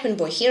 Snackman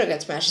Boy Hero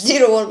got smashed.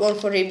 0-1-1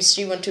 for him,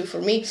 3-1-2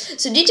 for me.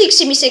 So did you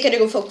see me say I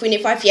go for queen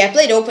a5? Yeah, I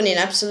played opening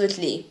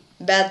absolutely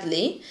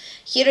badly.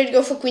 Here I'd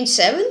go for queen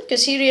 7,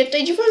 because here at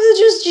knight g5 is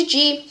just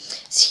GG.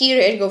 So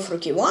here I'd go for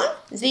rook e1.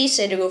 This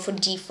I'd go for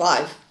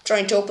d5.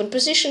 Trying to open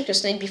position,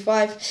 because knight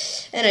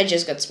b5, and I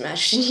just got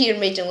smashed. And here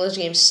making last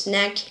game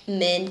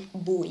Snackman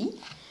Boy.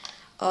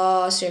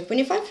 So yeah,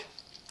 queen e5.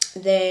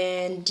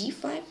 Then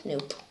d5,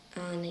 nope.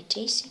 Knight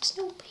a6,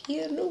 nope.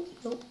 Here, nope,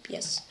 nope,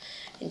 yes.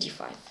 And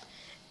d5.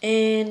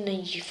 And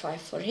knight g5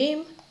 for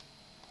him.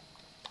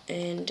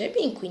 And I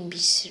mean queen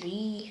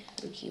b3,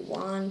 rook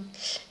e1.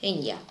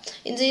 And yeah.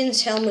 In the end,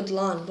 Helmut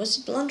Lahn. Was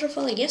it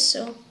Blunderful? I guess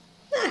so.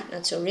 Nah,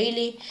 not so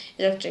really.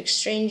 Electric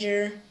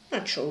Stranger.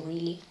 Not sure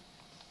really.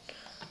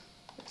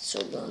 Not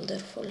so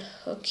wonderful.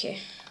 Okay.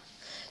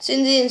 So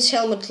in the end,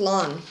 Helmut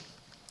Lahn.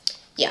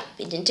 Yeah,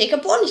 we didn't take a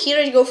pawn. Here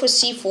I'd go for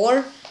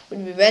c4.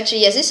 Would be better.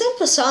 Yes, this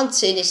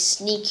Passant is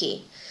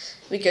sneaky,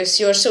 because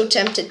you are so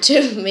tempted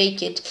to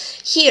make it.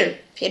 Here,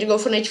 he had to go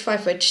for knight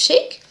 5, I had to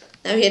take.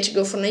 Now he had to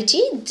go for knight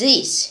e.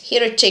 This,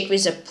 here I take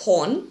with a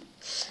pawn.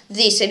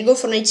 This, I had to go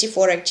for knight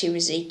c4, actually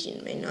with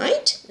 18 my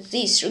knight.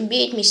 This, rook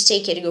b8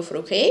 mistake, I had to go for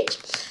rook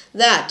a8.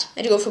 That, I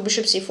had to go for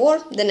bishop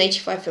c4, then knight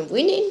e5 I'm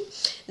winning.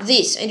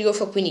 This, I had to go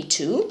for queen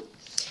e2.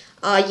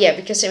 Yeah,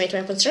 because I made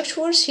my pawn structure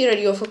force. Here I had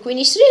to go for queen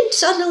e3, and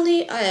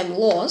suddenly I am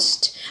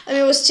lost. I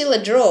mean, it was still a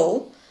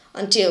draw.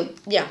 Until,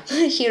 yeah,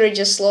 here I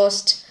just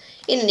lost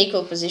in an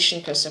equal position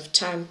because of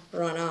time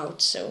run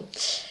out, so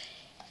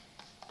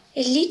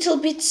a little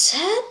bit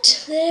sad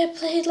that I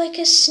played like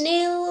a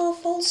snail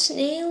of all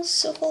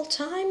snails of all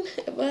time,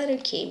 but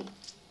okay.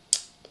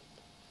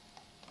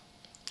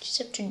 Just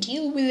have to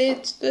deal with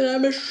it, that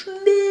I'm a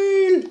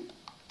snail.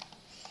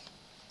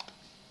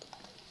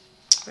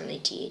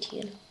 188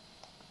 here.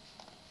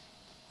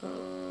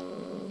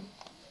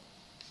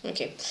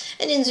 Okay,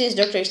 and in this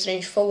Doctor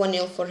Strange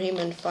 4-1-0 for him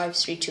and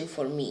 5-3-2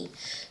 for me.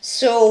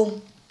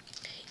 So,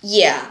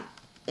 yeah.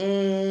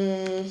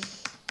 Yeah,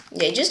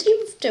 just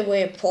give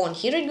away a pawn.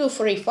 Here I go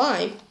for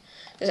a5,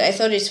 because I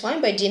thought it's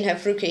fine, but I didn't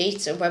have rook a8,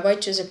 so bye-bye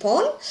to the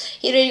pawn.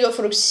 Here I go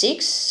for rook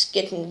 6,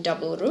 getting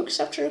double rooks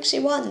after rook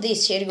c1.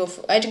 This, here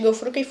I had to go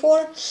for rook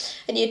a4,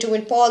 I need to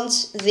win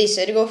pawns. This,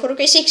 I had to go for rook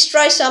a6,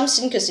 try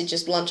something, because it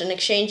just blunt an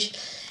exchange.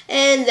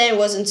 And that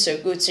wasn't so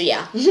good, so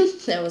yeah,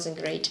 that wasn't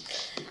great.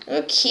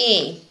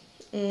 Okay,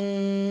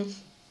 a5,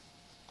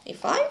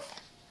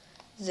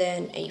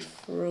 then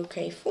rook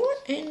a4,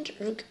 and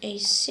rook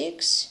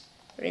a6,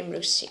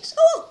 rook 6.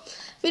 Oh,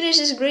 finish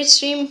this great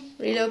stream.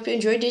 Really hope you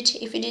enjoyed it.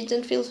 If you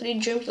didn't, feel free to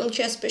join on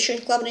chat. Special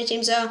club. My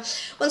teams are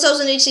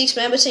 1086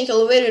 members. Thank you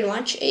all very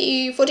much.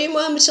 14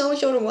 members, so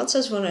much over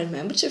 1100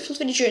 members. So feel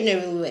free to join. I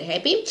will be very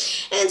happy.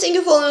 And thank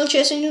you for following on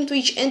chess and on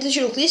Twitch and the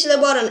channel. Please hit the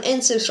button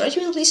and subscribe to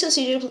me. Please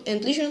consider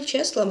and please join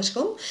chess.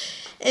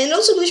 And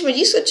also please my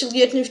Discord to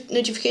get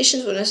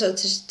notifications when I start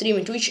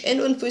streaming Twitch and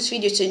when I post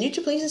videos to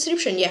YouTube. Link in the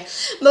description. Yeah.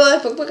 Bye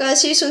bye.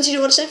 See you soon. See you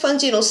next time. Fun.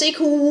 Stay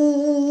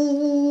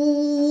cool.